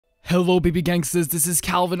Hello baby gangsters, this is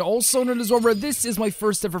Calvin, also known as Robert. This is my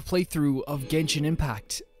first ever playthrough of Genshin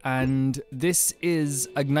Impact. And this is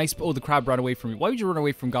a nice... Oh, the crab ran away from me. Why would you run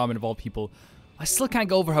away from Garmin of all people? I still can't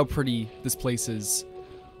go over how pretty this place is.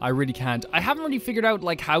 I really can't. I haven't really figured out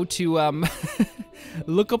like how to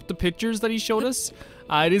look up the pictures that he showed us.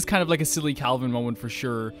 It is kind of like a silly Calvin moment for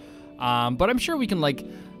sure. But I'm sure we can like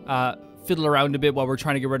fiddle around a bit while we're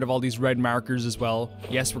trying to get rid of all these red markers as well.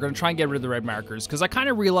 Yes, we're gonna try and get rid of the red markers because I kind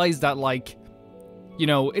of realized that, like, you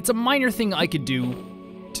know, it's a minor thing I could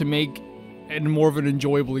do to make it more of an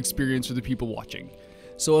enjoyable experience for the people watching.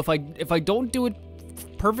 So if I don't do it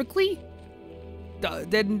perfectly,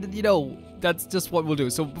 then, you know, that's just what we'll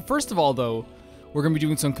do. So first of all, though, we're gonna be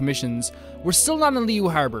doing some commissions. We're still not in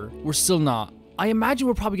Liyue Harbor. We're still not. I imagine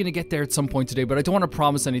we're probably gonna get there at some point today, but I don't want to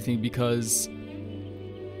promise anything because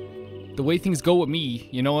the way things go with me,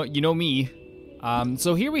 you know me.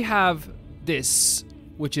 So here we have this,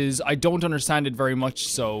 which is, I don't understand it very much,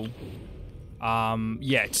 so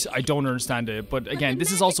yet I don't understand it. But again,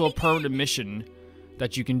 this is also a permanent mission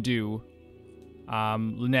that you can do,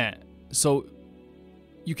 Lynette. So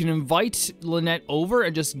you can invite Lynette over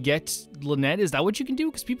and just get Lynette. Is that what you can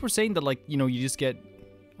do? Because people are saying that, like, you know, you just get,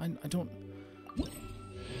 I don't.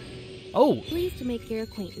 Oh, pleased to make your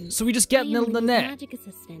acquaintance. So we just get Lynette. Magic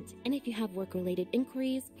assistant, and if you have work-related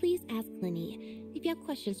inquiries, please ask Linny. If you have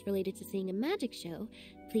questions related to seeing a magic show,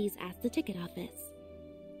 please ask the ticket office.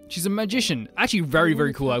 She's a magician. Actually,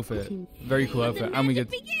 very cool outfit. Very cool outfit. And we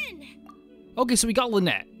get. Okay, so we got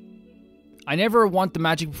Lynette. I never want the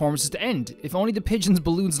magic performances to end. If only the pigeons,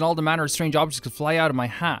 balloons, and all the manner of strange objects could fly out of my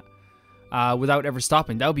hat without ever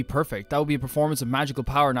stopping. That would be perfect. That would be a performance of magical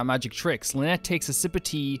power, not magic tricks. Lynette takes a sip of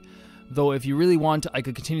tea. Though if you really want, I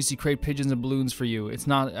could continuously create pigeons and balloons for you. It's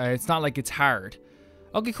not like it's hard.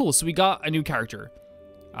 Okay, cool. So we got a new character.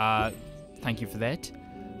 Thank you for that.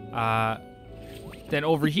 Then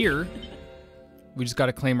over here, we just got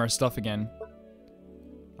to claim our stuff again.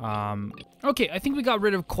 Okay, I think we got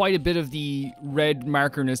rid of quite a bit of the red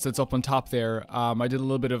markerness that's up on top there. I did a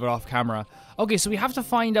little bit of it off camera. Okay, so we have to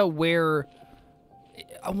find out where...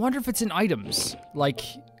 I wonder if it's in items. Like,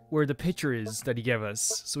 where the picture is that he gave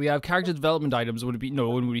us. So we have character development items. Would it be?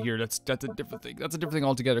 No, it wouldn't be here. That's a different thing. That's a different thing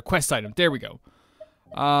altogether. Quest item. There we go.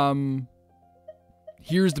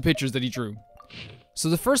 Here's the pictures that he drew. So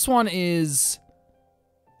the first one is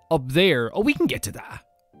up there. Oh, we can get to that.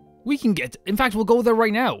 We can get... In fact, we'll go there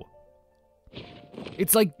right now.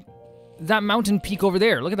 It's like that mountain peak over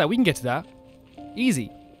there. Look at that. We can get to that.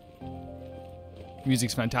 Easy.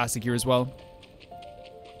 Music's fantastic here as well.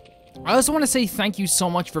 I also want to say thank you so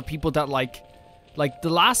much for people that like the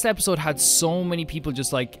last episode had so many people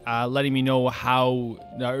just like letting me know how,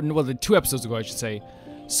 well, the 2 episodes ago I should say,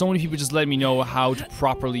 so many people just letting me know how to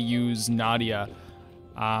properly use Nadia.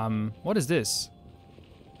 What is this?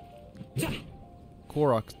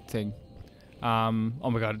 Korok thing. Oh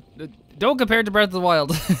my god. Don't compare it to Breath of the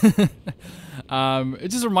Wild. It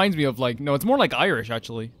just reminds me of, like, no, it's more like Irish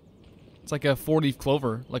actually. It's like a 4-leaf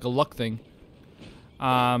clover, like a luck thing.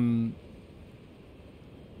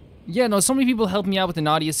 Yeah, no, so many people helped me out with the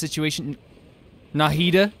Nadia situation.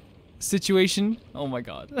 Nahida situation. Oh my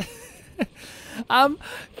god.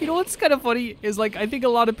 You know what's kind of funny is, like, I think a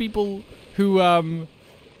lot of people who,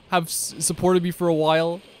 have supported me for a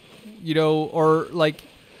while, you know, or like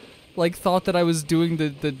thought that I was doing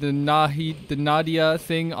the Nadia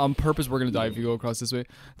thing on purpose. We're gonna die if you go across this way.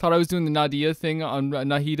 Thought I was doing the Nadia thing on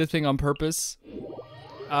Nahida thing on purpose.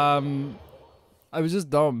 I was just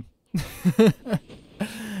dumb.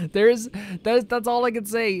 That's all I can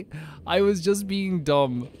say. I was just being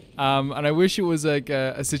dumb. And I wish it was like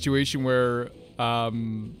a situation where,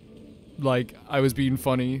 like, I was being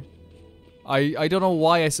funny. I don't know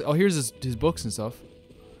why oh, here's his books and stuff.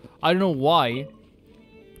 I don't know why.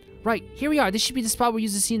 Right, here we are. This should be the spot we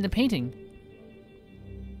used to see in the painting.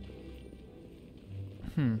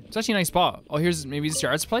 It's actually a nice spot. Oh, maybe this is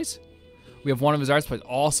your arts place? We have one of his arts plays.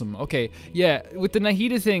 Awesome. Okay. Yeah. With the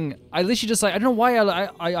Nahida thing, I literally just like, I don't know why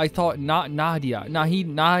I thought not Nadia.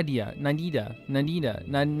 Nadia.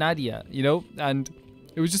 You know? And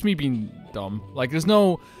it was just me being dumb. Like, there's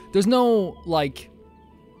no like,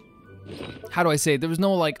 how do I say it? There was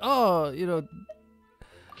no like, oh, you know,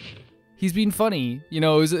 he's being funny. You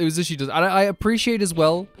know, it was just, and I appreciate as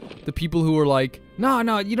well the people who were like, no,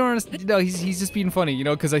 you don't understand. No, he's just being funny, you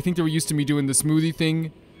know, because I think they were used to me doing the smoothie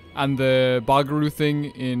thing and the Bagaru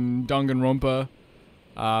thing in Danganronpa.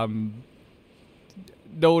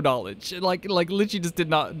 No knowledge. Like literally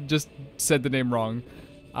just said the name wrong.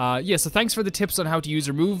 Yeah, so thanks for the tips on how to use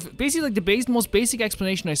her move. Basically, like, the most basic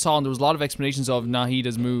explanation I saw, and there was a lot of explanations of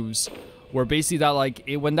Nahida's moves, where basically that like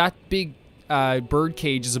when that big bird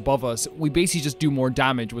cage is above us, we basically just do more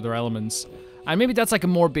damage with our elements. And maybe that's like a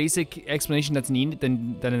more basic explanation that's needed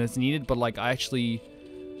than it's needed, but like I actually,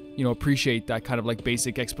 you know, appreciate that kind of like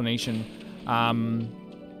basic explanation.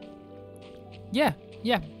 Yeah.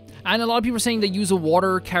 And a lot of people are saying they use a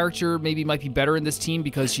water character maybe might be better in this team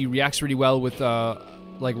because she reacts really well with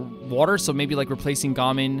like water, so maybe like replacing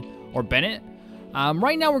Garmin or Bennett.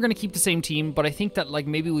 Right now we're going to keep the same team, but I think that like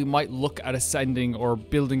maybe we might look at ascending or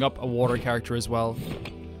building up a water character as well.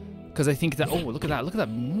 Because I think that, oh, look at that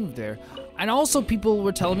move there. And also people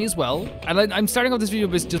were telling me as well, and I'm starting off this video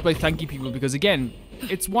just by thanking people because again,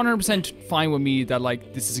 it's 100% fine with me that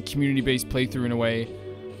like this is a community-based playthrough in a way.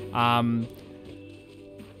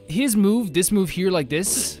 His move, this move here like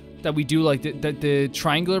this, that we do like the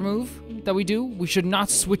triangular move that we do, we should not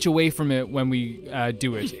switch away from it when we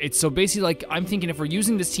do it. It's so basically like, I'm thinking if we're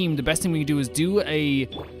using this team, the best thing we can do is do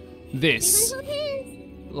this,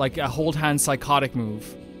 like a hold hand psychotic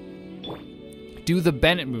move. Do the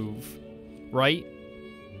Bennett move, right?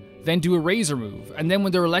 Then do a Razor move. And then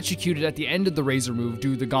when they're electrocuted at the end of the Razor move,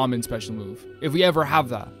 do the Garmin special move. If we ever have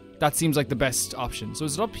that. That seems like the best option. So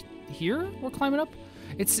is it up here we're climbing up?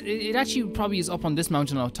 It actually probably is up on this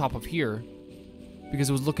mountain on top of here. Because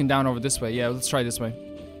it was looking down over this way. Yeah, let's try this way.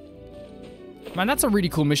 Man, that's a really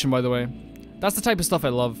cool mission, by the way. That's the type of stuff I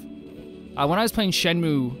love. When I was playing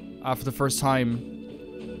Shenmue for the first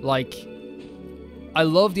time, like, I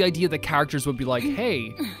love the idea that characters would be like,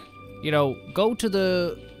 hey, you know, go to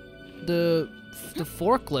the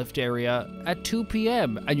forklift area at 2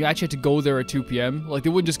 p.m. And you actually had to go there at 2 p.m. Like, they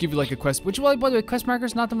wouldn't just give you like a quest. Which, by the way, quest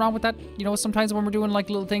markers, nothing wrong with that. You know, sometimes when we're doing like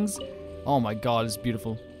little things. Oh my god, it's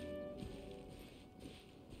beautiful.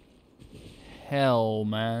 Hell,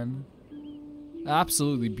 man.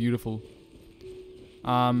 Absolutely beautiful.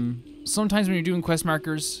 Sometimes when you're doing quest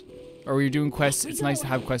markers, or when you're doing quests, it's nice to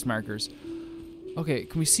have quest markers. Okay,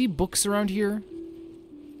 can we see books around here?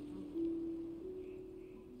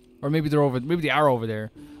 Or maybe they're over, maybe they are over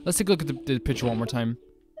there. Let's take a look at the picture one more time.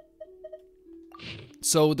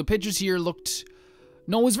 So the pictures here looked,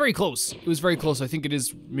 no, it was very close. It was very close. I think it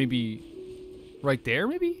is maybe right there,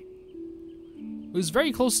 maybe? It was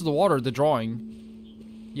very close to the water, the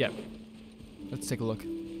drawing. Yep. Let's take a look.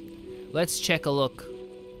 Let's check a look.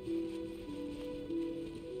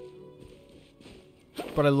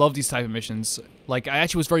 But I love these type of missions. Like, I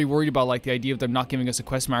actually was very worried about, like, the idea of them not giving us a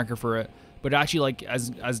quest marker for it. But it actually, like,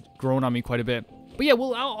 has grown on me quite a bit. But yeah,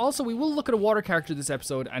 we will look at a water character this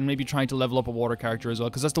episode and maybe trying to level up a water character as well.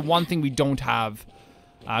 Because that's the one thing we don't have.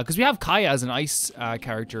 Because we have Kaya as an ice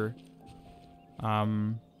character.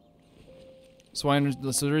 So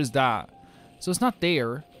there is that. So it's not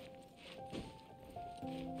there.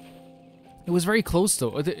 It was very close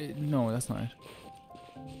though. No, that's not it.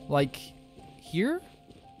 Like, here?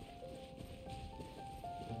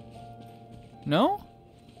 No?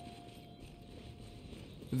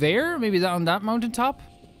 There? Maybe that on that mountaintop?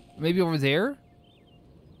 Maybe over there?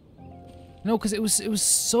 No, because it was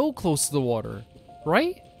so close to the water,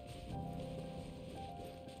 right?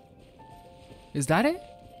 Is that it?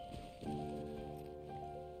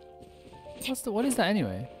 What is that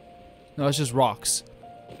anyway? No, it's just rocks.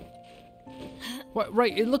 What?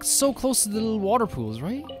 Right, it looks so close to the little water pools,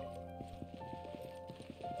 right?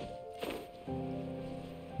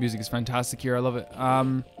 Music is fantastic here. I love it. I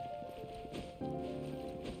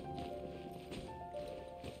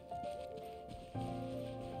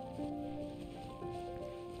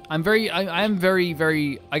am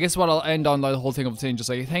very, I guess what I'll end on the whole thing of saying, just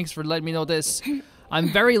like, thanks for letting me know this. I'm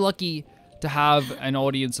very lucky to have an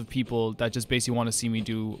audience of people that just basically want to see me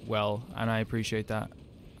do well, and I appreciate that.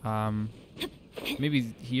 Maybe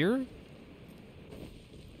here?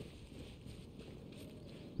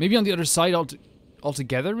 Maybe on the other side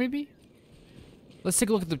altogether, maybe? Let's take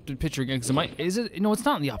a look at the picture again, because is it? No, it's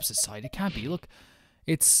not on the opposite side. It can't be. Look,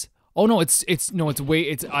 it's, oh no,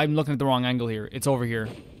 I'm looking at the wrong angle here. It's over here.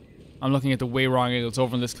 I'm looking at the way wrong angle. It's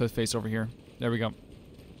over on this cliff face over here. There we go.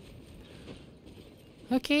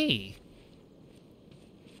 Okay.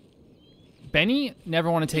 Benny, never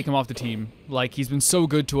want to take him off the team. Like, he's been so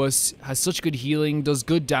good to us, has such good healing, does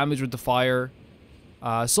good damage with the fire.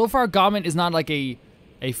 So far, Garmin is not like a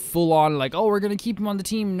full-on, like, oh, we're going to keep him on the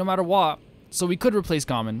team no matter what. So we could replace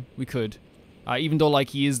Garmin. We could. Even though, like,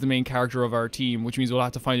 he is the main character of our team, which means we'll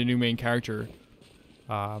have to find a new main character.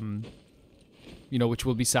 You know, which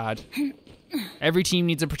will be sad. Every team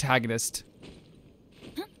needs a protagonist.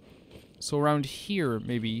 So around here,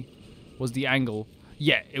 maybe, was the angle.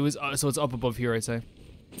 Yeah, it was, so it's up above here, I'd say.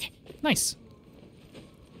 Nice.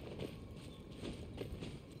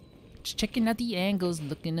 Just checking out the angles,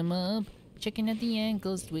 looking them up. Checking at the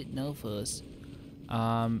ankles with no fuss.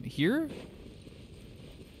 Here?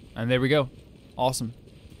 And there we go. Awesome.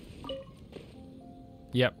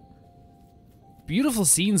 Yep. Beautiful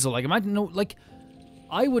scenes though. Like imagine like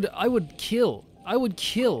I would kill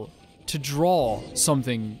to draw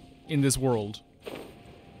something in this world.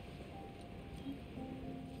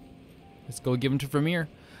 Let's go give him to Vermeer.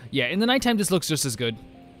 Yeah, in the nighttime this looks just as good.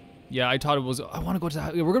 Yeah, I thought it was. I want to go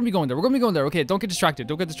to the. We're gonna be going there. We're gonna be going there. Okay, don't get distracted.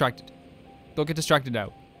 Don't get distracted. Don't get distracted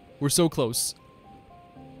now. We're so close.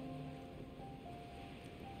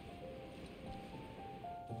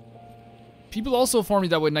 People also informed me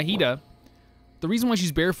that with Nahida, the reason why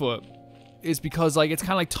she's barefoot is because like it's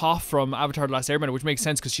kind of like Toph from Avatar: The Last Airbender, which makes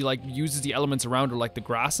sense because she like uses the elements around her, like the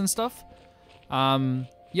grass and stuff.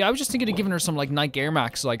 Yeah, I was just thinking of giving her some like Nike Air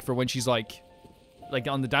Max, like for when she's like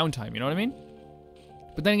on the downtime. You know what I mean?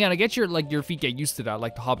 But then again, I get your feet get used to that,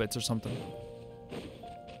 like the hobbits or something.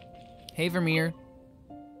 Hey, Vermeer.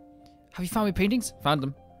 Have you found my paintings? Found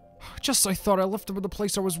them. Just I thought I left them in the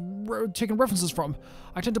place I was taking references from.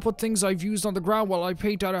 I tend to put things I've used on the ground while I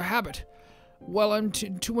paint out of habit. While I'm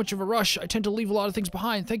too much of a rush, I tend to leave a lot of things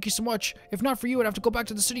behind. Thank you so much. If not for you, I'd have to go back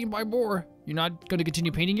to the city and buy more. You're not going to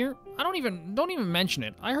continue painting here? Don't even mention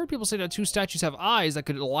it. I heard people say that two statues have eyes that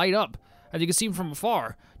could light up, and you can see them from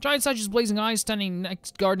afar. Giant statues with blazing eyes standing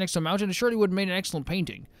guard next to a mountain, it surely would have made an excellent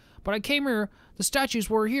painting. But I came here, the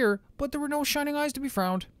statues were here, but there were no shining eyes to be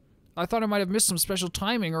found. I thought I might have missed some special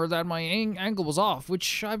timing or that my angle was off,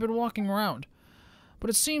 which I've been walking around.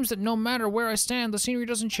 But it seems that no matter where I stand, the scenery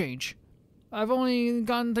doesn't change. I've only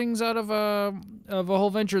gotten things out of a whole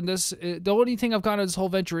venture in this. The only thing I've gotten out of this whole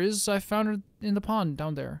venture is I found it in the pond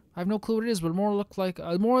down there. I have no clue what it is, but the more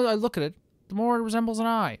I look at it, the more it resembles an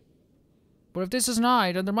eye. But if this is an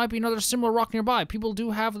eye, then there might be another similar rock nearby. People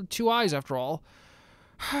do have two eyes, after all.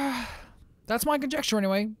 That's my conjecture,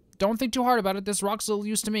 anyway. Don't think too hard about it. This rock's little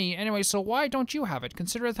use to me. Anyway, so why don't you have it?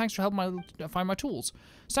 Consider it thanks for helping me find my tools.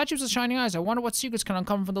 Statues with shining eyes. I wonder what secrets can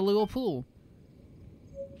uncover from the Liyue pool.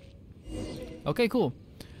 Okay, cool.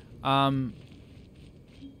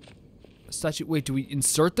 Statue. Wait, do we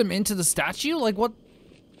insert them into the statue? Like what?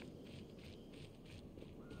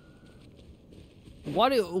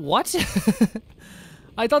 What?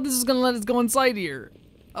 I thought this was gonna let us go inside here.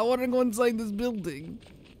 I want to go inside this building.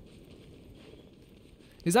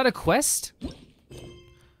 Is that a quest?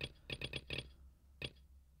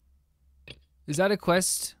 Is that a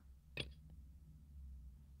quest?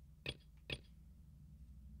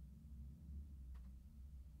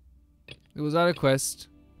 Was that a quest?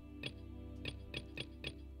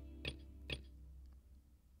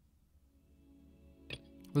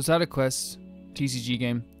 Was that a quest? TCG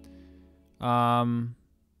game.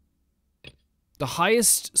 The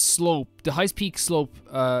highest slope, the highest peak slope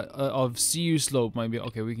of CU slope might be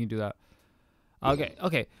okay. We can do that.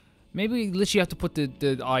 Okay. Maybe we literally have to put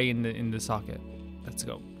the eye in the socket. Let's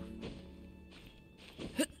go.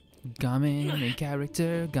 Gamin, main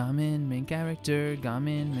character. Gamin, main character.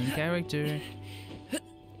 Gamin, main character.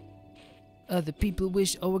 Other people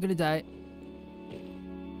wish. Oh, we're gonna die.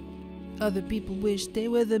 Other people wish they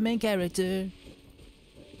were the main character.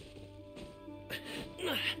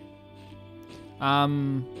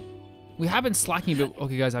 We have been slacking, but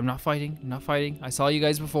okay, guys, I'm not fighting. I'm not fighting. I saw you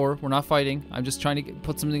guys before. We're not fighting. I'm just trying to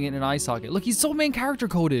put something in an eye socket. Look, he's so main character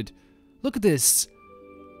coded. Look at this.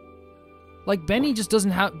 Like Benny just doesn't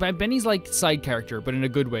have. Benny's like side character, but in a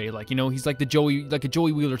good way. Like, you know, he's like the Joey, like a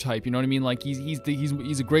Joey Wheeler type. You know what I mean? Like he's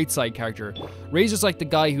a great side character. Ray's just like the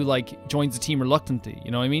guy who like joins the team reluctantly. You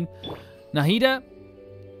know what I mean? Nahida's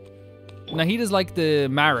like the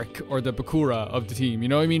Marek or the Bakura of the team. You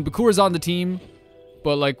know what I mean? Bakura's on the team,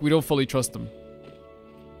 but like we don't fully trust them.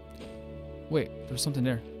 Wait, there's something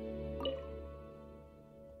there.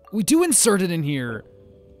 We do insert it in here.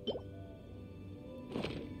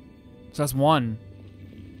 So that's one.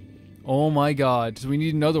 Oh my god. So we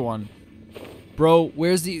need another one. Bro,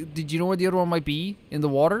 where's the... Did you know where the other one might be? In the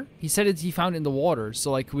water? He said he found it in the water.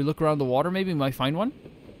 So like, can we look around the water maybe? We might find one?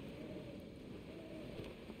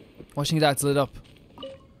 Watching that's lit up.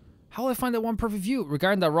 How will I find that one perfect view?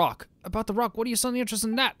 Regarding that rock. About the rock, what are you suddenly interested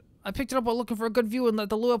in that? I picked it up while looking for a good view in the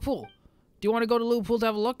Liyue pool. Do you want to go to Liyue pool to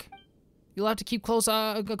have a look? You'll have to keep a close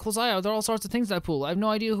eye out. There are all sorts of things in that pool. I have no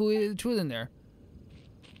idea who is in there.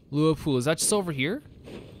 Liyue pool. Is that just over here?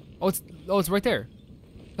 Oh, it's right there.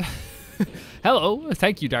 Hello.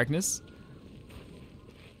 Thank you, darkness.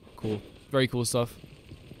 Cool. Very cool stuff.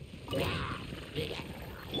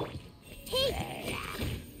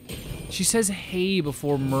 She says hey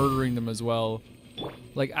before murdering them as well.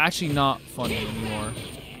 Like, actually not funny anymore.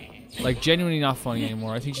 Like, genuinely not funny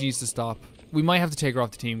anymore. I think she needs to stop. We might have to take her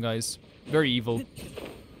off the team, guys. Very evil.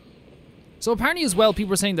 So apparently as well, people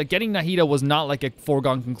were saying that getting Nahida was not like a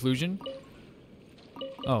foregone conclusion.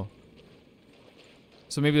 Oh.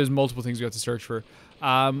 So maybe there's multiple things we have to search for.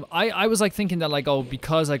 I was like thinking that like, oh,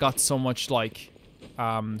 because I got so much like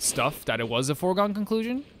stuff that it was a foregone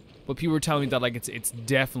conclusion. But people were telling me that like it's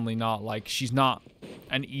definitely not. Like she's not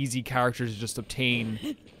an easy character to just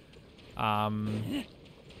obtain.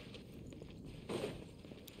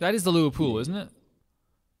 That is the Liyue Pool, isn't it?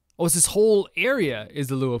 Oh, it's this whole area is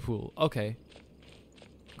the Liyue Pool. Okay.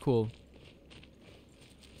 Cool.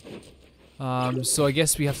 So I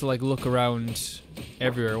guess we have to like look around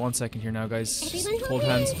everywhere. 1 second here now, guys. Just hold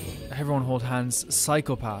hands. Everyone hold hands.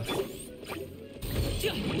 Psychopath.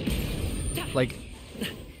 Like,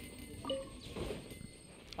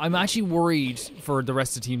 I'm actually worried for the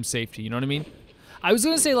rest of the team's safety, you know what I mean? I was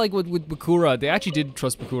gonna say like with Bakura, they actually did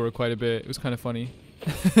trust Bakura quite a bit. It was kind of funny.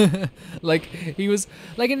 Like, he was,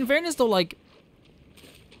 like, in fairness though, like,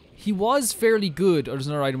 he was fairly good, or there's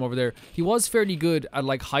another item over there, he was fairly good at,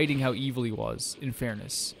 like, hiding how evil he was, in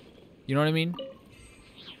fairness. You know what I mean?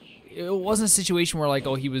 It wasn't a situation where, like,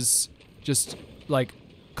 oh, he was just, like,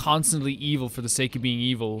 constantly evil for the sake of being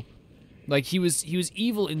evil. Like, he was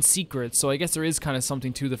evil in secret, so I guess there is kind of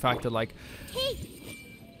something to the fact that, like,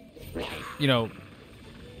 you know,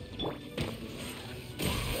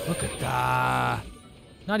 look at that.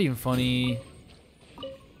 Not even funny.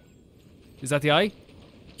 Is that the eye?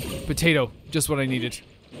 Potato. Just what I needed.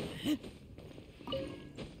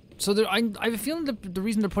 So there, I have a feeling that the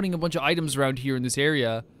reason they're putting a bunch of items around here in this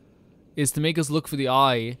area is to make us look for the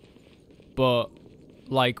eye, but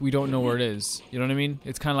like we don't know where it is. You know what I mean?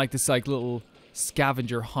 It's kind of like this like little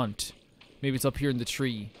scavenger hunt. Maybe it's up here in the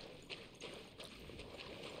tree.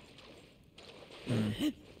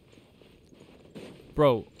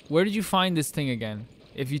 Bro, where did you find this thing again?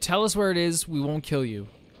 If you tell us where it is, we won't kill you.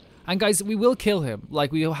 And guys, we will kill him.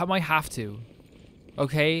 Like, we might have to.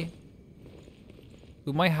 Okay?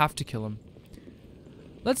 We might have to kill him.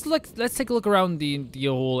 Let's take a look around the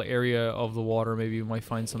whole area of the water. Maybe we might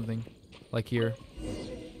find something. Like here.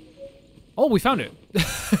 Oh, we found it.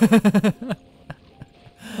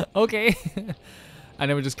 Okay. And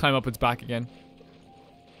then we'll just climb up its back again.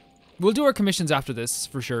 We'll do our commissions after this,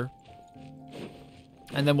 for sure.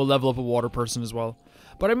 And then we'll level up a water person as well.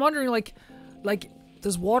 But I'm wondering, like,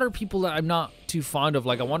 there's water people that I'm not too fond of.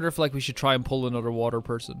 Like, I wonder if, like, we should try and pull another water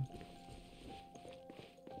person.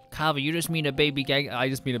 Calvi, you just mean a baby gang? I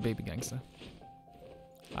just mean a baby gangster.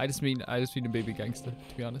 I just mean a baby gangster,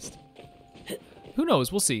 to be honest. Who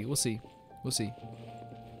knows? We'll see. We'll see. We'll see.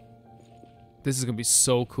 This is gonna be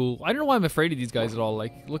so cool. I don't know why I'm afraid of these guys at all.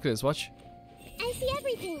 Like, look at this. Watch. I see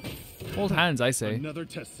everything. Hold hands, I say. Another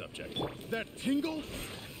test subject. That tingle?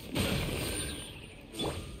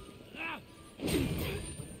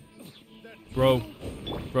 Bro.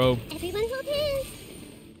 Everyone hold hands.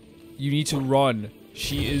 You need to run.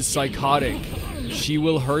 She is psychotic. She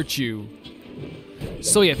will hurt you.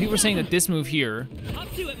 So yeah, people are saying that this move here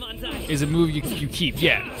is a move you keep.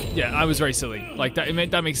 Yeah, I was very silly. Like,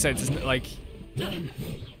 that makes sense, isn't it? Like,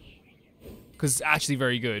 because it's actually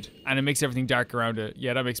very good. And it makes everything dark around it.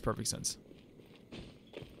 Yeah, that makes perfect sense.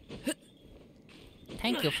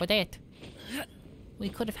 Thank you for that. We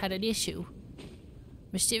could have had an issue.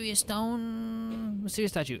 Mysterious stone...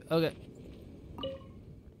 Mysterious statue. Okay.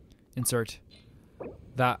 Insert.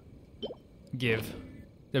 That. Give.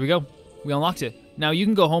 There we go. We unlocked it. Now you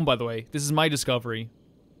can go home, by the way. This is my discovery.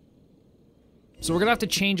 So we're gonna have to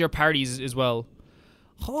change our parties as well.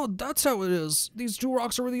 Oh, that's how it is. These two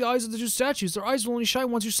rocks are the eyes of the two statues. Their eyes will only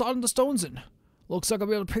shine once you solder the stones in. Looks like I'll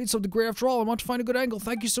be able to paint something great after all. I want to find a good angle.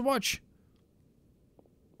 Thank you so much.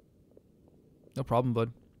 No problem,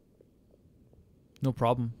 bud. No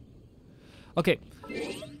problem. Okay.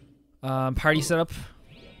 Party setup.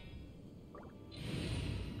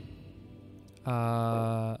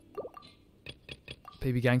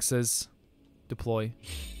 Baby gangsters. Deploy.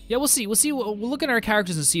 Yeah, we'll see. We'll look at our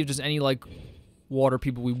characters and see if there's any, like, water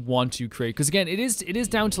people we want to create. Because, again, it is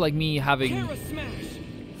down to, like, me having...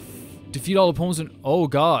 Defeat all opponents and... Oh,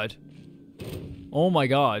 God. Oh, my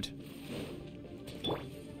God.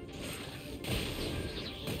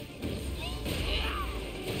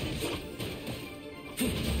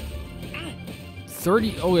 Oh,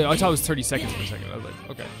 yeah, I thought it was 30 seconds for a second. I was like,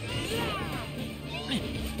 okay.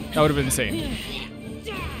 That would have been insane.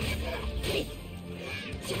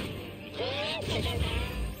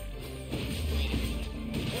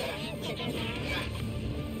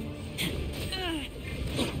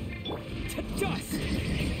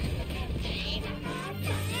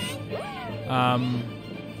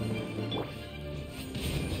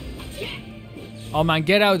 Oh man,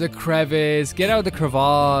 get out of the crevice. Get out of the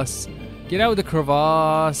crevasse. Get out of the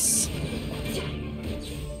crevasse.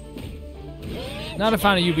 Not a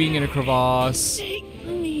fan of you being in a crevasse. Take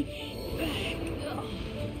me back.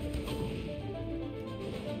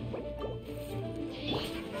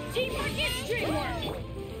 Teamwork is dreamwork.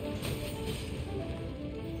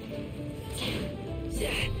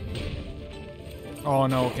 Oh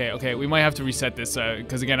no, okay. We might have to reset this,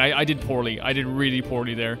 because again, I did poorly. I did really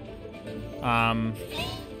poorly there. I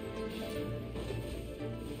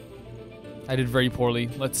did very poorly.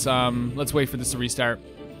 Let's wait for this to restart.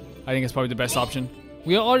 I think it's probably the best option.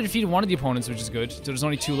 We already defeated one of the opponents, which is good. So there's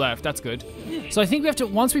only 2 left. That's good. So I think we have to,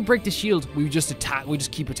 once we break the shield, we just attack. We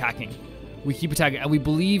just keep attacking. We keep attacking. And we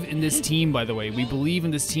believe in this team, by the way. We believe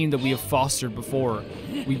in this team that we have fostered before.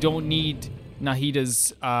 We don't need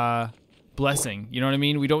Nahida's blessing. You know what I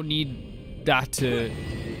mean? We don't need that to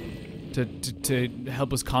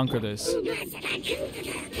help us conquer this.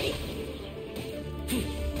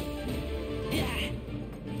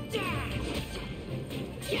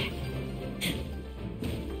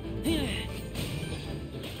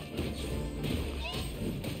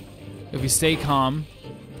 If we stay calm.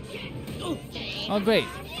 Oh, great.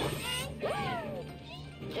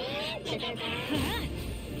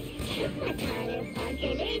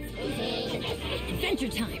 Adventure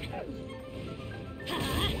time.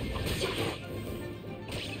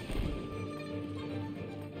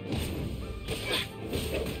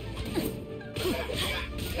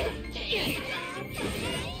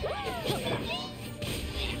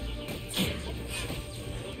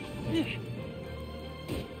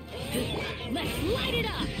 Let's light it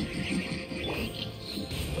up.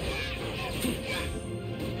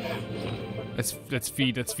 Let's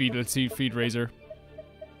feed Razor.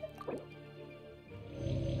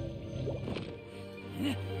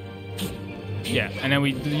 Yeah, and then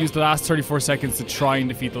we use the last 34 seconds to try and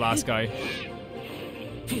defeat the last guy.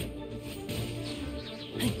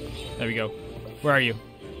 There we go. Where are you?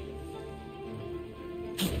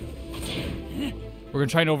 We're gonna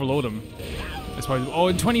try and overload him. That's why. Oh,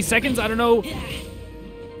 in 20 seconds? I don't know.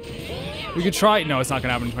 We could try. No, it's not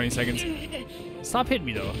gonna happen in 20 seconds. Stop hitting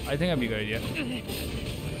me though. I think that'd be a good idea.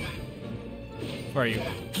 Where are you?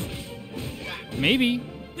 Maybe.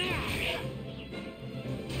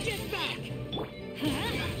 Get back.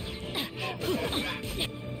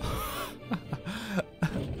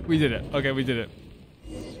 We did it. Okay, we did it.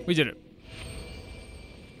 We did it.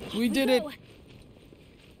 We did it.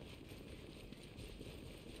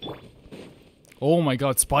 Oh my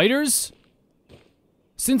god, spiders?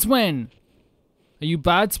 Since when? Are you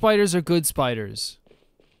bad spiders or good spiders?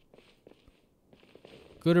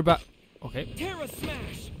 Good or bad? Okay. Terra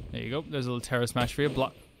smash. There you go. There's a little Terra Smash for you.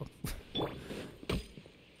 Block.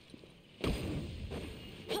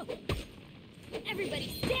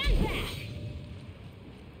 Everybody stand back.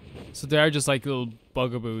 So they are just like little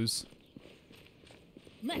bugaboos.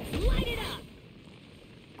 Let's light it up.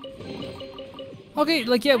 Okay,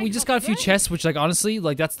 like yeah, we just got a few chests, which like honestly,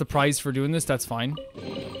 like that's the prize for doing this. That's fine.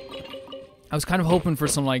 I was kind of hoping for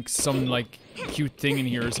some cute thing in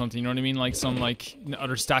here or something. You know what I mean? Like some like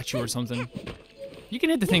other statue or something. You can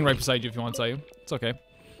hit the thing right beside you if you want, Sayu. It's okay.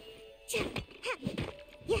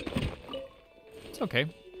 It's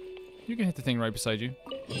okay. You can hit the thing right beside you.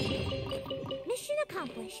 Mission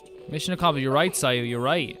accomplished. Mission accomplished. You're right, Sayu. You're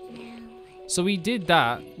right. So we did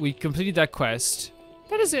that. We completed that quest.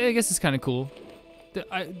 That is, I guess, it's kind of cool.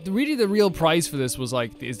 Really, the real prize for this was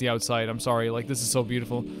is the outside. I'm sorry. Like this is so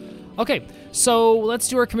beautiful. Okay, so let's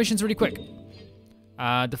do our commissions really quick.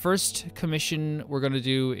 The first commission we're gonna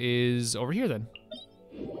do is over here then.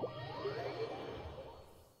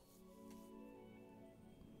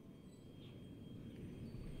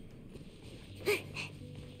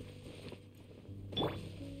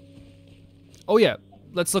 Oh yeah,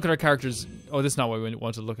 let's look at our characters. Oh, this is not what we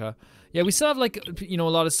want to look at. Yeah, we still have a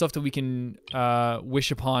lot of stuff that we can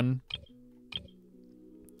wish upon.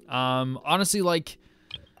 Honestly,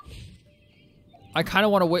 I kind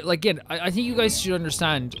of want to wait. Again, I think you guys should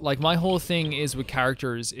understand. My whole thing is with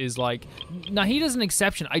characters is Nahida's an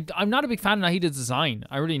exception. I'm not a big fan of Nahida's design.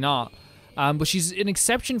 I really not. But she's an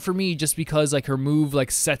exception for me just because her move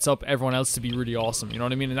sets up everyone else to be really awesome. You know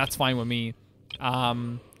what I mean? And that's fine with me.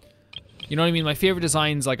 You know what I mean? My favorite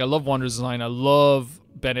designs, I love Wander's design. I love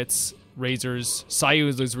Bennett's, Razor's.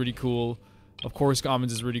 Sayu's is really cool. Of course,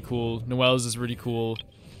 Gamon's is really cool. Noelle's is really cool.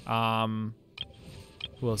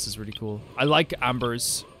 Who else is really cool? I like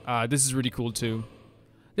Amber's. This is really cool too.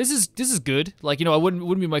 This is good. I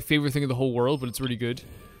wouldn't be my favorite thing in the whole world, but it's really good.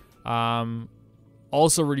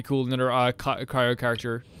 Also really cool. Another cryo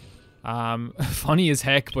character. Funny as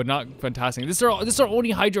heck, but not fantastic. This is our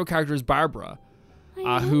only Hydro character is Barbara,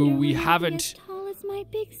 who we haven't as tall as my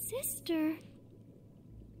big sister.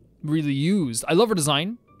 really used. I love her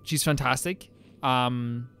design. She's fantastic.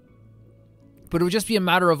 But it would just be a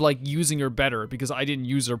matter of like using her better because I didn't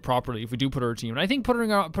use her properly if we do put her on a team. And I think putting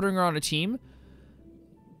her on a team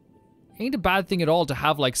ain't a bad thing at all to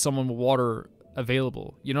have like someone with water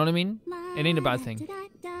available. You know what I mean? It ain't a bad thing.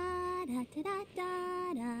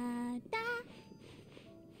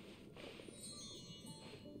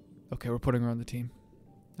 Okay, we're putting her on the team.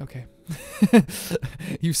 Okay.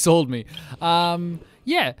 You sold me.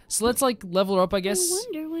 Yeah, so let's like level her up, I guess. I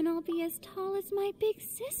wonder when I'll be as tall as my big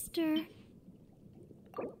sister.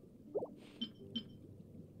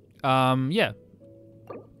 Yeah.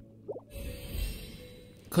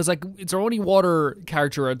 Because, like, it's our only water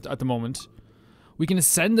character at the moment. We can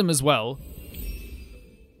ascend them as well,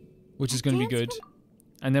 which is going to be good.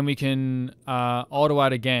 And then we can auto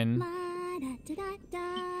add again.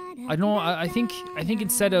 I don't know, I think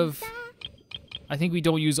instead of... I think we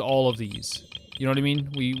don't use all of these. You know what I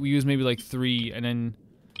mean? We use maybe like 3 and then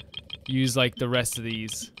use like the rest of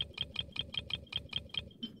these.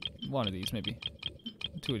 1 of these maybe.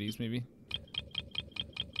 2 of these maybe.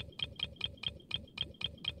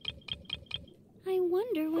 I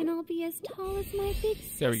wonder when I'll be as tall as my big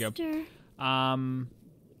sister. There we go.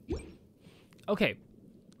 Okay.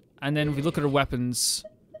 And then if we look at our weapons,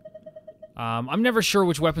 I'm never sure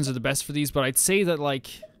which weapons are the best for these, but I'd say that like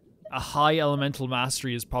a high elemental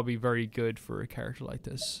mastery is probably very good for a character like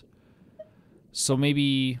this. So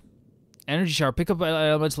maybe energy shower. Pick up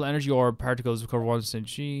elemental energy or particles. Recover 1%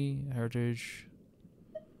 G. Heritage.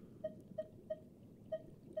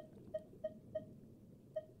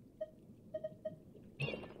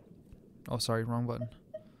 Oh, sorry, wrong button.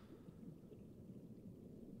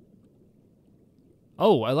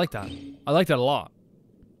 Oh, I like that. I like that a lot.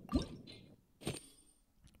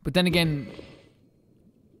 But then again,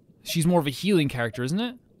 she's more of a healing character, isn't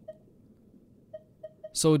it?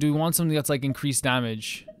 So do we want something that's like increased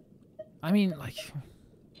damage? I mean, like...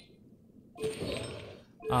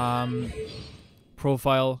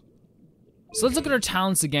 Profile. So let's look at her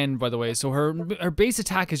talents again, by the way. So her base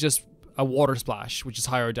attack is just a water splash, which is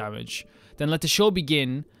higher damage. Then let the show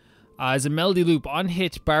begin. As a melody loop, on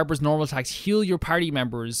hit, Barbara's normal attacks heal your party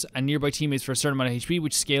members and nearby teammates for a certain amount of HP,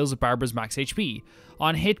 which scales with Barbara's max HP.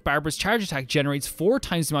 On hit, Barbara's charge attack generates 4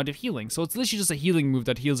 times the amount of healing. So it's literally just a healing move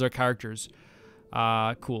that heals our characters.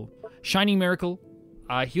 Cool. Shining Miracle.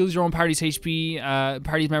 Heals your own party's HP,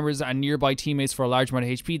 party members and nearby teammates for a large amount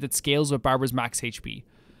of HP that scales with Barbara's max HP.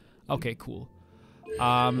 Okay, cool.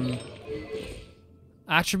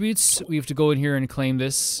 Attributes, we have to go in here and claim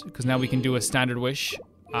this, because now we can do a standard wish.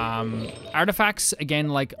 Artifacts, again,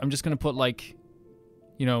 like, I'm just going to put, like,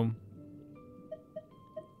 you know,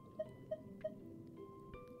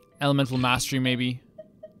 elemental mastery, maybe.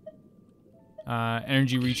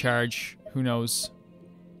 Energy recharge, who knows?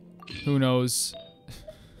 Who knows?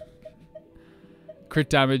 Crit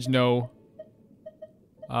damage, no.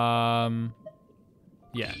 Yeah,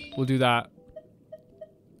 we'll do that.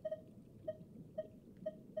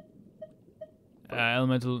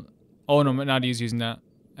 Elemental... Oh, no, not using that.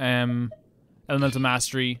 Elemental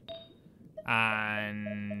Mastery.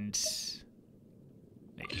 And...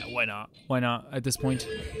 Yeah, why not? Why not at this point?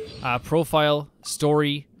 Profile.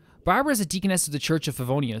 Story. Barbara is a deaconess of the Church of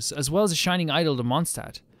Favonius, as well as a shining idol to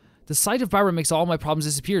Mondstadt. The sight of Barbara makes all my problems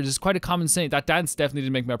disappear. This is quite a common saying. That dance definitely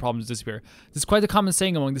didn't make my problems disappear. This is quite a common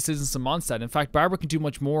saying among the citizens of Mondstadt. In fact, Barbara can do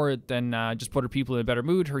much more than just put her people in a better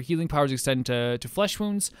mood. Her healing powers extend to flesh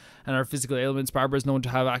wounds and our physical ailments. Barbara is known to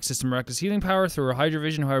have access to miraculous healing power through her Hydra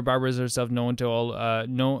vision. However, Barbara is herself known to all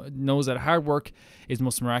knows that hard work is the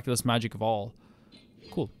most miraculous magic of all.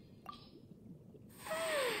 Cool.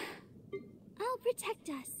 I'll protect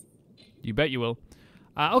us. You bet you will.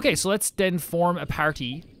 Okay, so let's then form a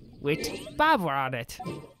party with Barbara on it.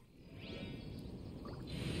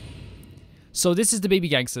 So this is the baby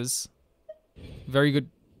gangsters. Very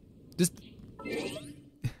good. This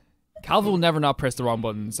Calvin will never not press the wrong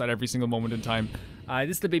buttons at every single moment in time.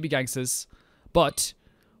 This is the baby gangsters, but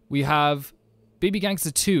we have Baby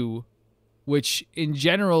Gangsta 2, which in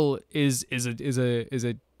general is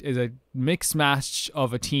a mixed match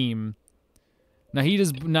of a team.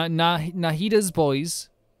 Nahida's boys.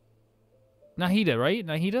 Nahida, right?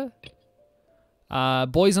 Nahida?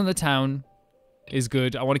 Boys on the Town is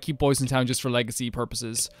good. I want to keep Boys in Town just for legacy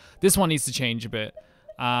purposes. This one needs to change a bit.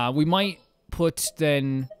 We might put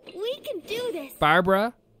then... We can do this!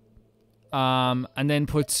 Barbara. And then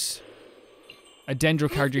put a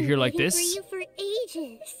Dendro character here like this. For you for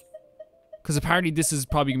ages. Because apparently this is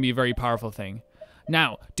probably going to be a very powerful thing.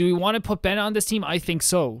 Now, do we want to put Bennett on this team? I think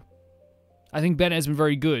so. I think Bennett has been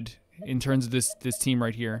very good in terms of this team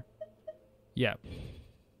right here. Yeah.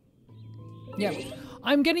 Yeah.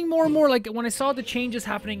 I'm getting more and more, like, when I saw the changes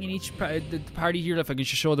happening in each the party here, if I can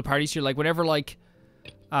just show the parties here, like, whenever, like,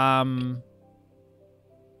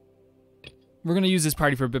 we're going to use this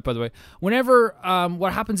party for a bit, by the way. Whenever,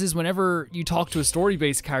 what happens is whenever you talk to a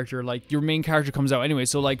story-based character, like, your main character comes out anyway.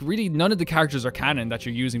 So, like, really, none of the characters are canon that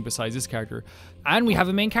you're using besides this character. And we have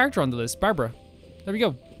a main character on the list, Barbara. There we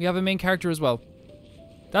go. We have a main character as well.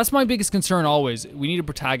 That's my biggest concern always. We need a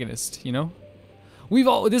protagonist, you know? We've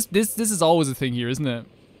all, this is always a thing here, isn't it?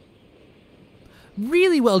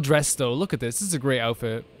 Really well dressed, though. Look at this. This is a great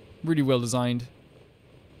outfit. Really well designed.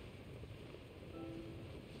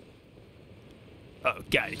 Oh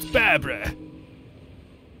god, it's Barbara.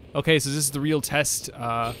 Okay, so this is the real test,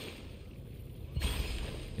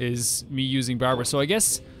 is me using Barbara. So I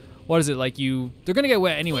guess, what is it, like they're gonna get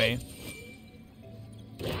wet anyway.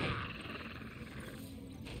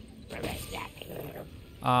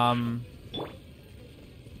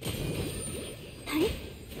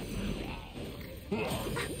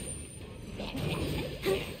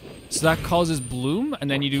 So that causes bloom, and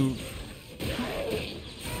then you do...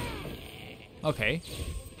 Okay.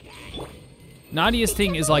 Nadia's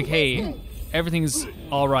thing is like, hey, everything's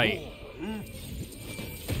alright.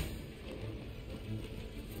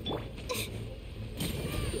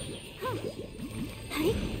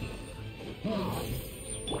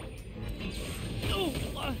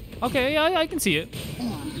 Okay, yeah, I can see it.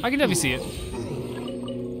 I can definitely see it.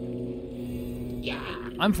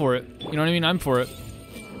 I'm for it. You know what I mean? I'm for it.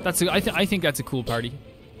 I think that's a cool party.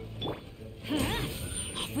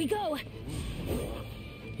 Off we go.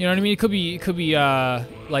 You know what I mean? It could be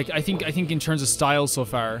like I think in terms of style so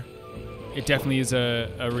far, it definitely is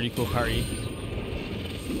a really cool party.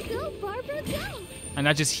 Go, Barbara, go! And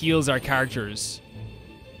that just heals our characters,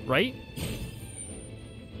 right?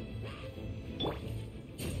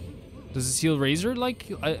 Does this heal Razor?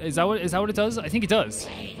 Like, is that what it does? I think it does.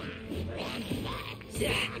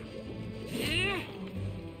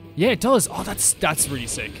 Yeah, it does. Oh, that's really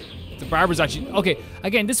sick. The Barbara's actually okay.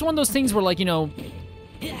 Again, this is one of those things where, like, you know,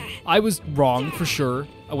 I was wrong for sure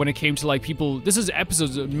when it came to, like, people. This is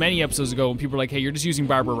many episodes ago when people were like, "Hey, you're just using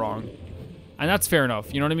Barbara wrong," and that's fair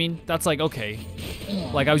enough. You know what I mean? That's like, okay,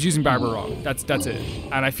 like I was using Barbara wrong. That's it.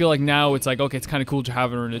 And I feel like now it's like, okay, it's kind of cool to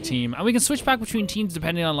have her in a team, and we can switch back between teams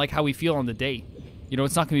depending on like how we feel on the day. You know,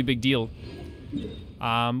 it's not gonna be a big deal.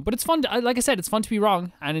 But it's fun. Like I said, it's fun to be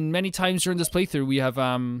wrong. And in many times during this playthrough, we have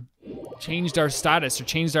changed our status or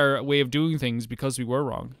changed our way of doing things because we were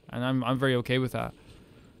wrong, and I'm very okay with that.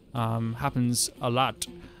 Happens a lot.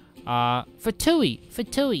 Fatui.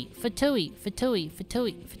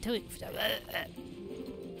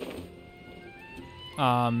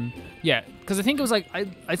 Yeah, because I think it was like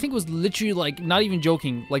I think it was literally like not even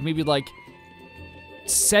joking, like maybe like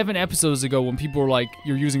 7 episodes ago when people were like,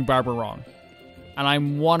 "You're using Barbara wrong," and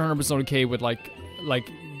I'm 100% okay with like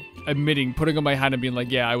admitting, putting up my hand and being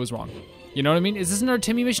like, "Yeah, I was wrong." You know what I mean? Is this another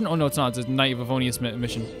Timmy mission? Oh no, it's not. It's a Knight of Avonius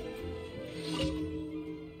mission.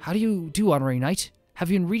 How do you do, Honorary Knight? Have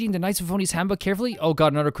you been reading the Knights of Avonius handbook carefully? Oh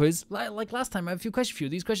god, another quiz. Like last time, I have a few questions for you.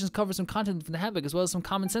 These questions cover some content from the handbook as well as some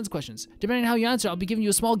common sense questions. Depending on how you answer, I'll be giving you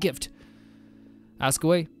a small gift. Ask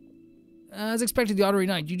away. As expected, the Honorary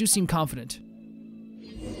Knight, you do seem confident.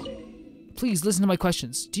 Please listen to my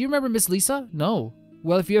questions. Do you remember Miss Lisa? No.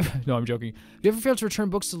 Well, if you ever... No, I'm joking. If you ever fail to return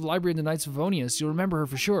books to the library in the Knights of Avonius, you'll remember her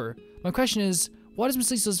for sure. My question is, what is Miss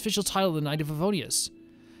Lisa's official title, the Knight of Avonius?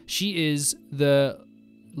 She is the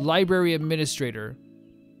library administrator.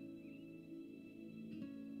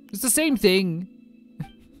 It's the same thing.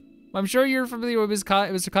 I'm sure you're familiar with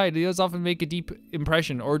Mr. Kai. He does often make a deep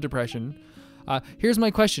impression or depression. Here's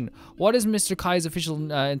my question. What is Mr. Kai's official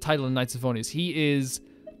title in Knights of Avonius? He is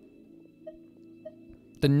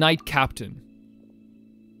the Knight Captain.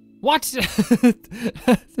 What? You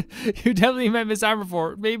definitely met Miss Amber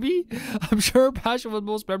before. Maybe? I'm sure her passion was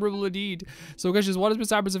most memorable indeed. So the question is, what is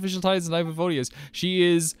Miss Amber's official title in Knight of Avonius? She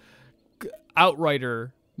is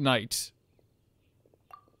Outrider Knight.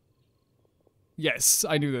 Yes,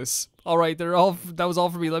 I knew this. Alright, that was all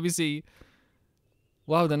for me. Let me see.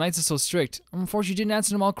 Wow, the knights are so strict. Unfortunately, you didn't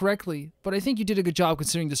answer them all correctly, but I think you did a good job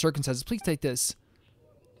considering the circumstances. Please take this.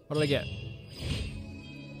 What did I get?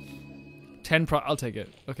 10 I'll take it.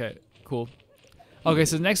 Okay, cool. Okay,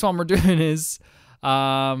 so the next one we're doing is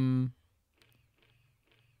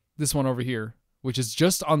this one over here, which is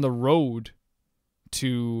just on the road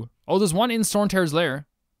to... Oh, there's one in Stormterror's Lair,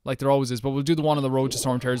 like there always is, but we'll do the one on the road to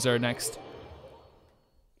Stormterror's Lair next.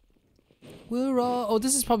 We're all... Oh,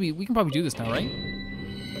 this is probably... We can probably do this now, right?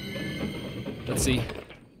 Let's see.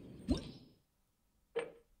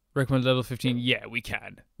 Recommend level 15. Yeah, we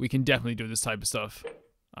can. We can definitely do this type of stuff.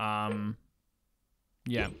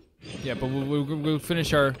 Yeah. Yeah, but we'll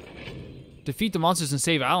finish our... Defeat the monsters and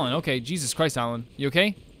save Alan. Okay, Jesus Christ, Alan. You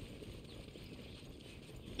okay?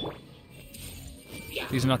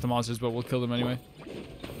 These are not the monsters, but we'll kill them anyway.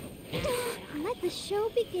 Let the show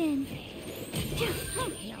begin.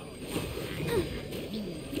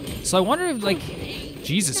 So I wonder if, like...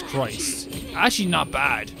 Jesus Christ. Actually not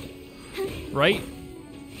bad. Right?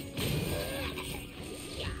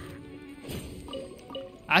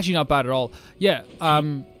 Actually not bad at all. Yeah,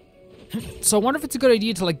 so I wonder if it's a good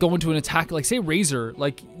idea to like go into an attack, like say Razor,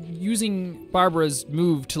 like using Barbara's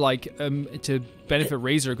move to like to benefit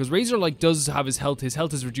Razor, because Razor like does have his health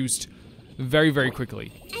is reduced very, very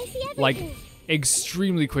quickly. I see everything. Like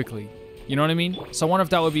extremely quickly. You know what I mean? So I wonder if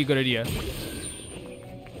that would be a good idea.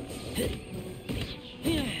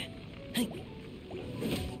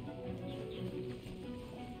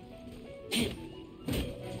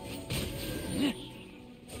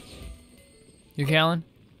 You okay, Alan?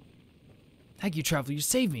 Thank you, Traveler. You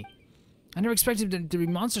saved me. I never expected there to be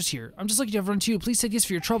monsters here. I'm just lucky to have run into you. Please take this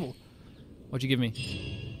for your trouble. What'd you give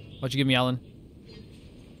me? What'd you give me, Alan?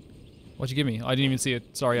 What'd you give me? I didn't even see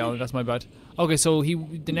it. Sorry, Alan. That's my bad. Okay, so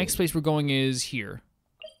the next place we're going is here.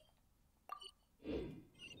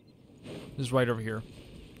 This is right over here.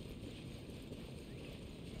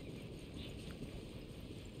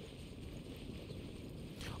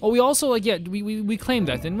 Oh, we also, like, yeah, we claimed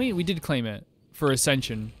that, didn't we? We did claim it for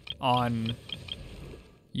Ascension on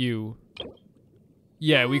you.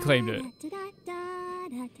 Yeah, we claimed it.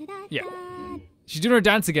 Yeah. She's doing her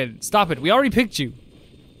dance again. Stop it. We already picked you.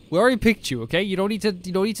 We already picked you, okay? You don't need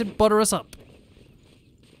to butter us up.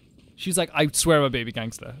 She's like, I swear I'm a baby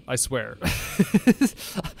gangsta. I swear.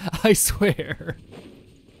 I swear.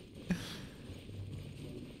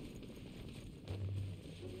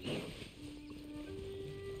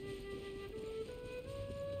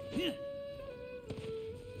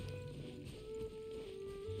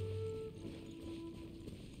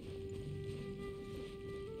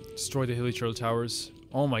 Destroy the Hilly Trail Towers.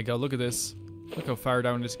 Oh my god, look at this. Look how far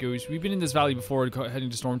down this goes. We've been in this valley before heading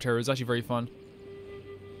to Storm Terror. It's actually very fun.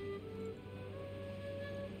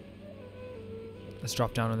 Let's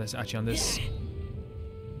drop down on this. Actually, on this.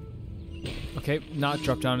 Okay, not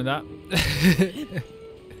drop down to that.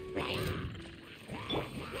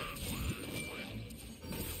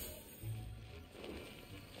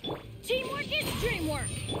 Teamwork is dreamwork.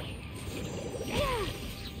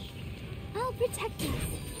 I'll protect us.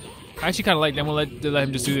 I actually kind of like them. We'll let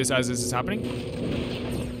him just do this as this is happening.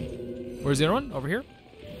 Where's the other one? Over here?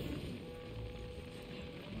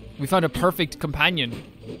 We found a perfect companion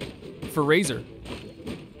for Razor.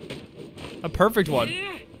 A perfect one. You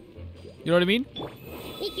know what I mean?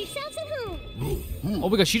 Make yourselves at home. Oh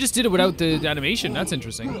my gosh, she just did it without the animation. That's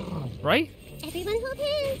interesting. Right? Everyone hold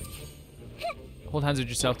hands. Hold hands with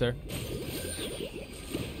yourself there.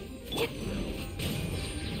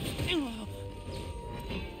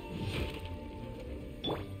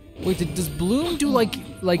 Wait, does Bloom do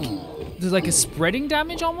there's like a spreading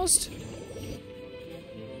damage almost?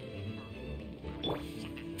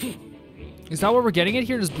 Is that what we're getting at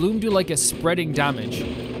here? Does Bloom do like a spreading damage?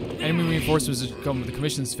 Enemy reinforcements come. The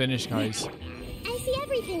commission's finished, guys. I see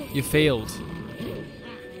everything. You failed.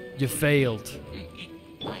 You failed.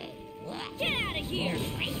 Get out of here!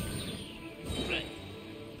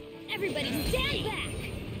 Everybody stand back!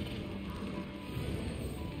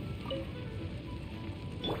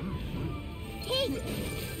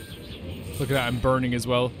 Look at that, I'm burning as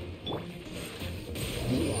well.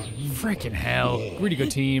 Freaking hell. Really good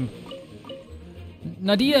team.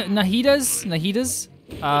 Nahida's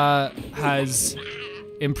has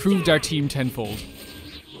improved our team tenfold.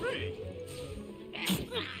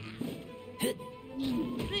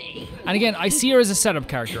 And again, I see her as a setup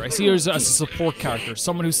character. I see her as a support character.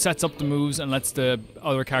 Someone who sets up the moves and lets the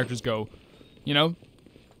other characters go. You know?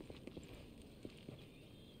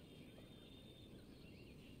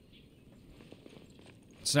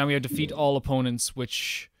 So now we have defeat all opponents,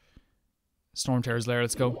 which... Storm Terror's Lair,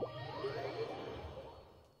 let's go.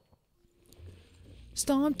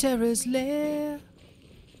 Storm Terror's Lair,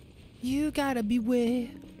 you gotta beware.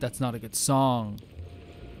 That's not a good song.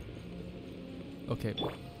 Okay.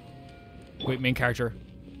 Wait, main character.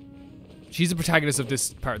 She's the protagonist of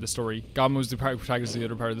this part of the story. Gamu's the protagonist of the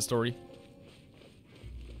other part of the story.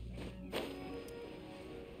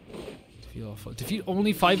 Defeat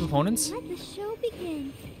only 5 opponents? Let the show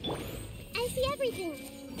begin. I see everything.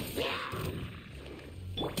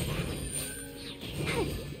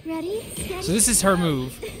 Ready? Steady. So this is her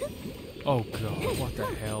move. Oh god, what the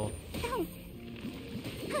hell?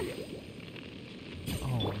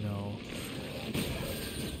 Oh no.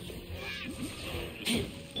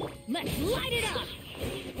 Let's light it up.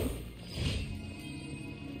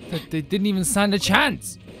 They didn't even stand a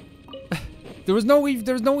chance. There was no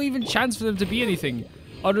even chance for them to be anything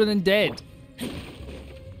other than dead.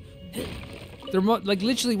 They're like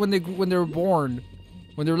literally when they were born,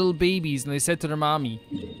 when they were little babies, and they said to their mommy,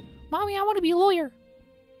 "Mommy, I want to be a lawyer."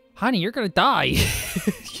 Honey, you're gonna die.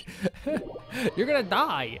 You're gonna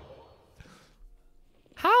die.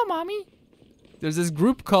 How, mommy? There's this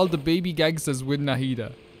group called the Baby Gangstas with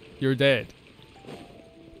Nahida. You're dead.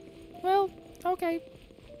 Well, okay.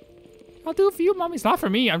 I'll do it for you, mommy. It's not for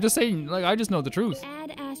me. I'm just saying, like, I just know the truth.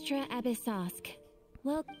 Ad Astra Abyssosk.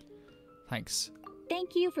 Well, Thanks.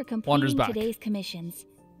 thank you for Wanders completing back. today's commissions.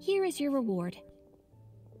 Here is your reward.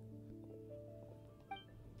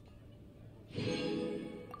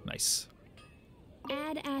 Nice.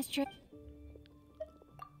 Ad Astra.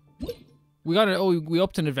 We got it. Oh, we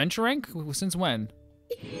upped an adventure rank? Since when?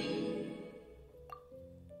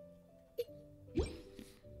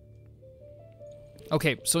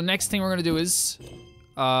 Okay, so next thing we're gonna do is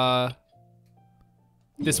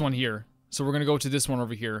this one here. So we're gonna go to this one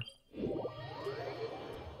over here.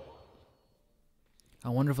 I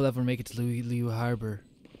wonder if we'll ever make it to Liyue Harbor.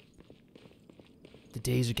 The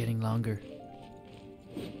days are getting longer.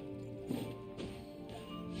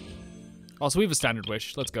 Also, we have a standard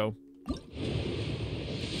wish. Let's go.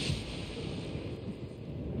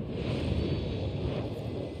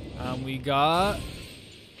 We got...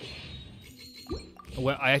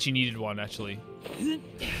 Well, I actually needed one, actually.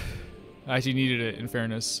 I actually needed it, in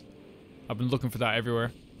fairness. I've been looking for that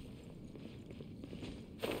everywhere.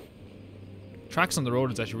 Tracks on the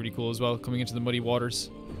road is actually really cool as well, coming into the muddy waters.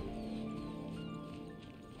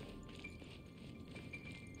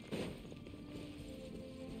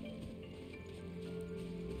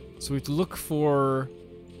 So we have to look for...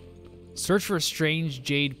 Search for a strange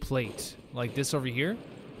jade plate. Like this over here.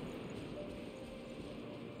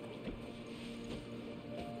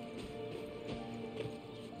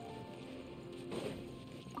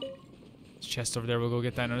 There's a chest over there. We'll go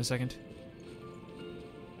get that in a second.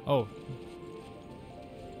 Oh.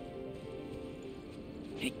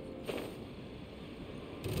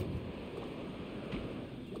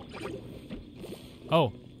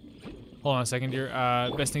 Oh. Hold on a second here.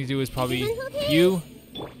 Best thing to do is probably you.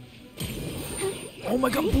 Oh my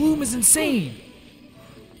god, Bloom is insane!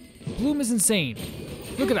 Bloom is insane.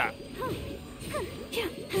 Look at that.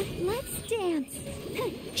 Let's dance.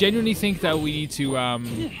 Genuinely think that we need to,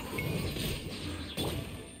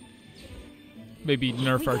 maybe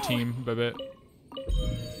nerf our team a bit.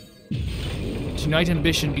 Unite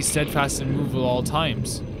ambition, be steadfast and immovable at all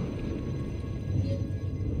times.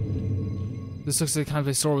 This looks like the kind of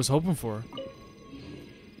place Sora was hoping for.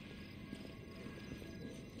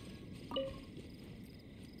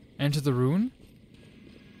 Enter the rune?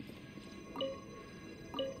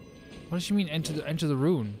 What does she mean enter the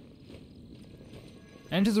rune?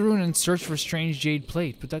 Enter the rune and search for strange jade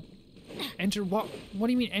plate, but that enter what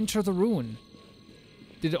do you mean enter the rune?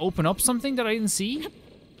 Did it open up something that I didn't see?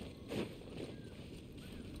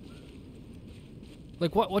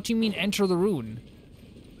 Like what do you mean enter the rune?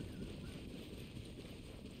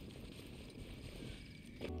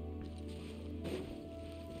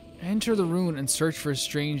 Enter the rune and search for a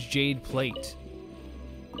strange jade plate.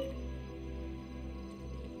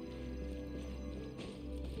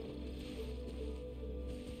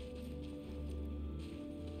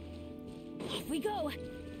 Off we go.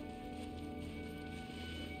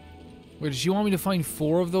 Wait, does she want me to find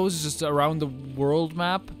 4 of those just around the world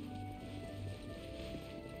map?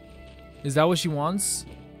 Is that what she wants?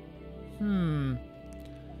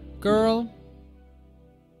 Girl.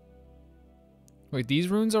 Wait, these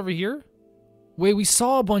runes over here? Wait, we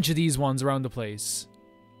saw a bunch of these ones around the place.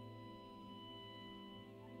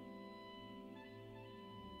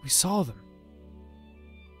 We saw them.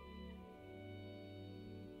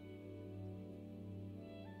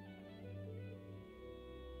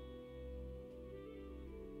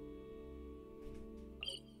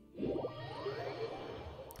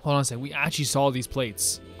 Hold on a second, we actually saw these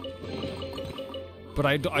plates. But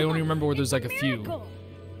I only remember where there's like a few.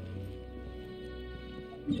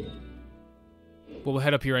 Well, we'll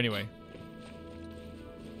head up here anyway.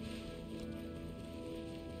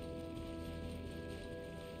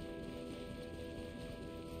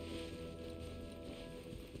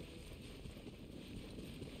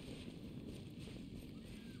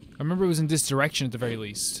 I remember it was in this direction at the very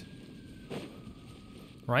least.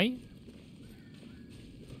 Right?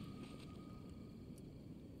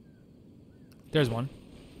 There's one.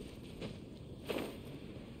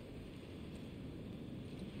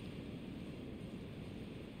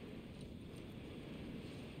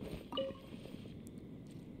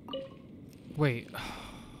 Wait.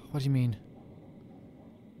 What do you mean?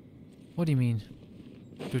 What do you mean?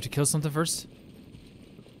 Do we have to kill something first?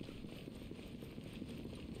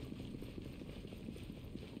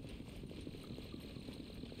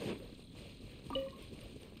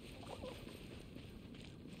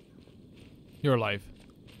 You're alive.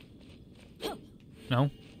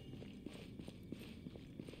 No?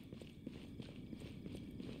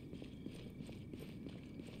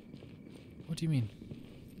 What do you mean?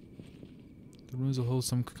 The runes will hold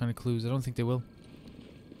some kind of clues. I don't think they will.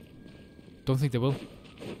 Don't think they will.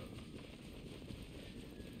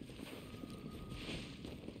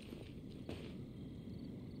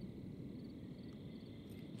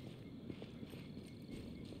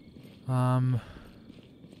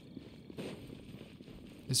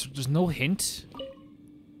 There's no hint.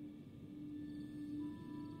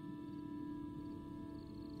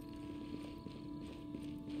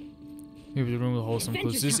 Maybe the rune will hold some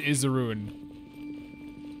clues. This is the rune.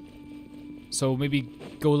 So maybe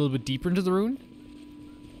go a little bit deeper into the rune?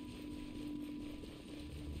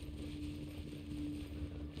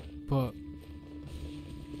 But...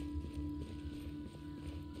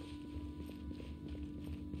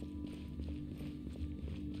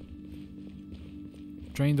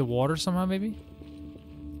 drain the water somehow, maybe?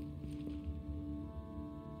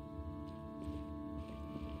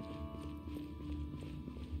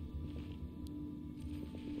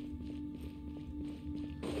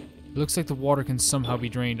 It looks like the water can somehow be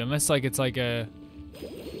drained, unless like it's like a...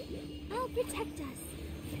 I'll protect us.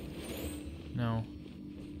 No.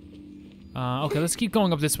 Okay, let's keep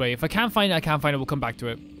going up this way. If I can't find it, I can't find it. We'll come back to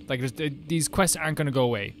it. Like, these quests aren't going to go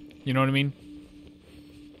away. You know what I mean?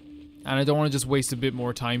 And I don't want to just waste a bit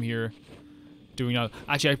more time here doing that.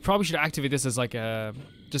 Actually, I probably should activate this as like a...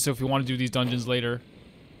 just so if we want to do these dungeons later,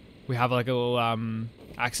 we have like a little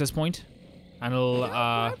access point. And a little...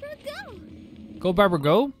 Barbara, go! Go, Barbara,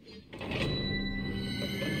 go?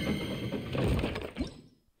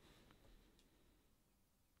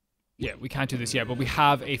 Yeah, we can't do this yet, but we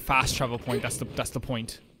have a fast travel point. That's the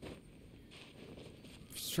point.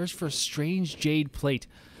 Search for a strange jade plate.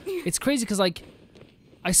 It's crazy because like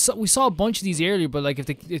we saw a bunch of these earlier, but like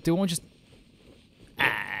if they won't just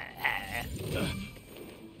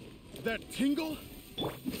That tingle?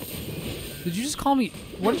 Did you just call me?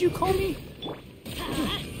 What did you call me?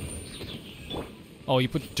 Oh, you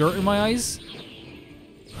put dirt in my eyes?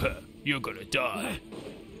 You're gonna die.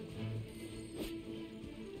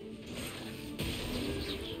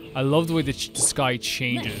 I love the way the sky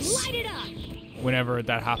changes Light it up. whenever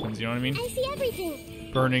that happens, you know what I mean? I see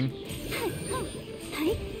everything. Burning.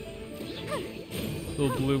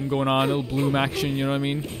 Little bloom going on, little bloom action, you know what I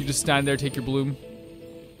mean? You just stand there, take your bloom.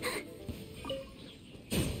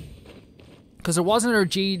 Because there wasn't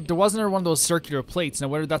one of those circular plates. Now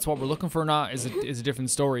whether that's what we're looking for or not is a different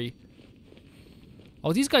story.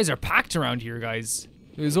 Oh, these guys are packed around here, guys.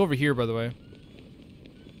 It was over here, by the way.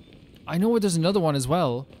 I know where there's another one as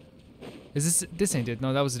well. Is this ain't it?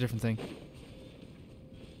 No, that was a different thing.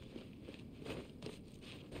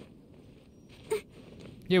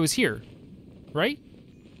 Yeah, it was here. Right?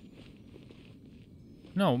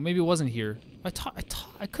 No, maybe it wasn't here. I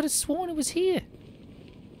could have sworn it was here.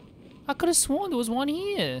 I could have sworn there was one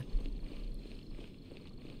here.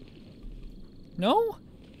 No?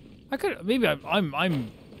 I could maybe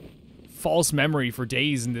I'm false memory for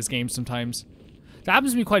days in this game sometimes. That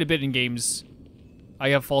happens to me quite a bit in games. I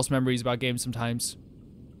have false memories about games sometimes.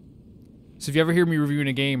 So if you ever hear me reviewing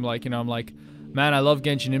a game, like, you know, I'm like, man, I love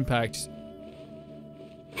Genshin Impact.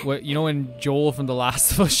 What, you know when Joel from The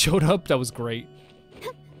Last of Us showed up? That was great.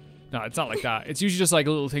 No, it's not like that. It's usually just like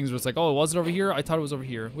little things where it's like, oh, was it over here? I thought it was over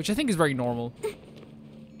here, which I think is very normal.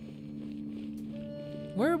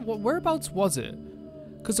 Whereabouts was it?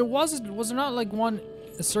 Because was there not like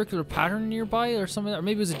a circular pattern nearby or something? Or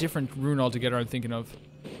maybe it was a different rune altogether I'm thinking of.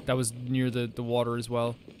 That was near the water as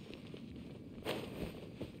well.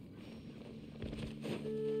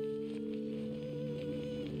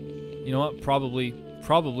 You know what?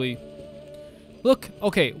 Probably. Look,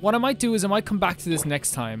 okay, what I might do is I might come back to this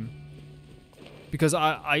next time. Because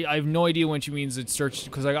I have no idea when she means it's searched.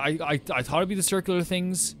 Because I thought it'd be the circular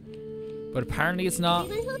things. But apparently it's not.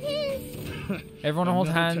 Everyone hold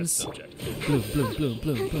hands. Bloom, bloom, bloom,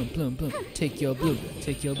 bloom, bloom, bloom, bloom. Take your bloom.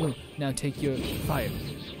 Take your bloom. Now take your fire.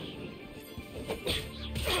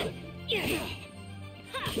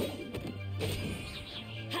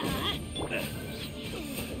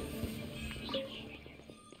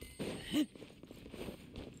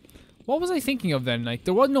 What was I thinking of then? Like,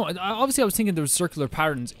 there was no... Obviously, I was thinking there was circular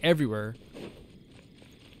patterns everywhere.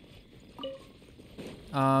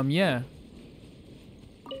 Yeah.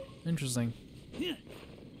 Interesting.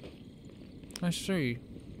 I see.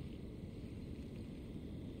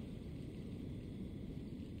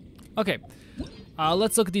 Okay.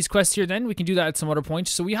 Let's look at these quests here then. We can do that at some other point.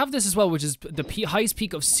 So we have this as well, which is the highest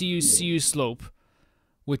peak of Siyu Slope,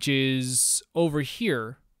 which is over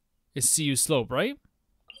here. Is Siyu Slope, right?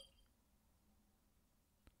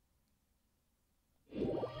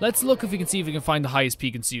 Let's look if we can see if we can find the highest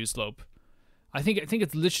peak in Siyu Slope. I think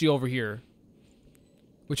it's literally over here.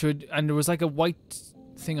 Which would, and there was like a white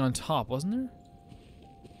thing on top, wasn't there?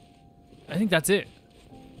 I think that's it.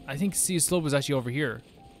 I think Siyu Slope was actually over here.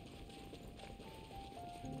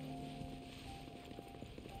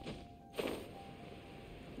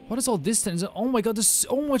 What is all this then? Oh my god, there's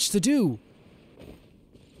so much to do.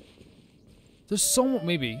 There's so much,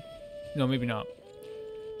 maybe. No, maybe not.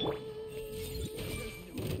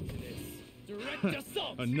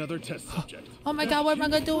 Another test subject. Oh my god, what am I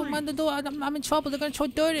gonna do? I'm in trouble. They're gonna throw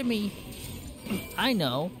dirt at me. I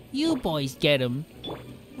know. You boys get him.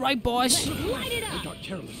 Right, boss? Light it I up! got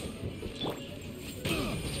careless.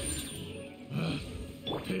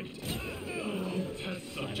 Picked.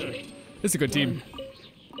 Test subject. It's a good team.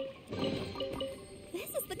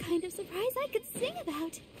 This is the kind of surprise I could sing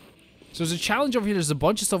about. So there's a challenge over here. There's a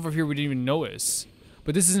bunch of stuff over here we didn't even notice.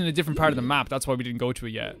 But this is in a different part of the map. That's why we didn't go to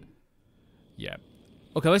it yet. Yeah.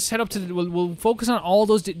 Okay, let's head up to the... We'll focus on all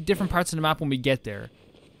those different parts of the map when we get there.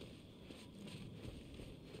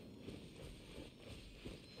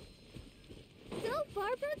 Go,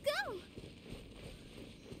 Barbara, go!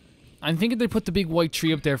 I'm thinking they put the big white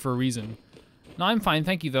tree up there for a reason. No, I'm fine.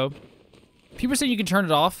 Thank you, though. People are saying you can turn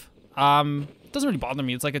it off. It doesn't really bother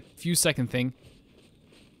me. It's like a few second thing.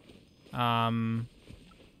 And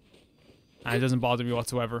it doesn't bother me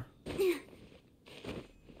whatsoever.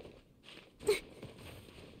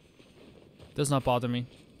 Does not bother me.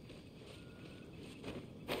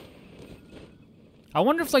 I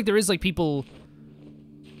wonder if like there is like people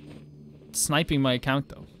sniping my account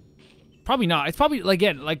though. Probably not. It's probably like,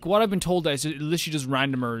 again, like what I've been told is literally just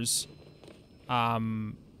randomers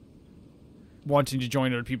wanting to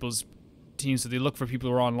join other people's teams, so they look for people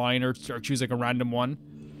who are online or choose like a random one.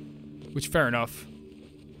 Which, fair enough.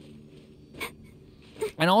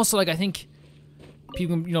 And also, like, I think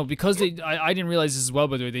people, you know, because they, I didn't realize this as well,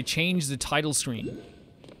 by the way, they changed the title screen.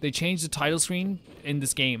 They changed the title screen in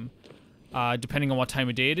this game, depending on what time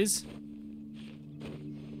of day it is.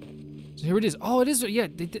 So here it is. Oh, it is, yeah,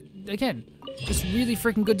 they did, again, just really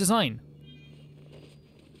freaking good design.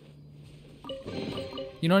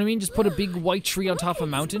 You know what I mean? Just put a big white tree on top of a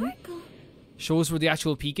mountain. Show us where the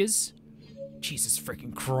actual peak is. Jesus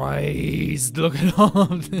freaking Christ. Look at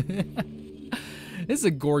all of this. This is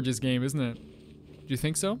a gorgeous game, isn't it? Do you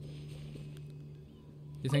think so?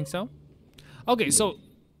 You think so? Okay, so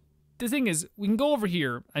the thing is, we can go over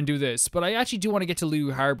here and do this, but I actually do want to get to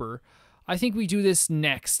Liyue Harbor. I think we do this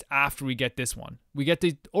next after we get this one. We get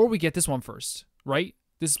this one first, right?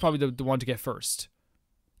 This is probably the one to get first.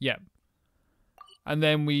 Yeah. And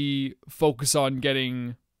then we focus on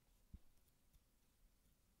getting...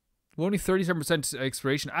 We're only 37%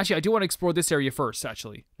 exploration. Actually, I do want to explore this area first,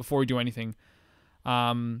 actually, before we do anything.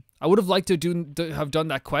 I would have liked to have done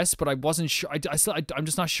that quest, but I wasn't sure. I'm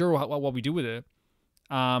just not sure what we do with it.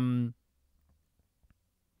 There's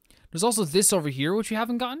also this over here, which we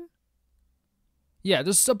haven't gotten. Yeah,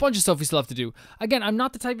 there's a bunch of stuff we still have to do. Again, I'm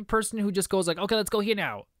not the type of person who just goes like, okay, let's go here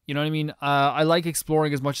now. You know what I mean? I like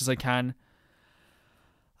exploring as much as I can.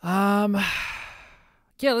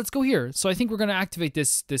 Yeah, let's go here. So I think we're going to activate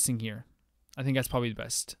this thing here. I think that's probably the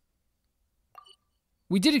best.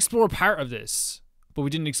 We did explore part of this, but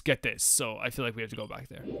we didn't get this. So I feel like we have to go back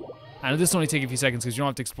there. And this will only take a few seconds because you don't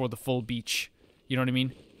have to explore the full beach. You know what I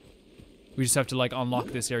mean? We just have to like unlock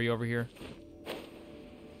this area over here.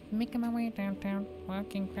 Making my way downtown,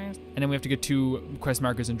 walking fast. And then we have to get 2 quest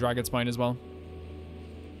markers in Dragon Spine as well.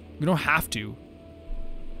 We don't have to.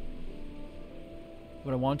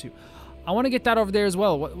 But I want to. I want to get that over there as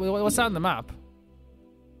well. What's that on the map?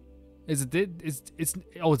 Is it?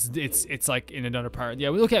 It's like in another part. Yeah.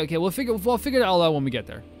 Okay. We'll figure it all out when we get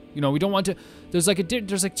there. You know, we don't want to. There's like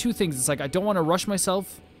 2 things. It's like I don't want to rush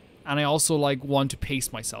myself, and I also like want to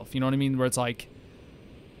pace myself. You know what I mean? Where it's like,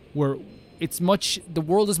 the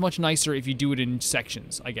world is much nicer if you do it in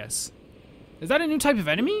sections. I guess. Is that a new type of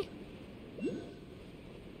enemy?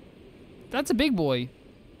 That's a big boy.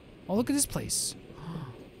 Oh, look at this place.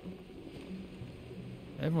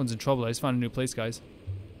 Everyone's in trouble. I just found a new place, guys.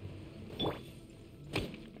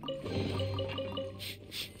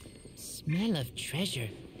 smell of treasure.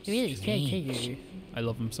 Really Strange. I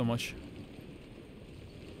love him so much.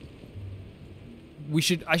 We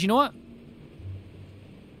should... Actually, you know what?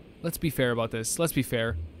 Let's be fair about this. Let's be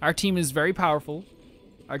fair. Our team is very powerful.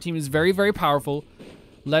 Our team is very, very powerful.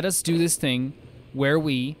 Let us do this thing where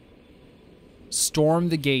we storm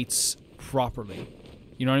the gates properly.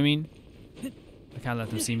 You know what I mean? I can't let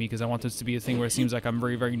them see me because I want this to be a thing where it seems like I'm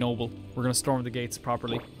very, very noble. We're going to storm the gates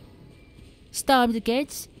properly. Storm the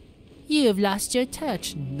gates? You have lost your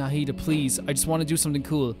touch. Nahida, please. I just want to do something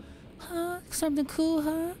cool. Huh? Something cool,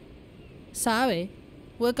 huh? Sorry.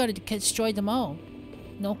 We're gonna destroy them all.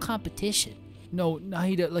 No competition. No,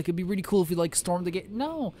 Nahida, like, it'd be really cool if we, like, stormed the gate.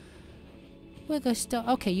 No. We're gonna storm.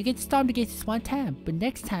 Okay, you get to storm the gates this one time, but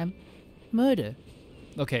next time, murder.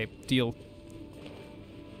 Okay, deal.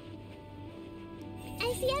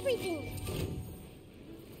 I see everything.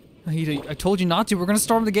 Nahida, I told you not to. We're going to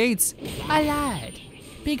storm the gates. I lied.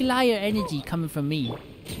 Big liar energy coming from me.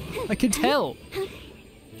 I can tell.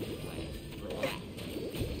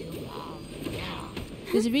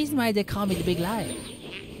 There's a reason why they call me the big liar.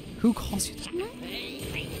 Who calls you that?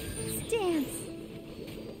 Dance.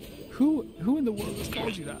 Who in the world has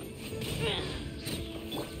called you that?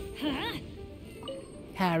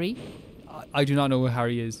 Harry? I do not know who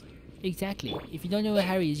Harry is. Exactly. If you don't know who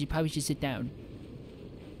Harry is, you probably should sit down.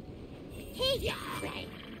 Hey.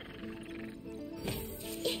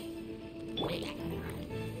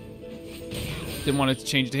 Didn't want to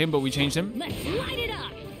change it to him, but we changed him. Let's light it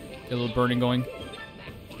up. A little burning going.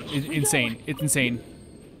 Insane. It's insane.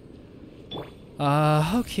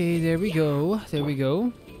 Okay, there we go. There we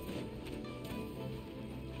go.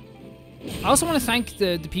 I also want to thank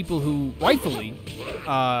the people who rightfully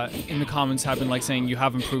in the comments have been like saying you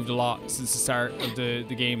have improved a lot since the start of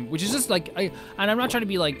the game, which is just like and I'm not trying to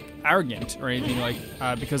be like arrogant or anything like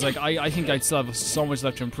because like I think I still have so much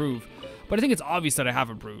left to improve, but I think it's obvious that I have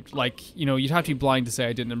improved. Like, you know, you'd have to be blind to say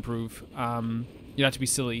I didn't improve. You'd have to be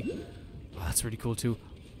silly. Oh, that's really cool too.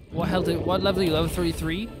 What level are you? Level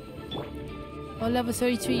 33? Oh, level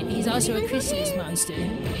 33. He's also a Christmas monster.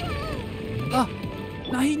 Oh,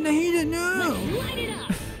 Nahida, no! Light it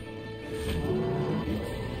up.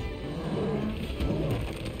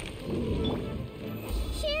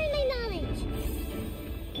 Sharing my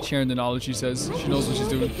knowledge. Sharing the knowledge, she says. She knows what she's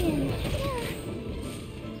doing.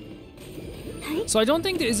 So I don't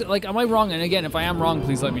think there is, like, am I wrong? And again, if I am wrong,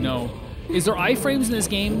 please let me know. Is there iframes in this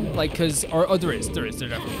game? Like, cause, or there definitely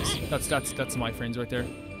is. That's my frames right there.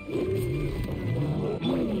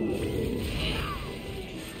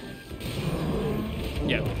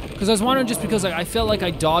 Yeah, because I was wondering just because like, I felt like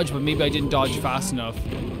I dodged, but maybe I didn't dodge fast enough.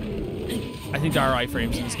 I think there are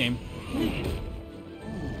iframes in this game.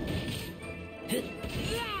 I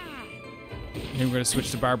think we're gonna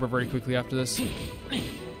switch to Barbara very quickly after this. Come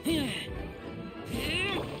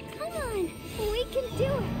on, we can do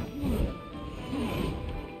it.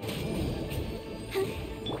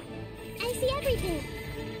 I see everything.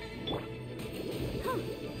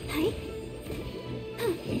 Hi.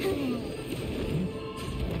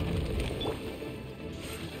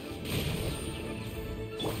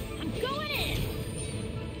 I'm going in.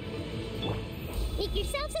 Make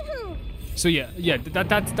yourselves at home. So yeah,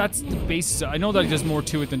 that's the basis. I know that there's more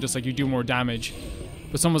to it than just like you do more damage.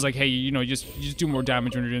 But someone's like, hey, you know, you just do more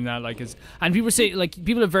damage when you're doing that. Like, and people say, like,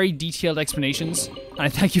 people have very detailed explanations, and I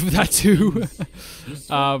thank you for that too.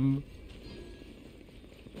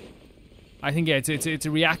 I think yeah, it's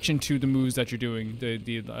a reaction to the moves that you're doing,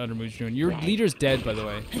 the other moves you're doing. Your leader's dead, by the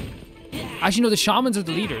way. Actually, no, the shamans are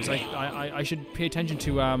the leaders. I should pay attention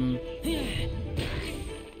to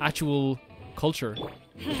actual culture.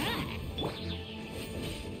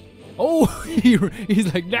 Oh,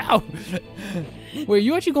 he's like, now. Wait, are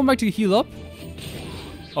you actually going back to heal up?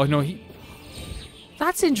 Oh, no,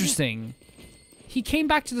 that's interesting. He came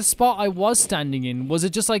back to the spot I was standing in. Was it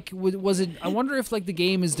just like, was it, I wonder if like the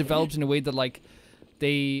game is developed in a way that like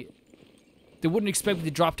they wouldn't expect me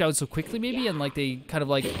to drop down so quickly maybe, and like they kind of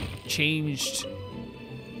like changed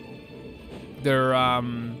their,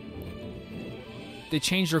 they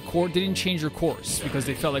changed their course. They didn't change their course because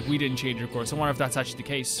they felt like we didn't change their course. I wonder if that's actually the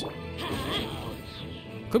case.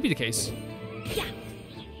 Could be the case.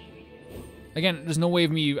 Again, there's no way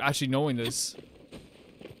of me actually knowing this.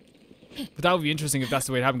 But that would be interesting if that's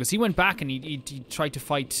the way it happened. Because he went back and he tried to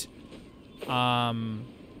fight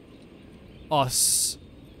us.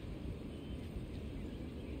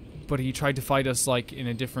 But he tried to fight us like in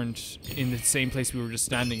the same place we were just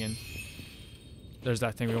standing in. There's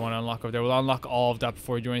that thing we want to unlock over there. We'll unlock all of that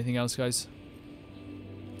before we do anything else, guys.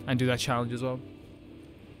 And do that challenge as well.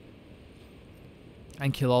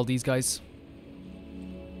 And kill all these guys.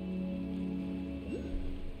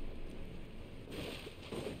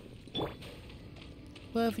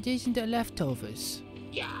 Well, if it isn't the leftovers.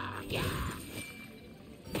 Get out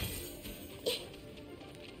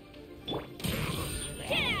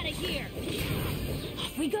of here!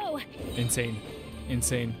 Off we go! Insane.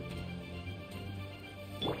 Insane.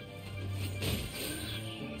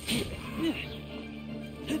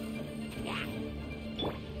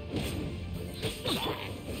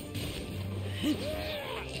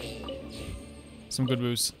 Some good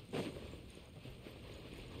moves.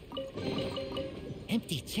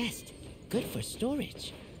 Empty chest. Good for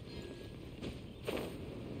storage.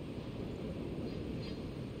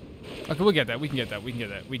 Okay, we'll get that. We can get that. We can get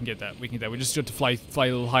that. We can get that. We can get that. We just have to fly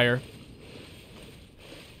a little higher.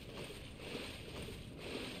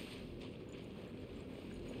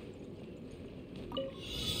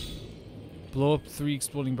 Blow up 3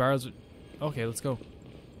 exploding barrels. Okay, let's go.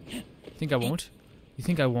 Think I won't? You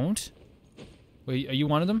think I won't? Wait, are you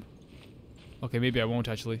one of them? Okay, maybe I won't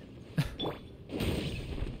actually.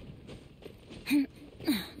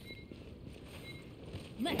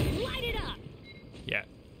 Let's light it up! Yeah.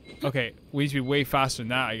 Okay, we need to be way faster than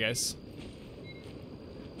that, I guess.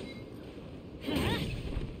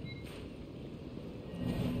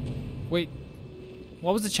 Wait,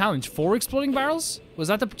 what was the challenge? 4 exploding barrels? Was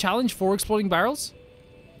that the challenge? 4 exploding barrels?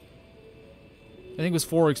 I think it was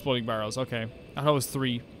 4 exploding barrels. Okay, I thought it was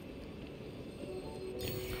 3.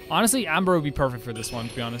 Honestly, Amber would be perfect for this one,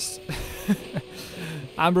 to be honest.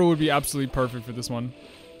 Amber would be absolutely perfect for this one.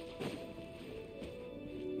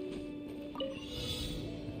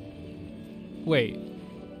 Wait.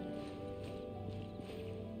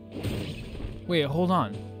 Wait, hold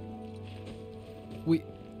on. Wait.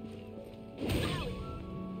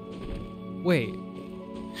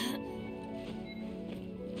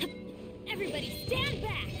 Everybody stand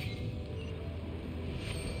back!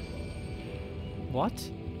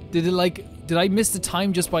 What? Did it like, did I miss the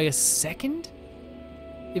time just by a second?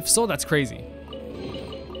 If so, that's crazy.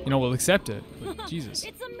 You know, we'll accept it. But Jesus.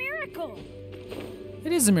 It's a miracle!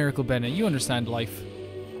 It is a miracle, Bennett. You understand life.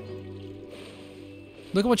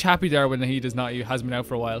 Look how much happy they are when he does not. He has been out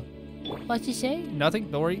for a while. What's he say? Nothing.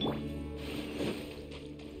 Don't worry.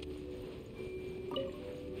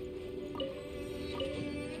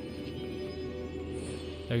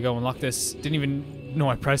 There we go. Unlock this. Didn't even know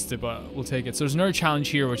I pressed it, but we'll take it. So there's another challenge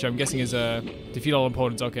here, which I'm guessing is defeat all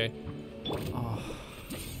opponents. Okay. Oh.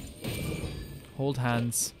 Hold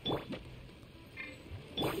hands.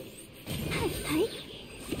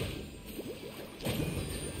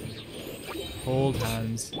 Hold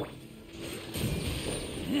hands.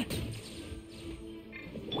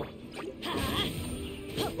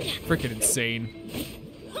 Freaking insane.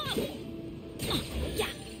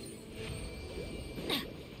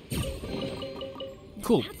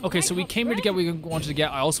 Cool. Okay, so we came here to get what we wanted to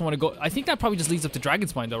get. I also want to go. I think that probably just leads up to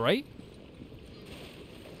Dragon's Mine, though, right?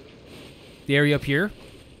 The area up here.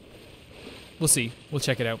 We'll see. We'll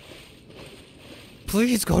check it out.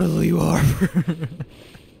 Please go to Liyue Harbor.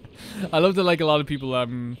 I love that, like, a lot of people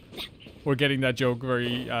were getting that joke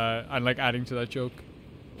very and like adding to that joke.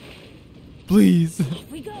 Please. Off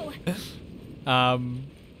we go!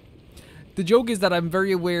 The joke is that I'm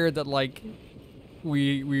very aware that, like,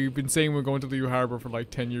 we've been saying we're going to Liyue Harbor for like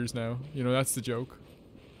 10 years now. You know, that's the joke.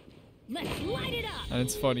 Let's light it up! And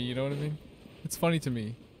it's funny, you know what I mean? It's funny to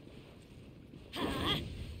me.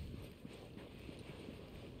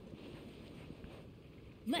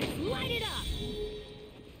 Let's light it up!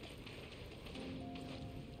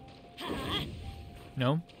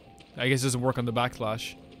 No? I guess it doesn't work on the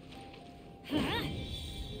backslash.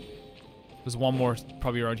 There's one more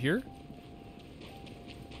probably around here.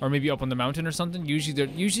 Or maybe up on the mountain or something.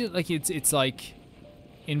 Usually like it's like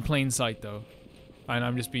in plain sight though. And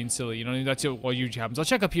I'm just being silly, you know, that's what usually happens. I'll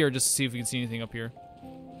check up here just to see if we can see anything up here.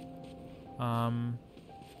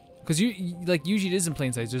 Cause like usually it is in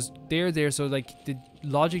plain sight. There's there, so like the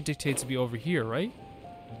logic dictates to be over here, right?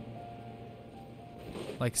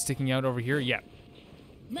 Like sticking out over here, yeah.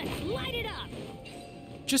 Let's light it up!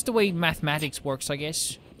 Just the way mathematics works, I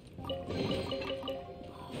guess.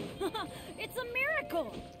 It's a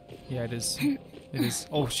miracle! Yeah, it is. It is.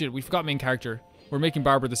 Oh shit, we forgot main character. We're making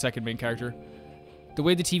Barbara the second main character. The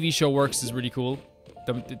way the TV show works is really cool.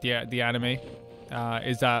 The anime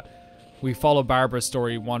is that we follow Barbara's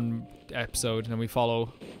story one episode, and then we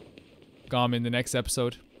follow Gom in the next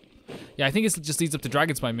episode. Yeah, I think it just leads up to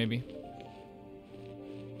Dragon's Mine, maybe.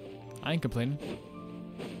 I ain't complaining.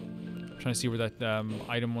 I'm trying to see where that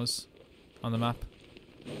item was on the map.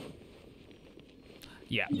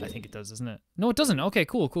 Yeah, I think it does, doesn't it? No, it doesn't. Okay,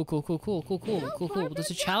 cool.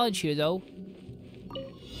 There's a challenge here, though.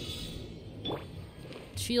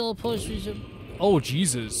 She'll push. Oh,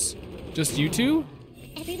 Jesus. Just you two?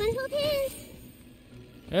 Everyone hold hands.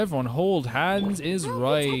 Everyone hold hands is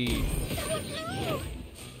right.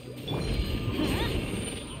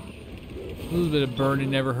 A little bit of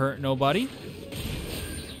burning never hurt nobody.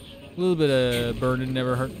 A little bit of burning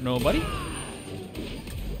never hurt nobody.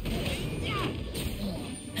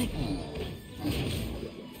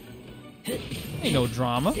 Ain't no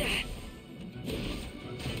drama.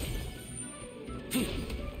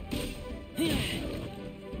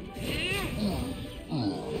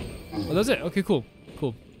 Oh, that's it. Okay, cool.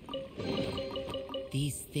 Cool.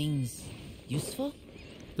 These things useful?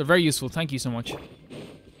 They're very useful. Thank you so much. So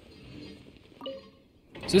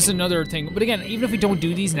this is another thing. But again, even if we don't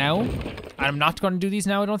do these now, and I'm not going to do these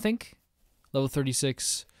now, I don't think. Level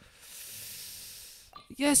 36.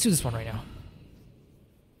 Yeah, let's do this one right now.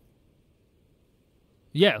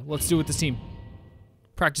 Yeah, let's do it with this team.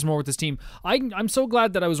 Practice more with this team. I'm so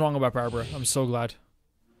glad that I was wrong about Barbara. I'm so glad.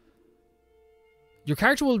 Your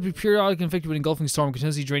character will be periodically infected with engulfing storm,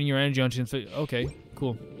 continuously draining your energy onto inflict. Okay,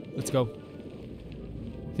 cool. Let's go.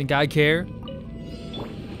 Think I care?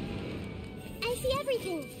 I see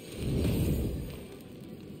everything.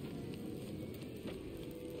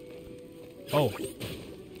 Oh.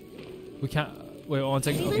 We can't. Wait, one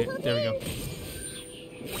second. Okay, there we go.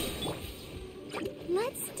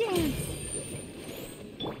 Let's dance.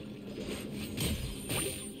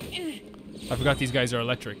 I forgot these guys are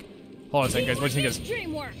electric. Hold on a second, guys. What do you think, guys?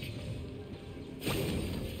 Dream work.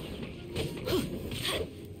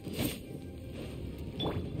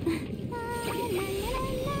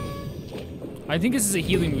 I think this is a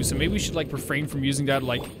healing move, so maybe we should like refrain from using that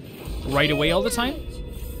like right away all the time.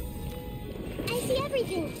 I see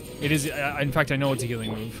everything. It is. In fact, I know it's a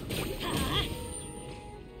healing move.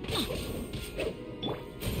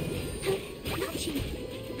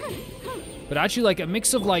 But actually, like a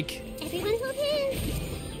mix of like. Everyone hold hands.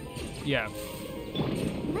 Yeah.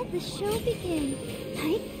 Let the show begin.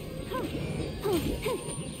 Right?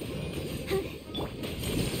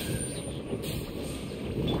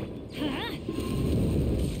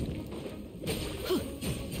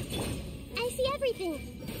 I see everything.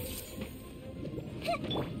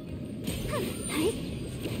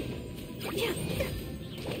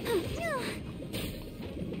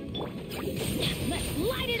 Let's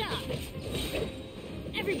light it up.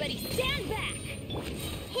 Everybody stand back.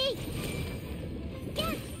 Hey.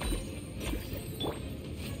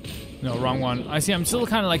 No, wrong one. I see. I'm still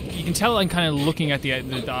kind of like. You can tell I'm kind of looking at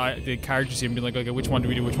the characters here and being like, okay, which one do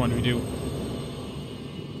we do? Which one do we do?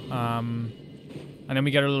 And then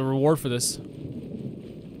we get a little reward for this.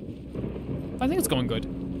 I think it's going good.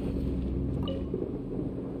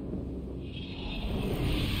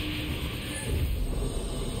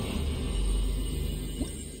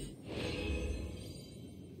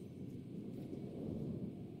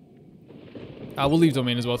 We'll leave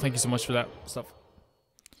domain as well. Thank you so much for that stuff.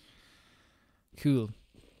 Cool.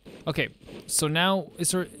 Okay, so now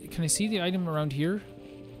is there? Can I see the item around here,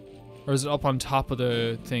 or is it up on top of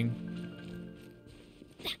the thing?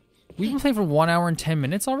 We've been playing for 1 hour and 10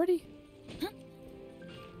 minutes already.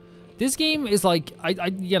 This game is like,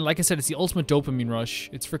 yeah, like I said, it's the ultimate dopamine rush.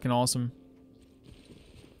 It's freaking awesome.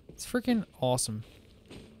 It's freaking awesome.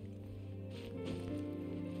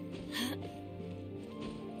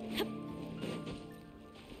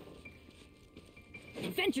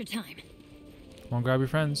 Adventure time. Come on, grab your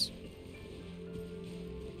friends.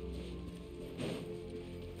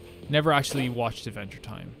 Never actually watched Adventure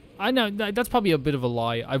Time. I know, that's probably a bit of a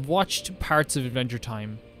lie. I've watched parts of Adventure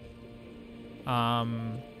Time.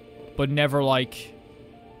 But never like...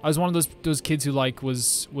 I was one of those kids who like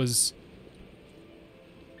was...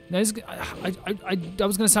 Now, I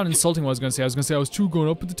was going to sound insulting what I was going to say. I was going to say I was too grown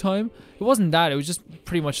up at the time. It wasn't that. It was just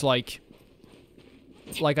pretty much like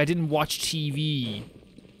I didn't watch TV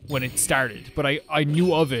when it started, but I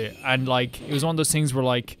knew of it, and like it was one of those things where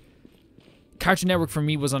like Cartoon Network for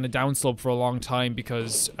me was on a downslope for a long time,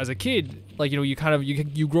 because as a kid, like, you know, you kind of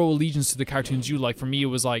you grow allegiance to the cartoons you like. For me, it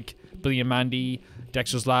was like Billy and Mandy,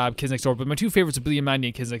 Dexter's Lab, Kids Next Door. But my two favorites are Billy and Mandy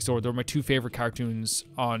and Kids Next Door. They were my two favorite cartoons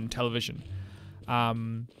on television.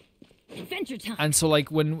 Adventure time. And so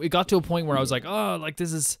like when it got to a point where I was like, oh, like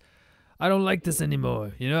this is, I don't like this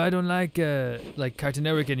anymore. You know, I don't like Cartoon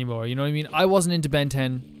Network anymore. You know what I mean? I wasn't into Ben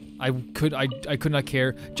 10. I could not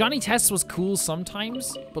care. Johnny Test was cool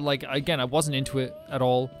sometimes, but like again, I wasn't into it at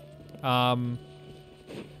all.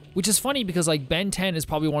 Which is funny because like Ben 10 is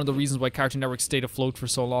probably one of the reasons why Cartoon Network stayed afloat for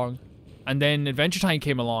so long. And then Adventure Time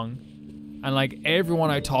came along, and like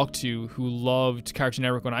everyone I talked to who loved Cartoon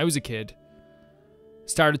Network when I was a kid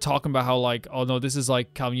started talking about how like, oh no, this is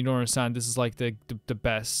like, Calvin, you don't understand, this is like the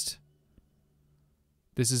best.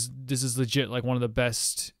 This is legit like one of the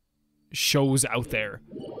best shows out there.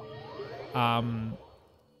 And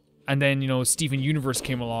then, you know, Steven Universe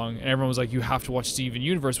came along, and everyone was like, you have to watch Steven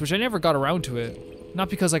Universe, which I never got around to it. Not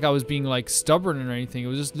because, like, I was being, like, stubborn or anything. It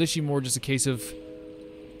was just literally more just a case of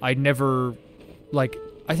I'd never, like,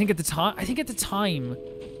 I think at the time,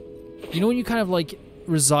 you know, when you kind of, like,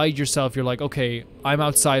 reside yourself, you're like, okay, I'm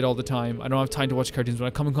outside all the time. I don't have time to watch cartoons. When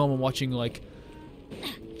I'm coming home, I'm watching, like,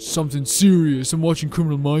 something serious. I'm watching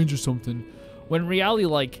Criminal Minds or something. When in reality,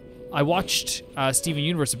 like, I watched Steven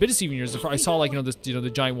Universe, a bit of Steven Universe. I saw, like, the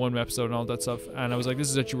Giant One episode and all that stuff, and I was like, this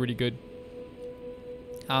is actually really good.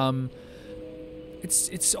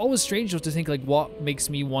 It's always strange though to think like what makes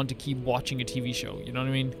me want to keep watching a TV show. You know what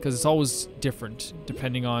I mean? Because it's always different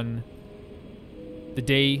depending on the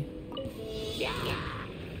day.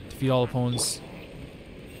 Defeat all opponents.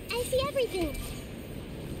 I see everything.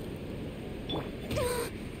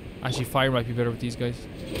 Actually, fire might be better with these guys.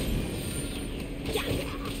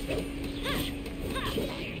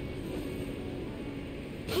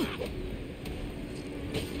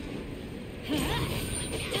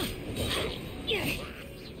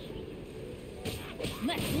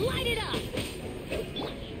 Let's light it up.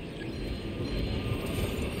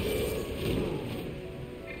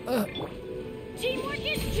 Teamwork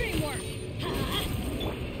is dreamwork.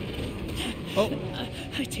 Oh,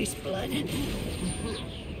 I taste blood. Make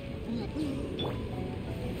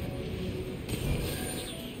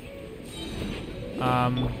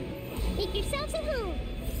yourselves at home.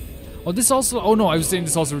 oh, this also. Oh no, I was saying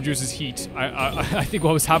this also reduces heat. I think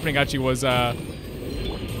what was happening actually was Ready,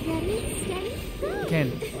 steady, go.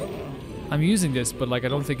 Ken, I'm using this, but like I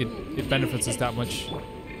don't think it benefits us that much.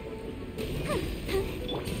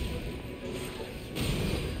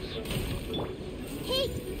 Hey,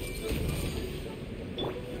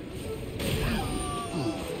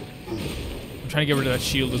 I'm trying to get rid of that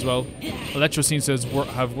shield as well. Electro seems to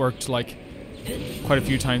have worked like quite a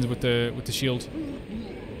few times with the shield.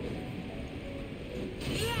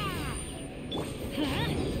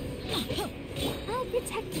 I'll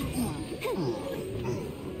protect you.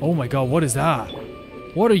 Oh my god, what is that?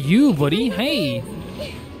 What are you, buddy? Hey.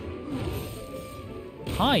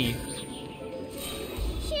 Hi.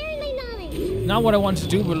 Sharing my knowledge. Not what I wanted to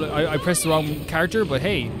do, but I pressed the wrong character, but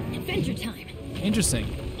hey, Adventure time.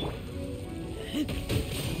 interesting.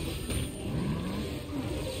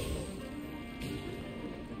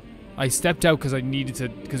 I stepped out because I needed to,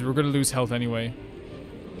 because we were going to lose health anyway.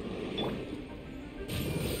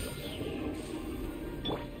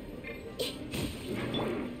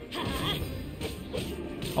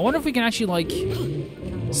 I wonder if we can actually, like,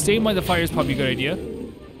 stay by the fire is probably a good idea.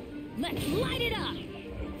 Let's light it up.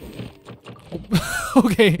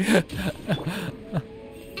 Okay.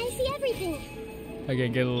 I see everything.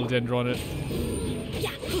 Again, get a little dendro on it.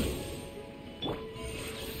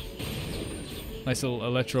 Nice little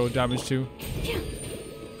electro damage too.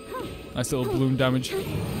 Nice little bloom damage.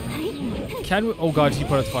 Can we? Oh god, he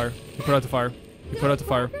put out the fire. He put out the fire. He put out the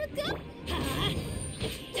fire.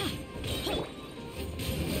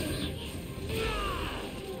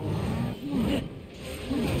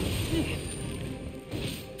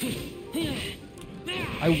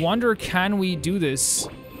 I wonder, can we do this?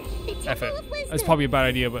 F it. That's probably a bad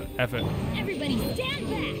idea, but F it. Everybody stand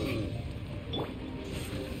back.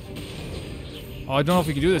 Oh, I don't know if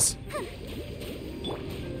we can do this.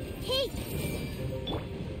 Hey,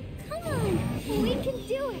 come on, we can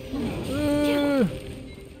do it.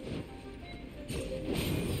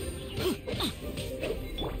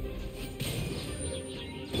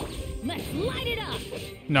 Let's light it up.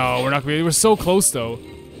 No, we're not gonna be. We're so close though.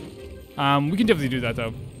 We can definitely do that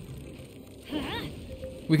though.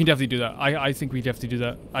 We can definitely do that. I think we definitely do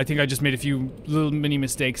that. I think I just made a few little mini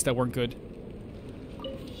mistakes that weren't good.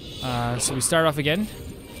 So we start off again.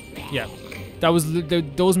 Yeah, that was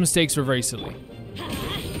those mistakes were very silly.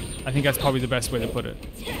 I think that's probably the best way to put it.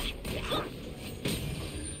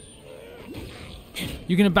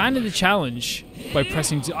 You can abandon the challenge by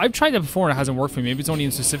pressing. I've tried that before and it hasn't worked for me. Maybe it's only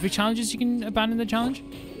in specific challenges you can abandon the challenge.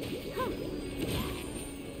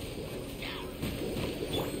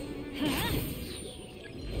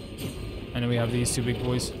 And then we have these two big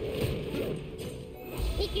boys.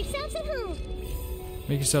 Make yourselves at home.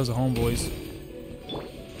 Make yourselves at home, boys.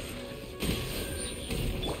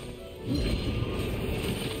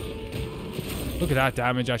 Look at that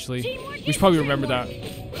damage, actually. We should probably remember that.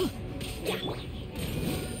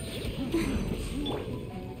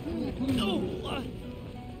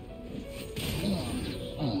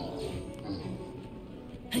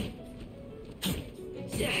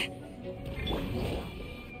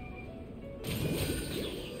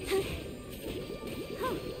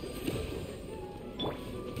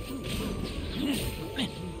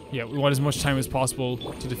 Yeah, we want as much time as possible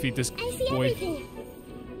to defeat this I see boy. everything.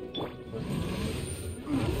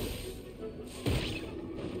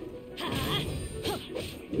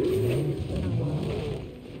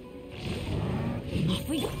 Off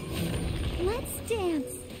we go. Let's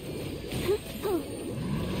dance.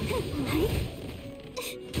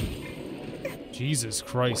 Jesus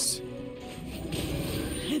Christ.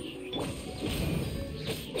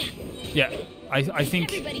 Yeah, I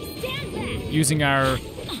think Everybody stand back. using our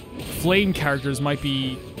flame characters might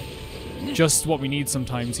be just what we need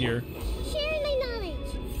sometimes here. Sharing my knowledge.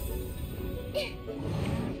 Hey,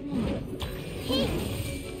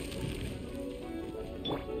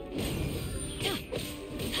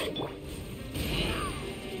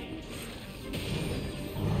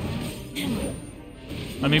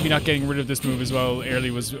 And maybe not getting rid of this move as well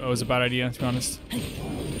early was a bad idea, to be honest.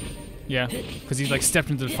 Yeah, because he's like stepped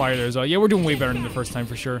into the fire there as well. Yeah, we're doing way better than the first time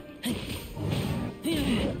for sure. I'm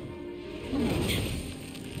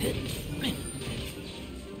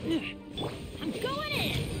going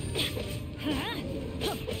in.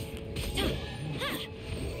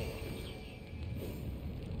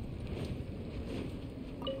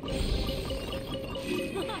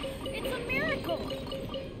 It's a miracle.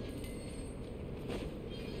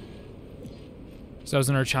 So that was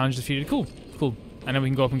another challenge defeated. Cool, cool. And then we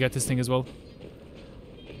can go up and get this thing as well.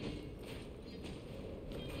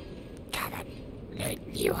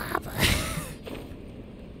 Liyue Harbor.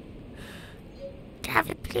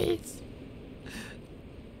 Gavin, please.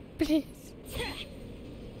 Please.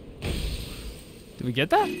 Did we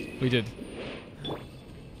get that? We did.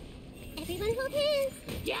 everyone hold hands.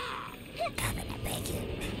 Gavin, I beg you.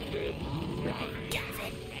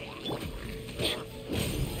 Gavin.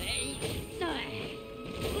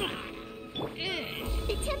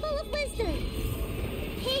 The Temple of Wisdom.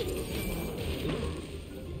 Hey,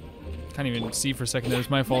 Can't even see for a second there. It's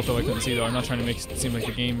my fault though, I couldn't see though. I'm not trying to make it seem like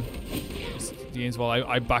the game's well.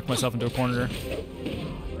 I backed myself into a corner there.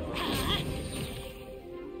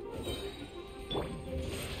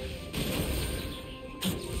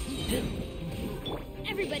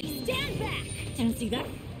 Everybody stand back. Didn't see that.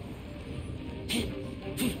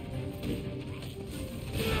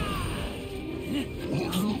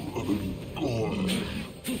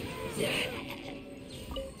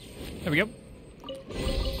 There we go.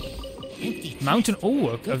 Mountain.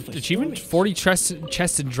 Oh, achievement 40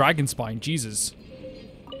 chested dragon spine. Jesus.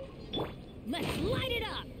 Let's light it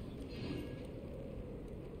up.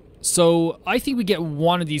 So I think we get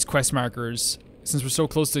one of these quest markers since we're so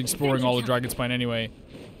close to exploring all of dragon spine anyway,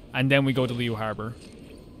 and then we go to Liyue Harbor.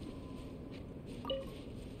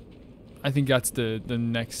 I think that's the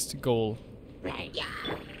next goal.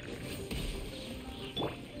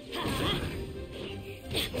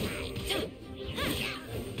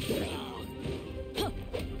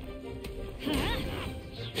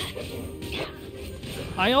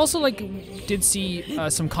 I also did see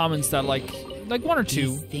some comments that like one or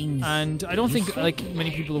two, and I don't think like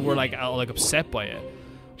many people were like upset by it,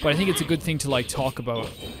 but I think it's a good thing to like talk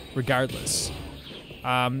about regardless.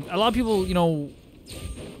 A lot of people, you know,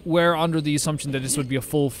 were under the assumption that this would be a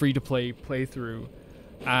full free-to-play playthrough,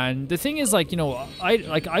 and the thing is, like, you know,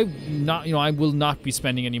 I will not be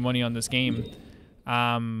spending any money on this game.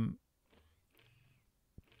 But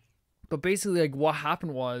basically, like, what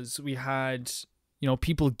happened was we had, you know,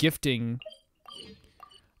 people gifting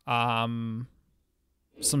some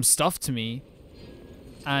stuff to me,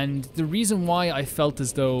 and the reason why I felt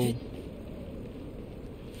as though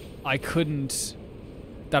I couldn't,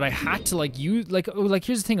 that I had to like use, like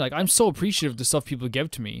here's the thing, like I'm so appreciative of the stuff people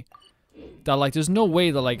give to me that like there's no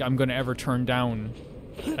way that like I'm gonna ever turn down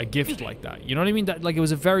a gift like that. You know what I mean? That like it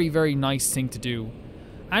was a very, very nice thing to do,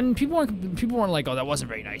 and people weren't like, oh, that wasn't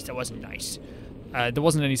very nice. That wasn't nice. There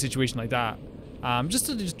wasn't any situation like that. Just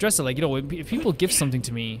to address it, like, you know, if people gift something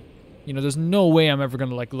to me, you know, there's no way I'm ever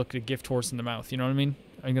gonna like look at a gift horse in the mouth. You know what I mean?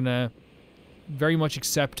 I'm gonna very much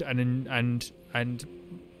accept and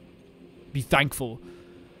be thankful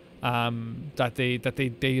that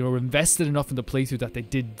they were invested enough in the playthrough that they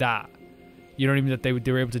did that. You know what I mean? That they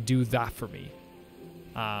were able to do that for me.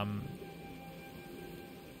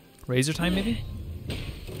 Razor time, maybe?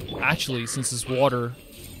 Actually, since it's water.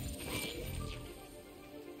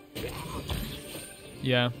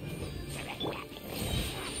 Yeah.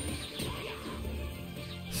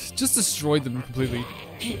 Just destroyed them completely.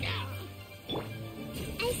 I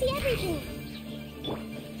see everything.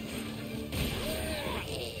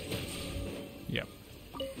 Yeah.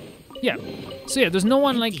 Yeah. So yeah, there's no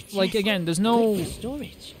one like again, there's no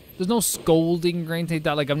scolding or anything like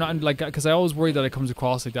that. Like I'm not like, because I always worry that it comes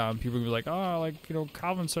across like that and people will be like, oh, like, you know,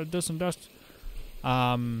 Calvin said this and that.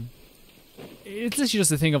 It's actually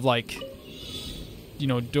just a thing of like, you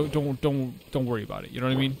know, don't worry about it. You know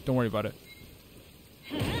what I mean? Don't worry about it.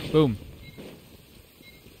 Boom.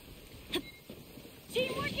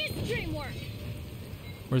 Teamwork is dreamwork.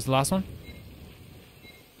 Where's the last one?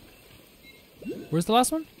 Where's the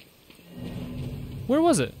last one? Where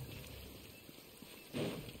was it?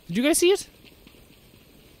 Did you guys see it?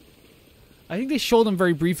 I think they showed them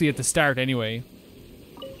very briefly at the start anyway.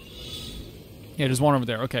 Yeah, there's one over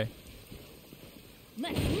there. Okay.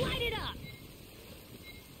 Let's light it up.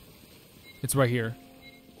 It's right here.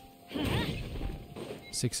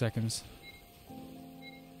 6 seconds.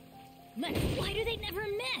 Why do they never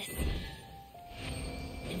miss?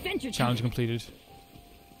 Adventure Challenge time. completed.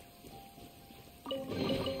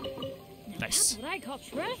 Now Nice. That's what I call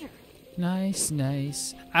treasure. Nice,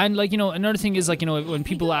 nice. And like, you know, another thing is like, you know, when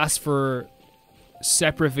people ask for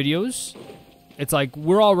separate videos, it's like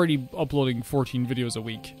we're already uploading 14 videos a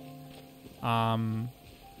week.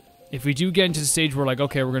 If we do get into the stage where like,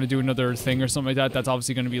 okay, we're gonna do another thing or something like that, that's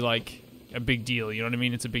obviously gonna be like a big deal. You know what I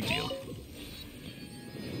mean? It's a big deal.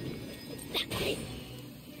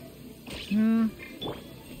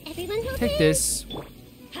 Everyone hold Take this.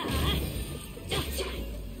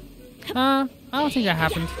 I don't think that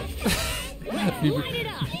happened. Light it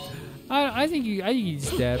up. I think you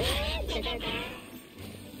stabbed.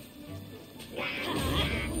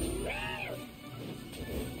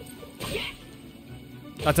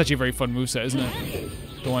 That's actually a very fun moveset, isn't it?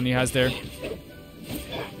 The one he has there.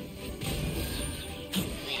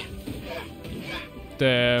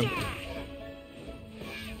 The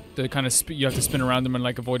kind of you have to spin around them and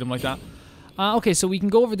like avoid them like that. Okay, so we can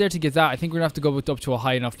go over there to get that. I think we're gonna have to go up to a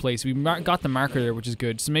high enough place. We got the marker there, which is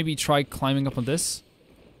good. So maybe try climbing up on this.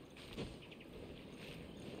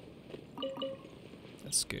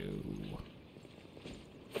 Let's go.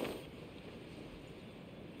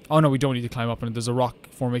 Oh no, we don't need to climb up on it. There's a rock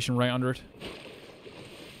formation right under it.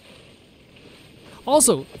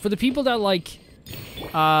 Also, for the people that like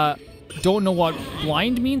don't know what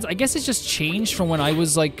blind means, I guess it's just changed from when I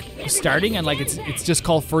was like starting and like it's just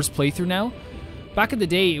called first playthrough now. Back in the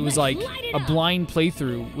day, it was like a blind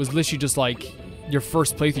playthrough was literally just like your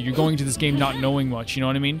first playthrough. You're going to this game not knowing much, you know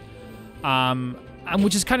what I mean? And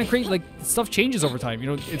which is kind of crazy. Like stuff changes over time. You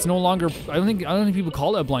know, it's no longer. I don't think people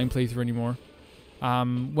call it a blind playthrough anymore.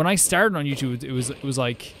 When I started on YouTube, it was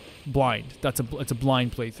like blind. It's a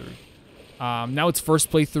blind playthrough. Now it's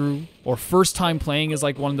first playthrough or first time playing is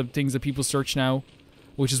like one of the things that people search now,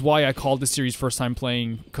 which is why I called this series first time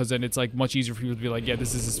playing, because then it's like much easier for people to be like, yeah,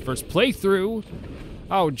 this is his first playthrough.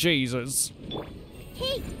 Oh Jesus.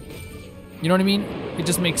 Hey. You know what I mean? It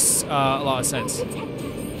just makes a lot of sense.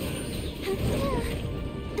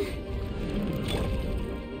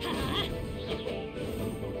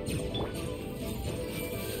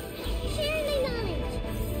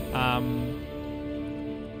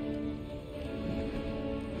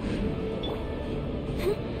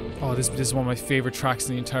 Oh, this is one of my favorite tracks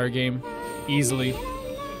in the entire game. Easily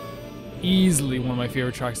one of my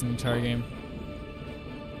favorite tracks in the entire game.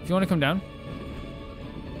 If you want to come down.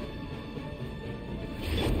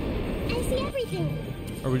 I see everything.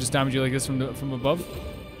 Or we just damage you like this from above.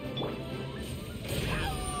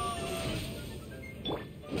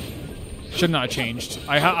 Should not have changed.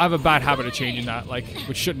 I have a bad habit of changing that, like,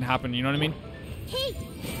 which shouldn't happen, you know what I mean? Hey.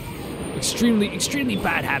 Extremely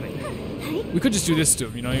bad habit. We could just do this to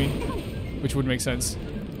him, you know what I mean? Which would make sense.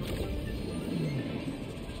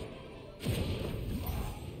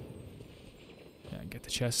 Yeah, get the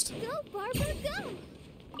chest. Go, Barbara, go.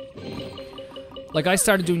 Like, I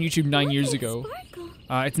started doing YouTube 9 years ago. Sparkle.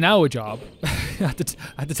 It's now a job. At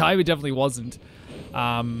the time, it definitely wasn't.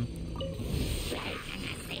 And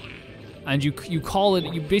you call it,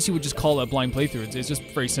 you basically would just call it a blind playthrough. It's just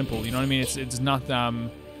very simple, you know what I mean? It's not,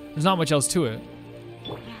 there's not much else to it.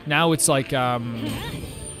 Now it's like, I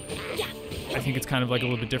think it's kind of like a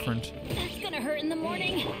little bit different. That's gonna hurt in the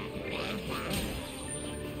morning.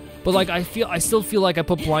 But like, I still feel like I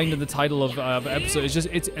put blind in the title of episode. It's just,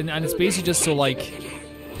 and it's basically just so like,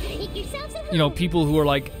 Make yourselves at you know, people who are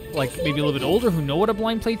like maybe a little bit older who know what a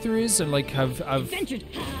blind playthrough is and like have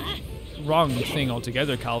wrong thing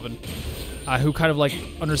altogether, Calvin. Who kind of like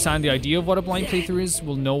understand the idea of what a blind playthrough is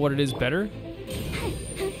will know what it is better.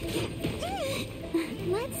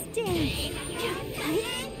 Let's dance.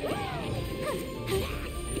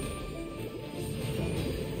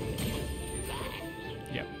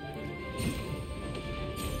 Yeah.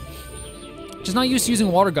 Just not used to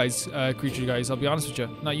using water creature guys, I'll be honest with you.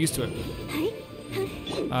 Not used to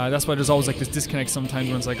it. That's why there's always like this disconnect sometimes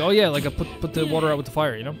when it's like, oh yeah, like I put the water out with the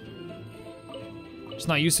fire, you know? Just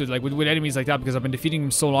not used to it, like with enemies like that, because I've been defeating them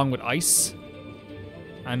so long with ice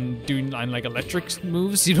and doing like electric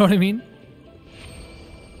moves. You know what I mean?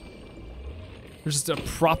 There's just a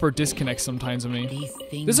proper disconnect sometimes with me.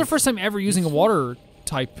 This is the first time ever using a water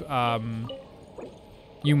type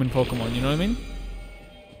human Pokemon. You know what I mean?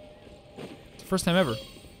 It's the first time ever.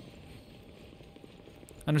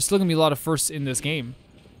 And there's still gonna be a lot of firsts in this game,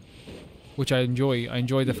 which I enjoy. I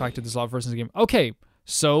enjoy the fact that there's a lot of firsts in the game. Okay,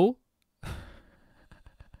 so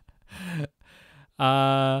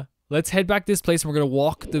let's head back to this place and we're gonna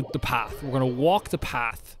walk the path. We're gonna walk the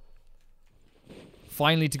path.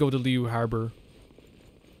 Finally to go to Liyue Harbor.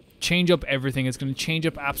 Change up everything. It's gonna change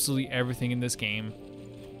up absolutely everything in this game.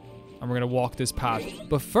 And we're gonna walk this path.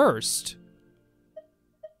 But first,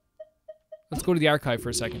 let's go to the archive for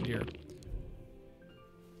a second here.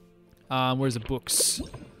 Where's the books?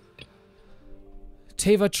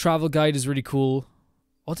 Teva Travel Guide is really cool.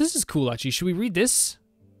 Oh, this is cool actually. Should we read this?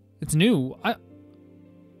 It's new.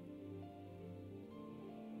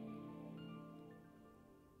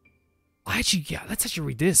 Actually, yeah, let's actually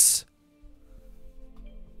read this.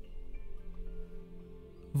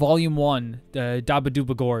 Volume 1, the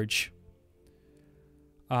Dabaduba Gorge.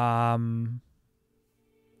 The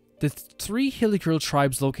 3 Hillicurl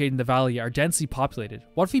tribes located in the valley are densely populated.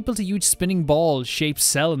 What if we built a huge spinning ball-shaped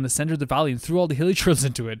cell in the center of the valley and threw all the Hillicurls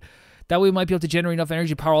into it? That way we might be able to generate enough energy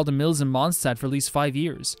to power all the mills in Mondstadt for at least 5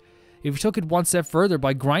 years. If we took it one step further,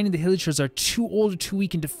 by grinding the Hillicurls are too old or too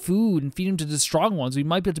weak into food and feed them to the strong ones, we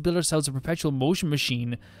might be able to build ourselves a perpetual motion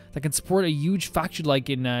machine that can support a huge factory like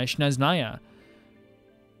in Shnaznaya.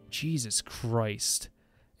 Jesus Christ.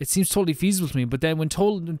 It seems totally feasible to me, but then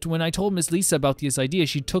when I told Miss Lisa about this idea,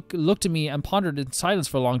 she looked at me and pondered in silence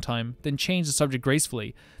for a long time, then changed the subject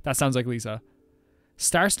gracefully. That sounds like Lisa.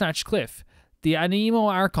 Starsnatch Cliff. The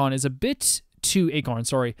Anemo Archon is a bit too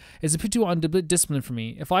undisciplined for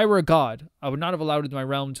me. If I were a god, I would not have allowed it in my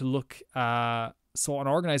realm to look so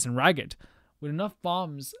unorganized and ragged. With enough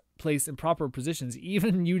bombs placed in proper positions,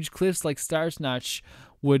 even huge cliffs like Starsnatch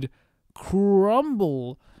would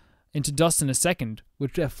crumble into dust in a second,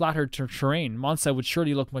 with flatter terrain. Mondstadt would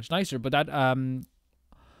surely look much nicer, but that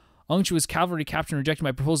unctuous cavalry captain rejected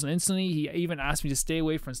my proposal instantly. He even asked me to stay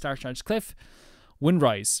away from Starsnatch Cliff.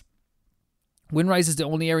 Windrise. Windrise is the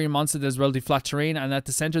only area in Mondstadt that has relatively flat terrain, and at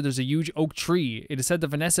the center there's a huge oak tree. It is said that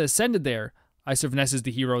Vanessa ascended there. Vanessa is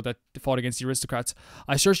the hero that fought against the aristocrats.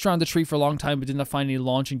 I searched around the tree for a long time but did not find any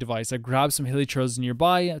launching device. I grabbed some Hillicurls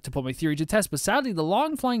nearby to put my theory to test, but sadly the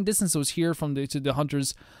long flying distance was here from to the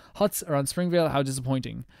hunters' huts around Springvale. How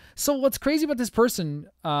disappointing. So what's crazy about this person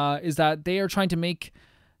is that they are trying to make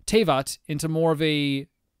Teyvat into more of a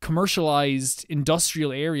commercialized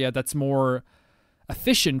industrial area that's more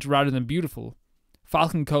efficient rather than beautiful.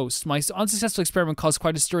 Falcon Coast. My unsuccessful experiment caused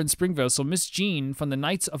quite a stir in Springvale, so Miss Jean from the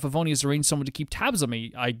Knights of Favonius arranged someone to keep tabs on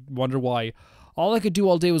me. I wonder why. All I could do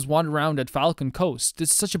all day was wander around at Falcon Coast.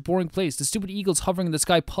 This is such a boring place. The stupid eagles hovering in the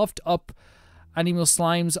sky, puffed up animal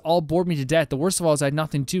slimes, all bored me to death. The worst of all is I had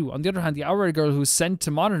nothing to do. On the other hand, the outrider girl who was sent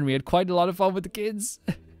to monitor me had quite a lot of fun with the kids.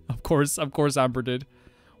 Of course Amber did.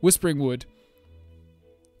 Whispering Wood.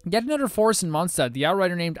 Yet another forest in Mondstadt. The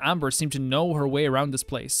outrider named Amber seemed to know her way around this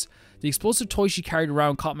place. The explosive toy she carried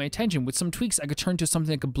around caught my attention. With some tweaks, I could turn to something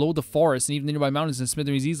that could blow the forest and even the nearby mountains and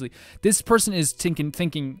smithereens easily. This person is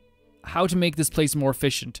thinking how to make this place more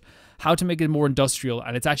efficient, how to make it more industrial,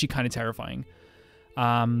 and it's actually kind of terrifying.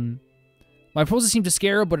 My proposal seemed to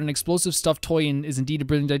scare her, but an explosive stuffed toy is indeed a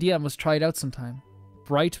brilliant idea. I must try it out sometime.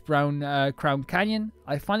 Bright Brown Crown Canyon.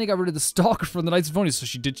 I finally got rid of the stalker from the Knights of Favonius, so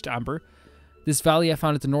she ditched Amber. This valley I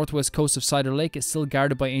found at the northwest coast of Cider Lake is still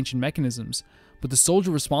guarded by ancient mechanisms, but the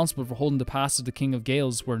soldier responsible for holding the pass of the King of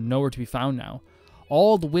Gales were nowhere to be found now.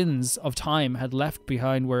 All the winds of time had left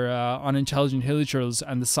behind were unintelligent Hillicurls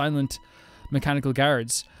and the silent mechanical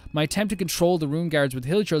guards. My attempt to control the rune guards with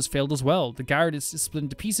Hillicurls failed as well. The guard is split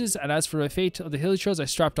into pieces, and as for the fate of the Hillicurls, I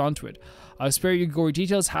strapped onto it. I'll spare you gory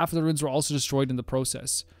details. Half of the runes were also destroyed in the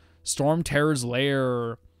process. Storm Terror's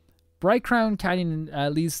Lair. Bright Crown Canyon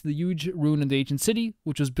leads to the huge ruin in the ancient city,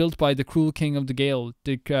 which was built by the cruel king of the Gale,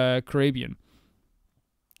 Decarabian.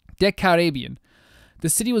 The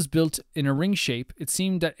city was built in a ring shape. It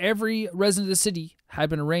seemed that every resident of the city had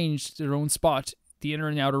been arranged to their own spot, the inner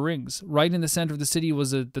and outer rings. Right in the center of the city was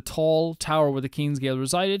the tall tower where the Kingsgale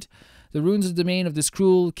resided. The ruins of the domain of this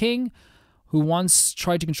cruel king, who once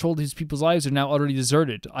tried to control his people's lives, are now utterly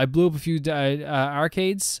deserted. I blew up a few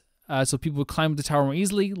arcades, so people would climb up the tower more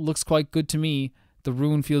easily. Looks quite good to me. The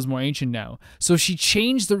ruin feels more ancient now. So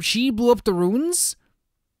she blew up the ruins?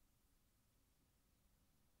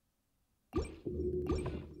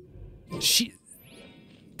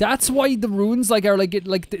 That's why the runes like are like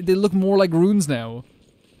they look more like runes now.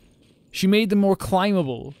 She made them more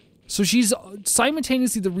climbable. So she's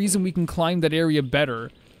simultaneously the reason we can climb that area better,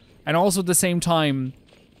 and also at the same time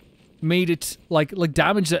made it like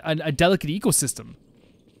damage a delicate ecosystem.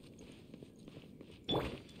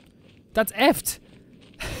 That's effed.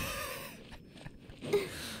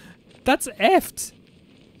 That's effed.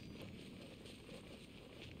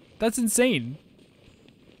 That's insane.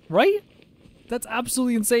 Right? That's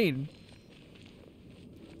absolutely insane.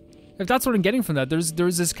 If that's what I'm getting from that, there's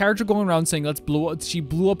this character going around saying, let's blow up, she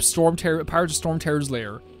blew up part of Storm Terror's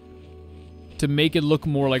lair to make it look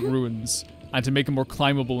more like ruins and to make it more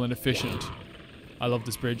climbable and efficient. I love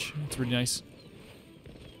this bridge. It's really nice.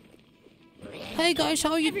 Hey guys,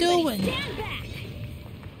 how you doing? Stand back!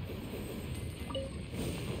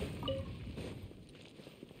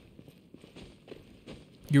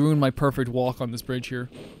 You ruined my perfect walk on this bridge here.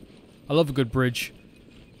 I love a good bridge.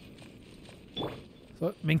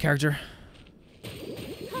 So, main character.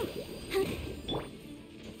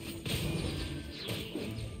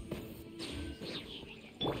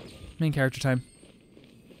 Main character time.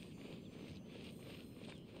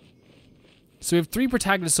 So we have 3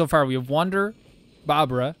 protagonists so far. We have Wander,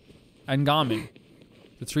 Barbara, and Gamin.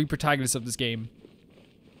 The 3 protagonists of this game.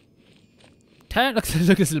 Look at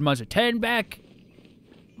this little monster. Turn back.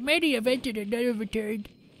 Many have entered and none have returned.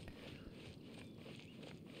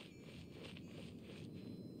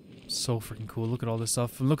 So freaking cool. Look at all this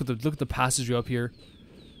stuff. And look at the passageway up here.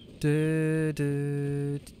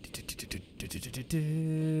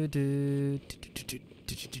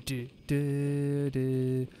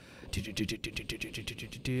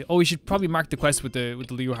 Oh, we should probably mark the quest with the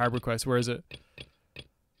Liyue Harbor quest. Where is it?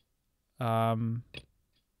 There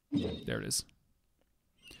it is.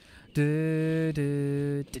 Look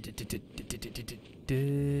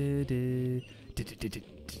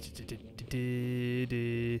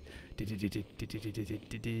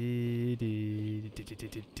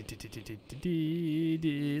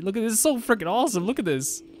at this, it's so freaking awesome. Look at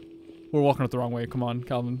this. We're walking up the wrong way. Come on,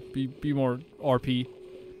 Calvin. Be more RP.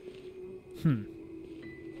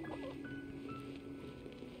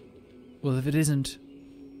 Well, if it isn't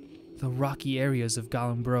the rocky areas of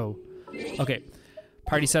Galenbro. Okay.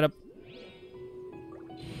 Party setup.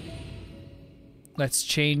 Let's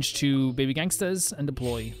change to Baby Gangstas and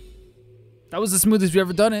deploy. That was the smoothest we've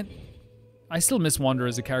ever done it. I still miss Wander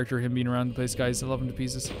as a character, him being around the place, guys. I love him to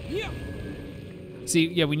pieces. See,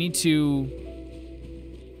 yeah, we need to...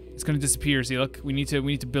 It's gonna disappear, see, look. We need to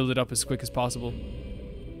build it up as quick as possible.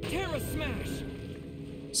 Terra Smash!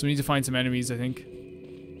 So we need to find some enemies, I think.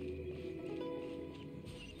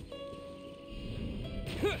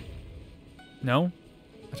 No?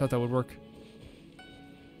 I thought that would work.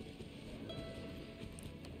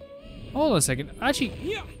 Hold on a second.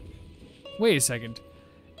 Actually, wait a second.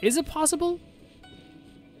 Is it possible?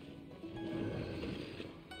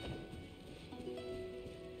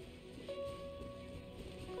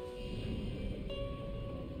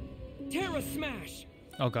 Terra Smash!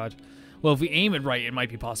 Oh god. Well, if we aim it right, it might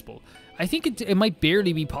be possible. I think it might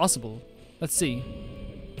barely be possible. Let's see.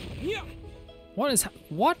 What is...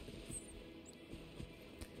 What?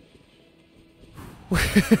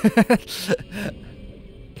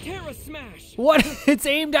 Terra Smash! What? It's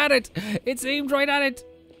aimed at it! It's aimed right at it!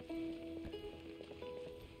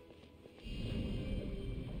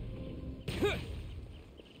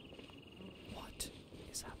 What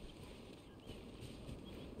is happening?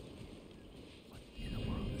 What in the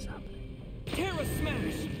world is happening? Terra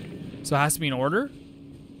Smash! So it has to be in order?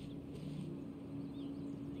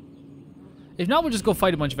 If not, we'll just go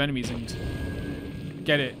fight a bunch of enemies and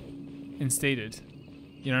get it instated.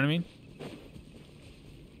 You know what I mean?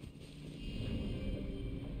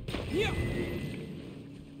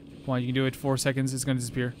 Come on, you can do it. 4 seconds, it's gonna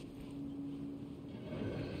disappear.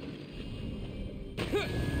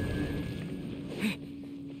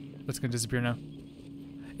 That's gonna disappear now.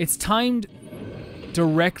 It's timed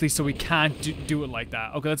directly so we can't do it like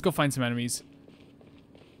that. Okay, let's go find some enemies.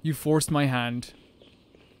 You forced my hand.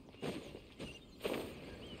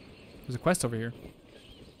 There's a quest over here.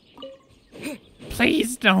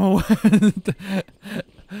 Please, no.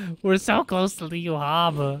 We're so close to Liyue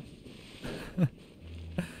Harbor.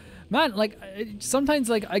 Man, like, sometimes,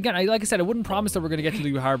 like, again, like I said, I wouldn't promise that we're gonna get to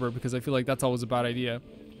Liyue Harbor because I feel like that's always a bad idea.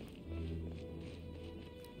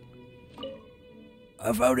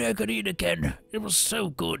 I found I could eat again. It was so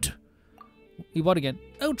good. You what again?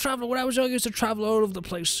 Oh, travel. When I was young, I used to travel all over the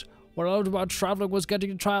place. What I loved about traveling was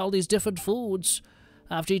getting to try all these different foods.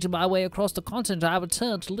 After eating my way across the continent, I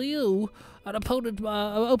returned to Liyue and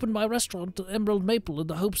opened my restaurant, Emerald Maple, in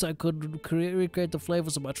the hopes I could recreate the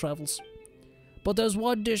flavors of my travels. But there's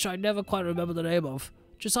one dish I never quite remember the name of.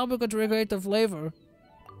 Just how am I going to recreate the flavor?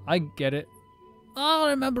 I get it. All I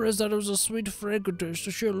remember is that it was a sweet, fragrant dish.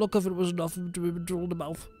 The sheer look of it was enough to be drawn in the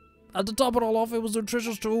mouth. And to top it all off, it was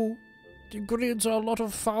nutritious too. The ingredients are a lot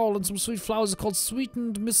of fowl and some sweet flowers called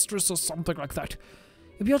Sweetened Mistress or something like that.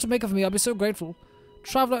 If you ought to make it for me, I'd be so grateful.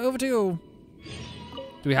 Traveler, over to you.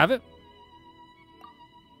 Do we have it?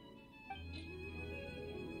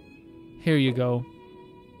 Here you go.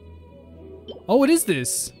 Oh, it is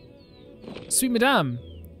this. Sweet Madame.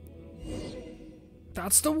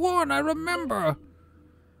 That's the one, I remember.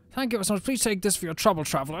 Thank you so much. Please take this for your trouble,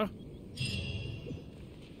 traveler.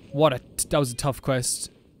 That was a tough quest.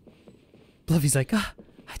 Bluffy's like, I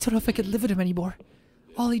don't know if I can live with him anymore.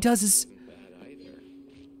 All he does is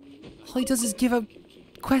give out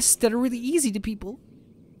quests that are really easy to people.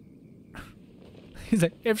 He's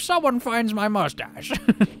like, if someone finds my mustache,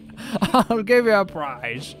 I'll give you a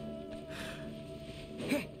prize.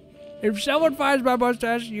 If someone finds my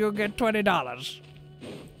mustache, you'll get $20.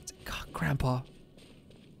 God, Grandpa,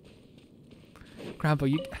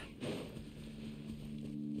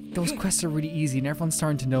 those quests are really easy and everyone's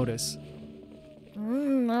starting to notice.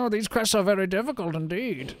 No, these quests are very difficult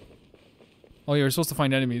indeed. Oh, you're supposed to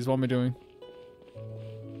find enemies. What am I doing?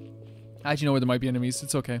 I actually know where there might be enemies.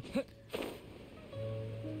 It's okay.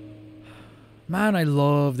 Man, I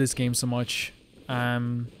love this game so much.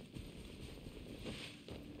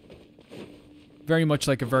 Very much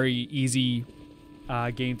like a very easy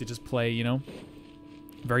game to just play, you know?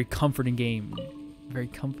 Very comforting game. Very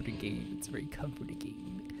comforting game. It's a very comforting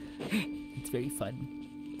game. It's very fun.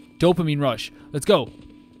 Dopamine rush. Let's go.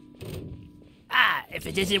 If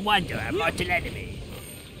it isn't Wonder, a mortal enemy.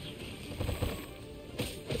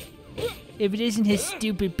 If it isn't his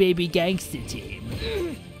stupid baby gangster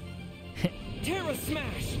team. Terra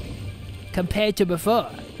Smash! Compared to before,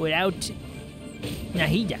 without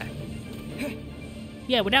Nahida.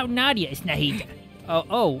 Yeah, without Nadia, it's Nahida.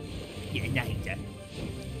 Yeah, Nahida.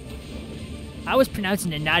 I was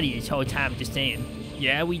pronouncing it Nadia this whole time, just saying.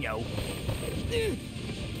 Yeah, we know.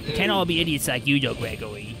 We can't all be idiots like you, though,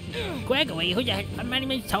 Gregory. Gregory? Who the heck? My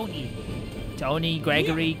name is Tony. Tony,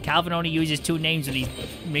 Gregory. Calvin only uses 2 names when he's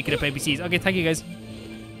making up ABCs. Okay, thank you, guys.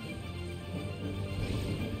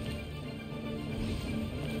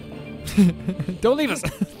 Don't leave us.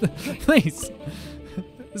 Please.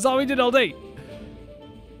 This is all we did all day.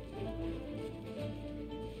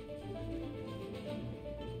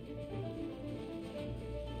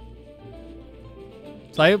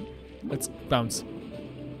 Slayab, let's bounce.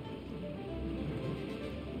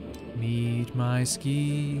 Meet my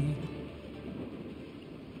ski.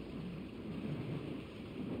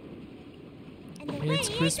 It's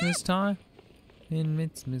Christmas time in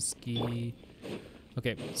Mitzmiski.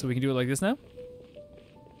 Okay, so we can do it like this now?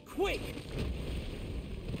 Quick!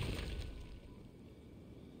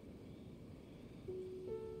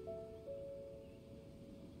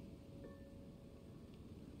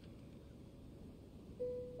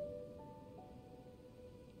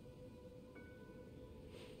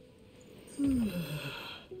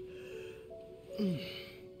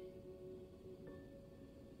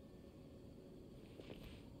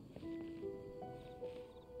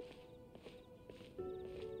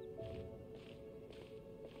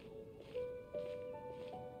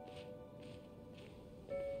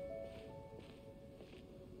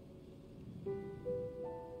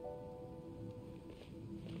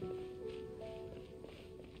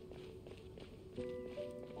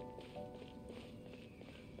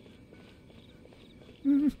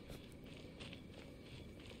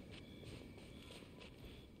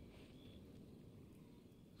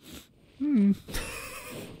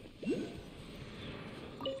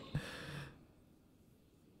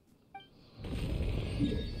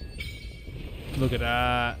 Look at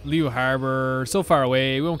that. Liyue Harbor. So far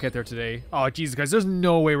away. We won't get there today. Oh, Jesus, guys. There's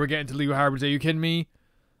no way we're getting to Liyue Harbor today. Are you kidding me?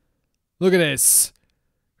 Look at this.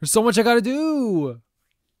 There's so much I gotta do.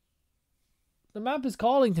 The map is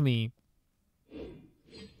calling to me.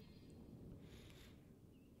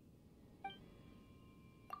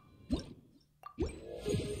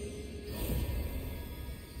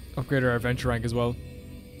 Upgrade our adventure rank as well.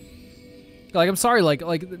 Like, I'm sorry, like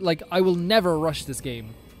I will never rush this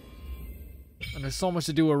game. And there's so much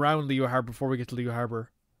to do around Liyue Harbor before we get to Liyue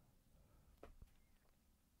Harbor.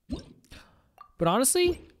 But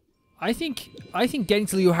honestly, I think getting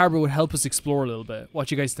to Liyue Harbor would help us explore a little bit.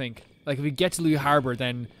 What you guys think? Like, if we get to Liyue Harbor,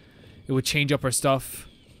 then it would change up our stuff.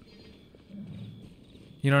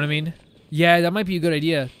 You know what I mean? Yeah, that might be a good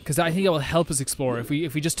idea, because I think it will help us explore. If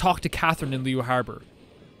we just talk to Catherine in Liyue Harbor,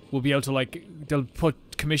 we'll be able to, like, they'll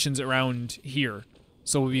put commissions around here,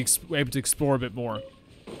 so we'll be able to explore a bit more.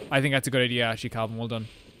 I think that's a good idea, actually, Calvin. Well done.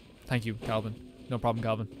 Thank you, Calvin. No problem,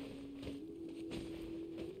 Calvin.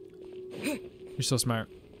 You're so smart.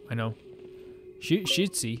 I know.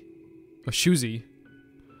 Shitsy. Or Shoozy.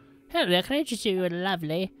 Hello, can I just do you a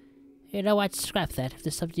lovely? You know what? Scrap that. If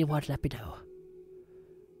there's something you want, let me know.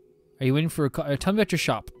 Are you in for a tell me about your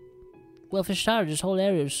shop. Well, for starters, this whole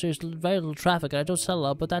area there's very little traffic, and I don't sell a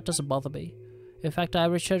lot, but that doesn't bother me. In fact, I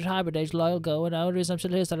returned Harbor days long ago, and the only reason I'm still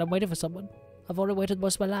here is that I'm waiting for someone. I've only waited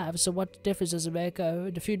most of my life, so what difference does it make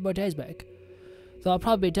in a few more days make? Though I'll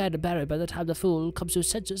probably be dead and buried by the time the fool comes to his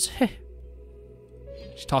senses.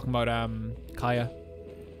 She's talking about Kaya.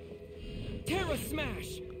 Terra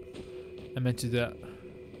Smash! I meant to do that.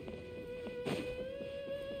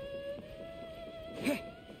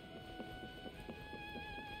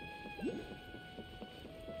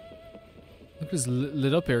 Look at this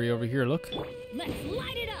lit up area over here, look. Let's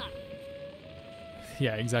light it up.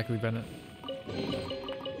 Yeah, exactly, Bennett. Now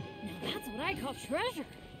that's what I call treasure.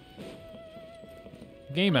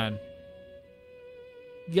 Gay man.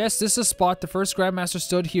 Yes, this is a spot. The first Grandmaster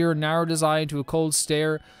stood here, narrowed his eye into a cold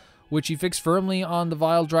stare, which he fixed firmly on the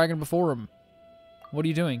vile dragon before him. What are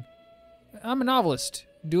you doing? I'm a novelist,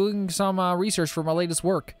 doing some research for my latest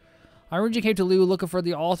work. I originally came to Liyue looking for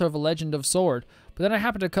the author of A Legend of Sword, but then I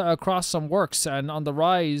happened to come across some works and on the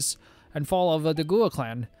rise and fall of the Gua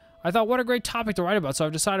clan. I thought, what a great topic to write about, so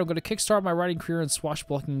I've decided I'm going to kickstart my writing career in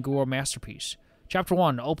swashbuckling Gua masterpiece. Chapter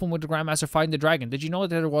 1, open with the Grandmaster fighting the dragon. Did you know that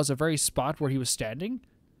there was a very spot where he was standing?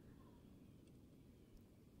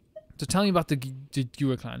 So tell me about the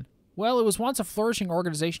Gua clan. Well, it was once a flourishing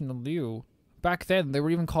organization in Liyue. Back then, they were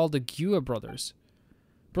even called the Gua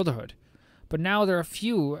Brotherhood. But now there are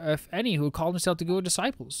few, if any, who call themselves the Gua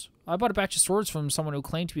disciples. I bought a batch of swords from someone who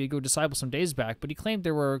claimed to be a Gua disciple some days back, but he claimed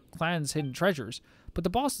there were clan's hidden treasures. But the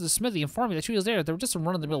boss of the smithy informed me that 2 years later, they were just some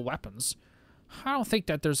run-of-the-mill weapons. I don't think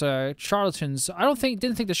that there's a charlatans.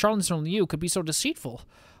 Didn't think the charlatans from Liyue could be so deceitful.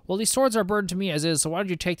 Well, these swords are a burden to me as is, so why don't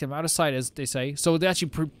you take them out of sight, as they say? So they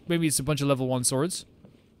actually, maybe it's a bunch of level 1 swords.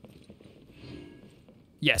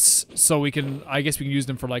 Yes, so we can, I guess we can use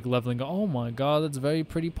them for like leveling. Oh my god, that's a very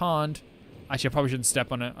pretty pond. Actually, I probably shouldn't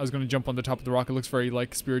step on it. I was going to jump on the top of the rock. It looks very,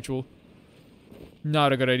 like, spiritual.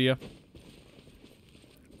 Not a good idea.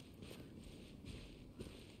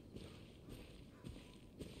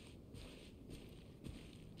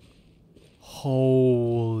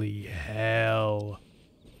 Holy hell.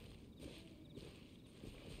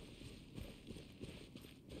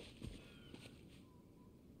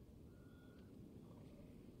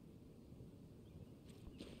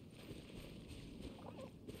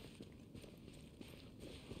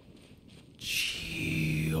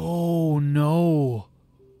 Gee, oh no.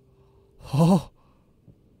 Oh.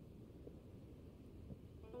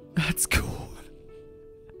 That's cool.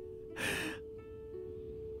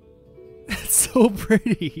 That's so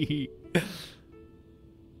pretty.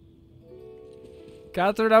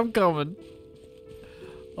 Catherine, I'm coming.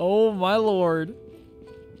 Oh my lord.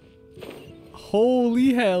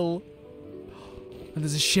 Holy hell. And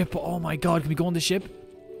there's a ship. Oh my god, can we go on the ship?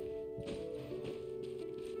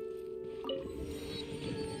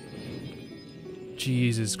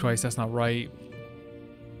 Jesus Christ, that's not right.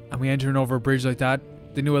 And we entering over a bridge like that?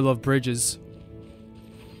 They knew I love bridges.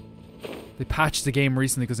 They patched the game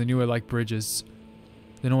recently because they knew I like bridges.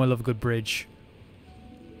 They know I love a good bridge.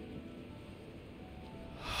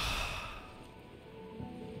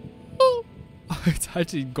 It's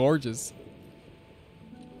actually gorgeous.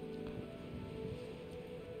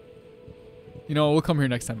 You know, we'll come here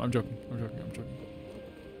next time. I'm joking. I'm joking. I'm joking.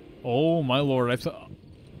 Oh my lord! I thought.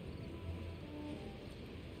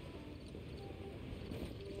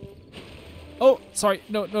 Oh, sorry.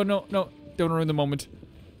 No, no, no, no. Don't ruin the moment.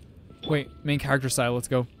 Wait, main character style. Let's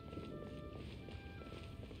go.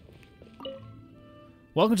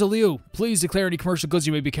 Welcome to Liyue. Please declare any commercial goods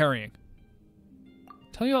you may be carrying.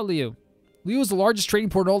 Tell me about Liyue. Liyue is the largest trading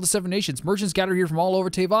port in all the 7 nations. Merchants gather here from all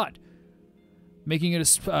over Teyvat, making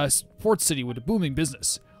it a port city with a booming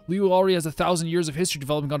business. Liyue already has 1,000 years of history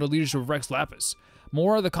developing under the leadership of Rex Lapis.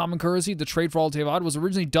 More, the common currency, the trade for all Teyvat, was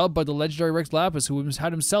originally dubbed by the legendary Rex Lapis, who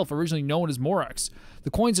had himself originally known as Morax. The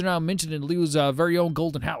coins are now minted in Liyue's very own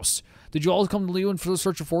golden house. Did you all come to Liyue in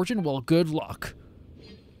search of fortune? Well, good luck.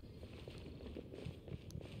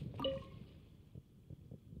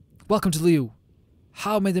 Welcome to Liyue.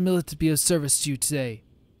 How may the military be of service to you today?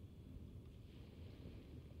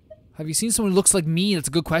 Have you seen someone who looks like me? That's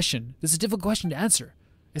a good question. This is a difficult question to answer.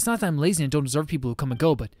 It's not that I'm lazy and don't deserve people who come and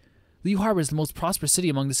go, but Liyue Harbor is the most prosperous city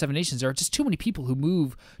among the 7 nations. There are just too many people who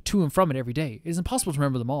move to and from it every day. It is impossible to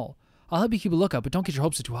remember them all. I'll help you keep a lookout, but don't get your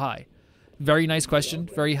hopes up too high. Very nice question.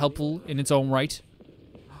 Very helpful in its own right.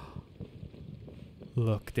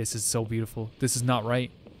 Look, this is so beautiful. This is not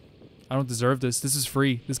right. I don't deserve this. This is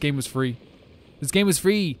free. This game was free. This game was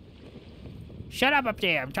free. Shut up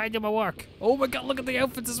there. I'm trying to do my work. Oh my god, look at the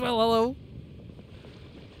outfits as well. Hello.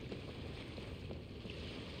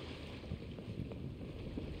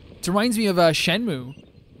 It reminds me of Shenmue.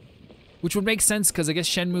 Which would make sense because I guess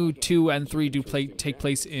Shenmue 2 and 3 do take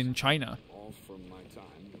place in China. All from my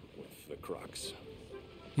time with the Crux.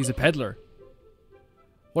 He's a peddler.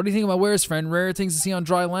 What do you think of my wares, friend? Rare things to see on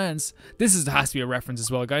dry lands. This has to be a reference as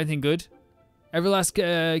well. Got anything good? Every last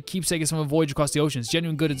keepsake is from a voyage across the oceans.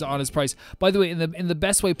 Genuine good is on its price. By the way, in the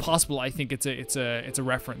best way possible, I think it's a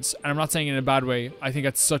reference, and I'm not saying it in a bad way. I think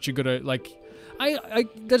that's such a good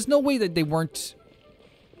there's no way that they weren't.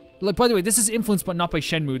 Like, by the way, this is influenced but not by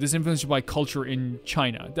Shenmue. This is influenced by culture in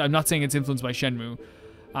China. I'm not saying it's influenced by Shenmue,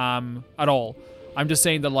 at all. I'm just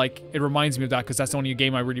saying that like it reminds me of that because that's the only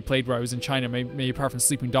game I really played where I was in China. Maybe apart from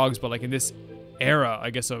Sleeping Dogs, but like in this era, I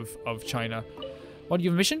guess of China. What, do you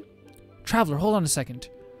have a mission? Traveler, hold on a second.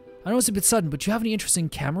 I know it's a bit sudden, but do you have any interest in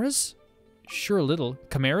cameras? Sure, a little.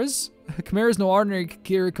 Chimeras? Chimeras, no ordinary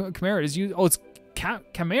chimera. It's used. Oh, it's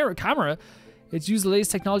camera. It's used the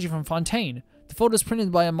latest technology from Fontaine. The photos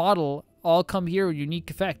printed by a model all come here with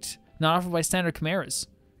unique effect, not offered by standard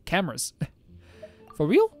cameras. For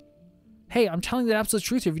real? Hey, I'm telling you the absolute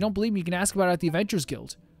truth here. If you don't believe me, you can ask about it at the Adventurers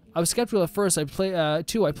Guild. I was skeptical at first. I played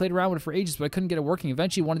around with it for ages, but I couldn't get it working.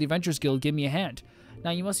 Eventually, one of the Adventurers Guild gave me a hand.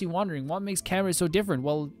 Now, you must be wondering, what makes cameras so different?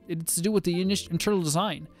 Well, it's to do with the internal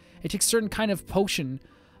design. It takes a certain kind of potion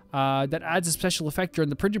that adds a special effect during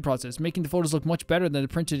the printing process, making the photos look much better than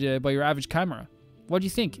printed by your average camera. What do you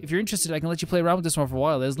think? If you're interested, I can let you play around with this one for a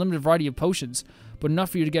while. There's a limited variety of potions, but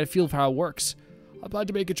enough for you to get a feel for how it works. I plan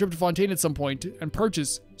to make a trip to Fontaine at some point and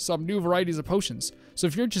purchase some new varieties of potions. So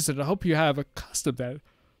if you're interested, I hope you have a cost of that.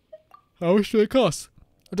 How much do they cost?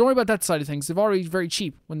 But don't worry about that side of things. They're already very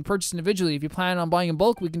cheap. When purchased individually, if you plan on buying in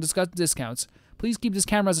bulk, we can discuss discounts. Please keep this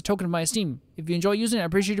camera as a token of my esteem. If you enjoy using it, I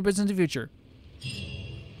appreciate your business in the future.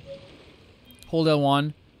 Hold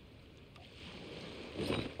L1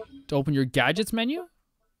 to open your gadgets menu.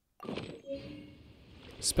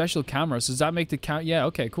 Special cameras. Does that make the count? Yeah,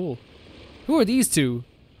 okay, cool. Who are these two?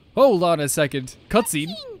 Hold on a second. Cutscene.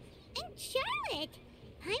 And Charlotte!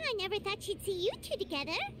 I never thought she'd see you two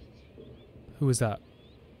together. Who is that?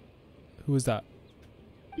 Who is that?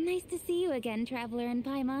 Nice to see you again, Traveler and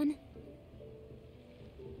Paimon.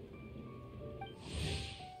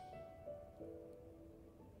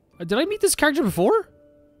 Did I meet this character before?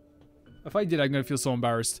 If I did, I'm gonna feel so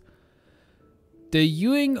embarrassed. The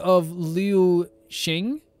Yuing of Liu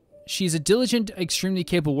Xing. She's a diligent, extremely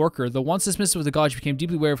capable worker. Though once dismissed with the god, she became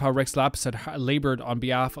deeply aware of how Rex Lapis had labored on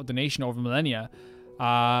behalf of the nation over millennia,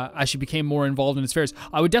 as she became more involved in its affairs.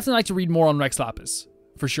 I would definitely like to read more on Rex Lapis,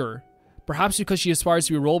 for sure. Perhaps because she aspires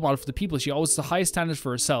to be a role model for the people, she always has the highest standards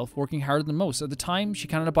for herself, working harder than most. At the time, she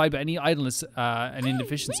cannot abide by any idleness and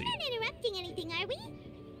inefficiency. We're not interrupting anything, are we?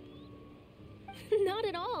 Not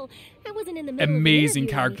at all. I wasn't in the middle Amazing of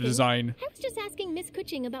an interview or character anything. design. I was just asking Miss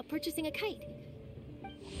Kuching about purchasing a kite.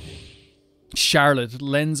 Charlotte,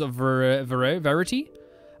 lens of verity,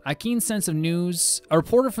 a keen sense of news. A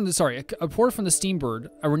reporter from the Steambird,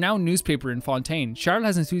 a renowned newspaper in Fontaine. Charlotte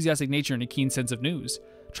has an enthusiastic nature and a keen sense of news.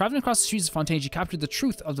 Traveling across the streets of Fontaine, she captured the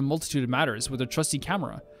truth of the multitude of matters with her trusty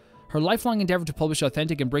camera. Her lifelong endeavor to publish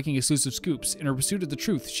authentic and breaking exclusive scoops. In her pursuit of the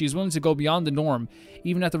truth, she is willing to go beyond the norm,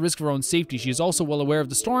 even at the risk of her own safety. She is also well aware of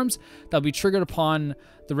the storms that will be triggered upon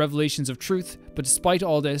the revelations of truth. But despite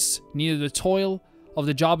all this, neither the toil of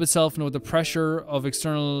the job itself nor the pressure of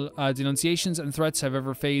external denunciations and threats have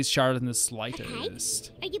ever phased Charlotte in the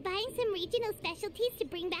slightest. Are you buying some regional specialties to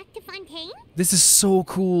bring back to Fontaine? This is so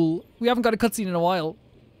cool. We haven't got a cutscene in a while.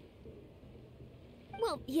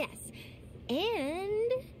 Well, yes.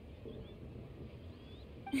 And...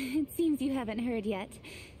 it seems you haven't heard yet.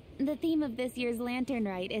 The theme of this year's Lantern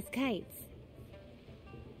Rite is kites.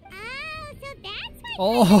 Oh, so that's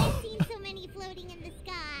why I've seen so many floating in the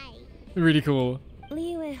sky. Really cool.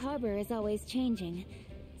 Liyue Harbor is always changing,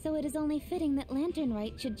 so it is only fitting that Lantern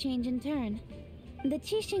Rite should change in turn. The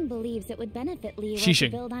Qixing believes it would benefit Liyue to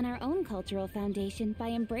build on our own cultural foundation by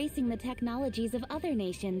embracing the technologies of other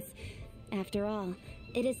nations. After all,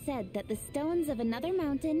 it is said that the stones of another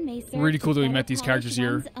mountain may serve really cool that we met these polish characters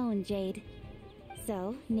here. one's own jade.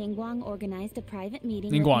 So, Ningguang organized a private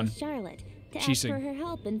meeting Ningguang. with Miss Charlotte to ask Qixing. for her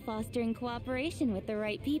help in fostering cooperation with the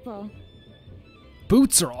right people.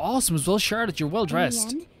 Boots are awesome as well, Charlotte. You're well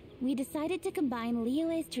dressed. In the end, we decided to combine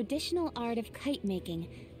Liyue's traditional art of kite making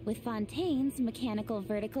with Fontaine's mechanical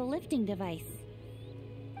vertical lifting device.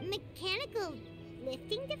 Mechanical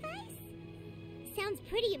lifting device? Sounds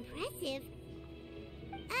pretty impressive.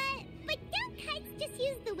 But don't kites just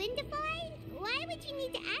use the wind to fly? Why would you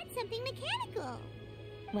need to add something mechanical?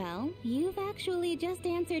 Well, you've actually just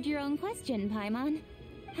answered your own question, Paimon.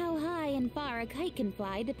 How high and far a kite can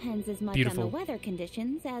fly depends as much on the weather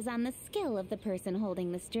conditions as on the skill of the person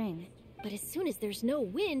holding the string. But as soon as there's no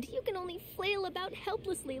wind, you can only flail about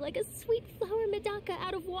helplessly like a sweet flower Medaka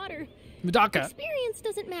out of water. Medaka. Experience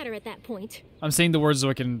doesn't matter at that point. I'm saying the words so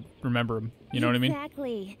I can remember them. You know what I mean?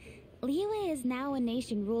 Exactly. Liyue is now a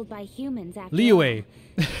nation ruled by humans after Liyue. all.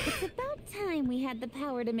 It's about time we had the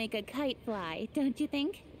power to make a kite fly, don't you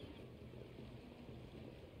think?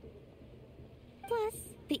 Plus,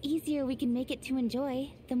 the easier we can make it to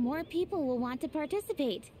enjoy, the more people will want to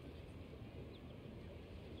participate.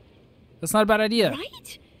 That's not a bad idea.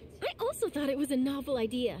 Right? I also thought it was a novel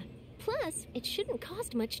idea. Plus, it shouldn't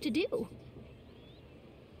cost much to do.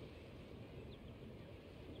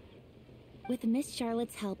 With Miss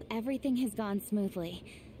Charlotte's help, everything has gone smoothly.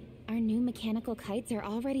 Our new mechanical kites are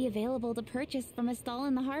already available to purchase from a stall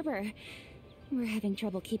in the harbor. We're having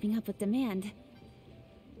trouble keeping up with demand.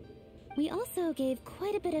 We also gave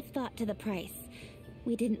quite a bit of thought to the price.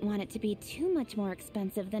 We didn't want it to be too much more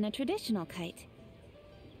expensive than a traditional kite.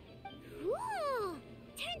 Cool!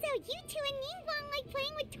 Turns out you two and Ningguang like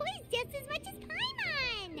playing with toys just as much as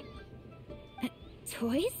Paimon!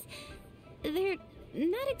 Toys? They're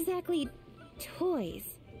not exactly toys.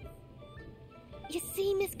 You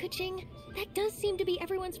see, Miss Kuching, that does seem to be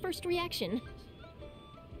everyone's first reaction.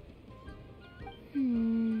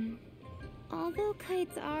 Although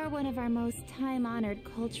kites are one of our most time-honored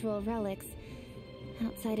cultural relics,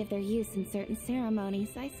 outside of their use in certain ceremonies,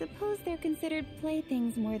 I suppose they're considered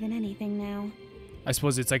playthings more than anything now. I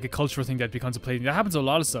suppose it's like a cultural thing that becomes a plaything. That happens to a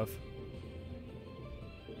lot of stuff.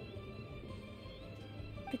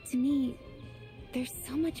 But to me, there's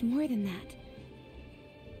so much more than that.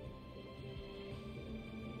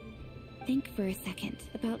 Think for a second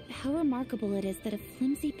about how remarkable it is that a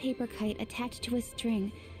flimsy paper kite attached to a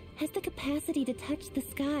string has the capacity to touch the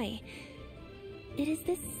sky. It is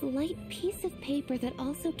this light piece of paper that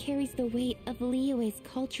also carries the weight of Liyue's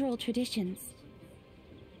cultural traditions.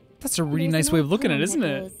 That's a really nice way of looking at it, isn't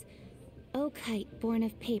it? O kite born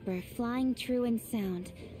of paper, flying true in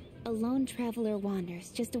sound, a lone traveler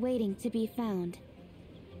wanders, just waiting to be found.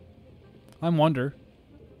 I'm wonder.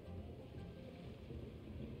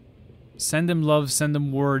 Send them love, send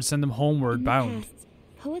them word, send them homeward bound. In the past,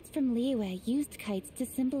 poets from Liyue used kites to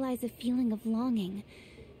symbolize a feeling of longing,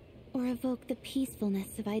 or evoke the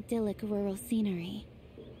peacefulness of idyllic rural scenery.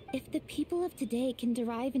 If the people of today can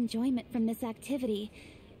derive enjoyment from this activity,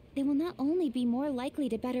 they will not only be more likely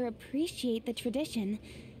to better appreciate the tradition,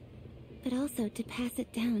 but also to pass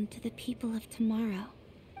it down to the people of tomorrow.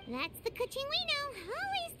 That's the Kuching we know,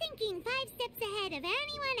 always thinking 5 steps ahead of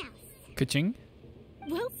anyone else. Kuching?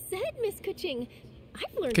 Well said, Miss Kuching.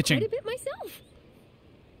 I've learned Kuching. quite a bit myself.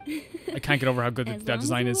 I can't get over how good that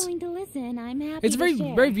design is. As long as you're willing to listen, I'm happy It's very, to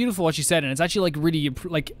share. very beautiful what she said, and it's actually like really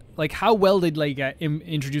like how well they'd like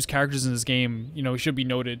introduce characters in this game. You know, should be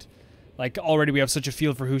noted. Like already we have such a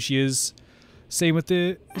feel for who she is. Same with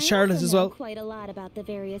the Charlotte as well. I know quite a lot about the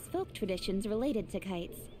various folk traditions related to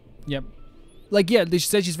kites. Yep. Like yeah, she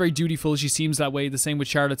said she's very dutiful. She seems that way. The same with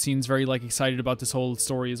Charlotte. Seems very like excited about this whole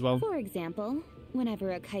story as well. For example,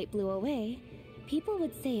 whenever a kite blew away, people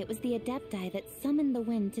would say it was the Adepti that summoned the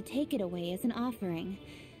wind to take it away as an offering.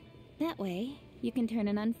 That way, you can turn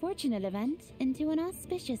an unfortunate event into an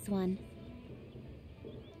auspicious one.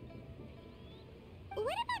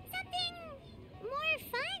 What about something more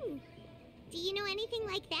fun? Do you know anything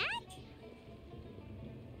like that?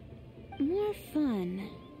 More fun.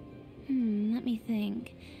 Let me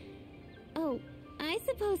think. Oh, I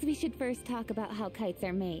suppose we should first talk about how kites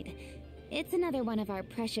are made. It's another one of our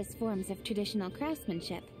precious forms of traditional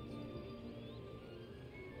craftsmanship.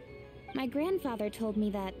 My grandfather told me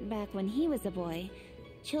that back when he was a boy,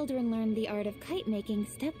 children learned the art of kite making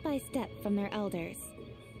step by step from their elders.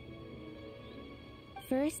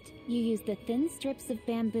 First, you use the thin strips of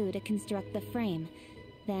bamboo to construct the frame.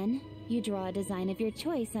 Then, you draw a design of your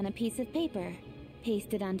choice on a piece of paper,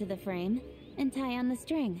 paste it onto the frame, and tie on the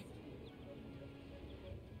string.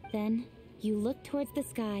 Then, you look towards the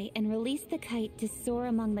sky and release the kite to soar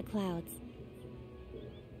among the clouds.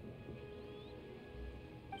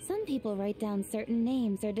 Some people write down certain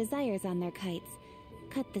names or desires on their kites,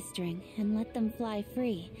 cut the string, and let them fly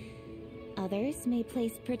free. Others may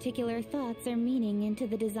place particular thoughts or meaning into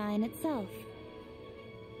the design itself.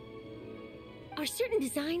 Are certain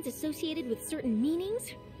designs associated with certain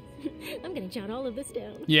meanings? I'm gonna jot all of this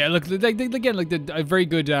down. Yeah, look, again, like a very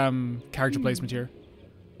good character placement here.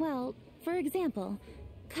 Well, for example,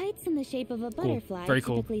 kites in the shape of a butterfly Very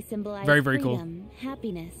cool. typically symbolize Very cool. freedom,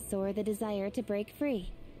 happiness, or the desire to break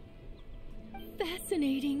free.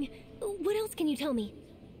 Fascinating. What else can you tell me?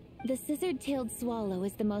 The scissored-tailed swallow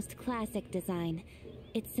is the most classic design.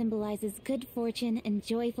 It symbolizes good fortune and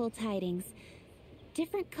joyful tidings.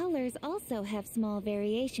 Different colors also have small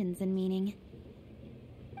variations in meaning.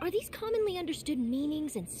 Are these commonly understood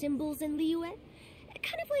meanings and symbols in Liyue?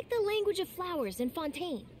 Kind of like the language of flowers in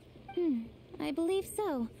Fontaine. I believe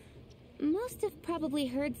so. Most have probably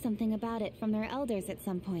heard something about it from their elders at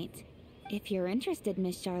some point. If you're interested,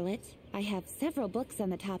 Miss Charlotte, I have several books on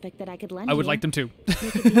the topic that I could lend you. I would like them too.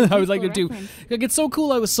 I I would like them too. Like, it's so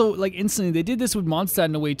cool. I was so, like, instantly, they did this with Mondstadt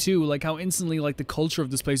in a way too, like how instantly, like, the culture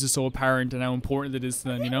of this place is so apparent and how important it is to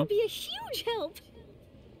them, you know? That would be a huge help.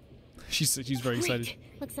 She's very excited.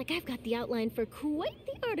 Great. Looks like I've got the outline for quite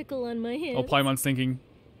the article on my hands. Oh, Paimon's thinking.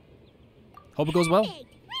 Hope it goes well. Perfect.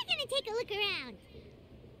 We're gonna take a look around.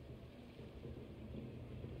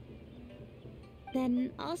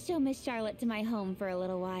 Then I'll show Miss Charlotte to my home for a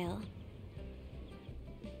little while.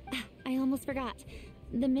 I almost forgot.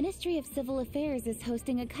 The Ministry of Civil Affairs is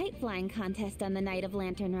hosting a kite flying contest on the night of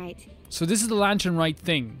Lantern Rite. So this is the Lantern Rite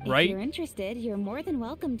thing, right? If you're interested, you're more than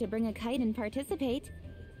welcome to bring a kite and participate.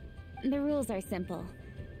 The rules are simple.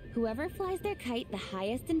 Whoever flies their kite the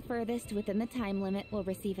highest and furthest within the time limit will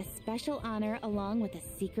receive a special honor along with a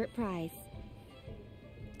secret prize.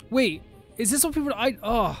 Wait, is this what people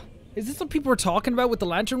is this what people were talking about with the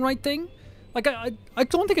Lantern Rite thing? Like, I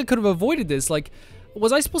don't think I could have avoided this. Like,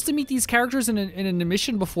 was I supposed to meet these characters in an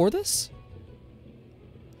mission before this?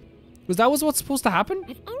 Was that what's supposed to happen?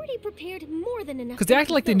 I've already prepared more than enough. Because they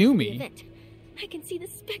acted like they knew me. Event. I can see the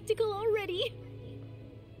spectacle already.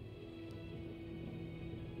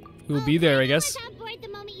 We'll be there, I guess. I was on board the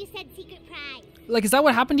moment you said secret prize. Like, is that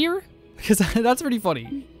what happened here? Because that's pretty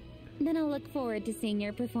funny. Then I'll look forward to seeing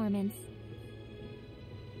your performance.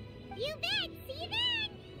 You bet. See you then.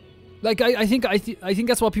 Like, I think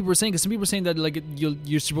that's what people were saying. Because some people were saying that, like,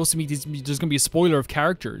 you're supposed to meet these. There's gonna be a spoiler of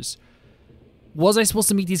characters. Was I supposed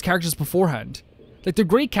to meet these characters beforehand? Like, they're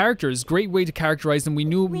great characters, great way to characterize them. We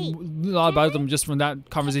knew a lot about them just from that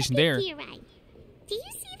conversation there. To your right. Do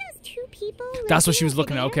you see those two people? That's what she was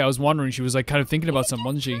looking at. Okay, I was wondering. She was like kind of thinking about something,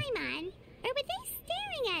 wasn't she? Paimon, or were they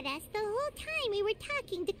staring at us the whole time we were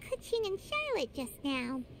talking to Kuching and Charlotte just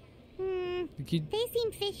now? They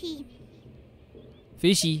seem fishy.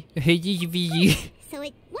 Fishy. So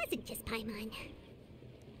it wasn't just Paimon.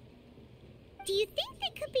 Do you think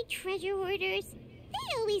they could be treasure hoarders?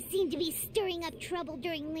 They always seem to be stirring up trouble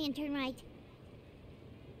during Lantern Rite.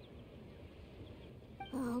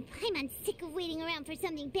 Oh, Paimon's sick of waiting around for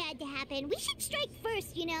something bad to happen. We should strike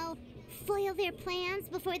first, you know. Foil their plans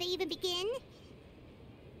before they even begin.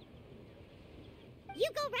 You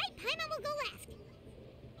go right, Paimon will go left.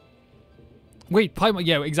 Wait, Paimon.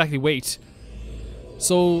 Yeah, exactly. Wait.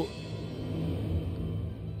 So,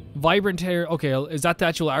 Vibrant Hair. Okay, is that the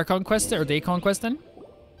actual Archon quest or the Acon quest then?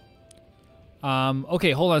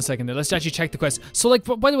 Okay, hold on a second there. Let's actually check the quest. So, like,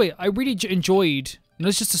 by the way, I really enjoyed. No,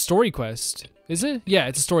 it's just a story quest. Is it? Yeah,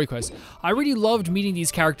 it's a story quest. I really loved meeting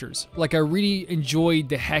these characters. Like, I really enjoyed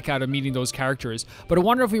the heck out of meeting those characters. But I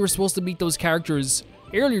wonder if we were supposed to meet those characters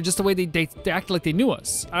earlier, just the way they acted like they knew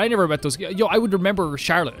us. I never met those. Yo, I would remember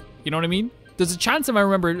Charlotte. You know what I mean? There's a chance I might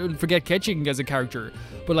remember forget Ketching as a character,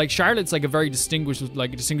 but like Charlotte's like a very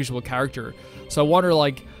distinguishable character. So I wonder,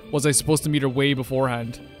 like, was I supposed to meet her way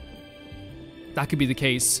beforehand? That could be the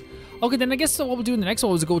case. Okay, then I guess what we'll do in the next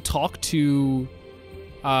one is go talk to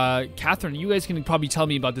Catherine. You guys can probably tell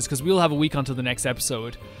me about this because we'll have a week until the next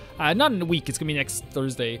episode. Not in a week, it's gonna be next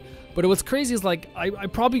Thursday. But what's crazy is, like, I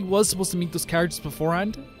probably was supposed to meet those characters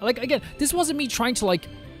beforehand. Like, again, this wasn't me trying to, like,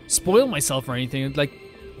 spoil myself or anything. Like,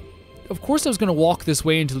 of course I was gonna walk this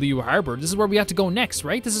way into Liyue Harbor. This is where we have to go next,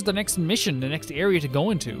 right? This is the next mission, the next area to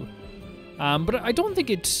go into. But I don't think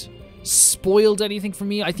it spoiled anything for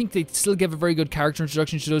me. I think they still give a very good character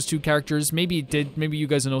introduction to those two characters. Maybe it did. Maybe you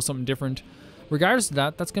guys will know something different. Regardless of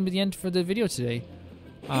that, that's gonna be the end for the video today.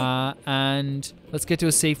 And let's get to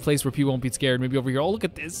a safe place where people won't be scared. Maybe over here. Oh, look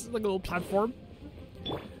at this. Like a little platform.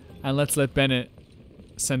 And let's let Bennett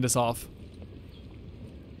send us off.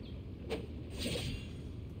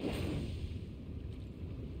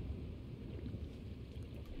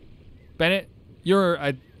 Bennett, you're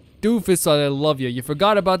a doofus. I love you. You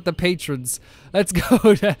forgot about the patrons. Let's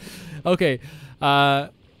go. Okay.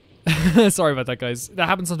 Sorry about that, guys. That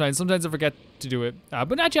happens sometimes. Sometimes I forget to do it.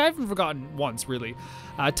 But actually, I haven't forgotten once, really.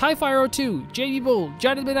 TieFire02, JB Bull,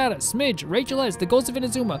 Janet Banana, Smidge, Rachel S, The Ghost of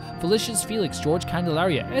Inazuma, Felicious Felix, George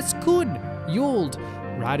Candelaria, Eskun, Yold,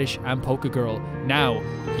 Radish, and Poke Girl. Now,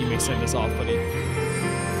 you may send us off, buddy.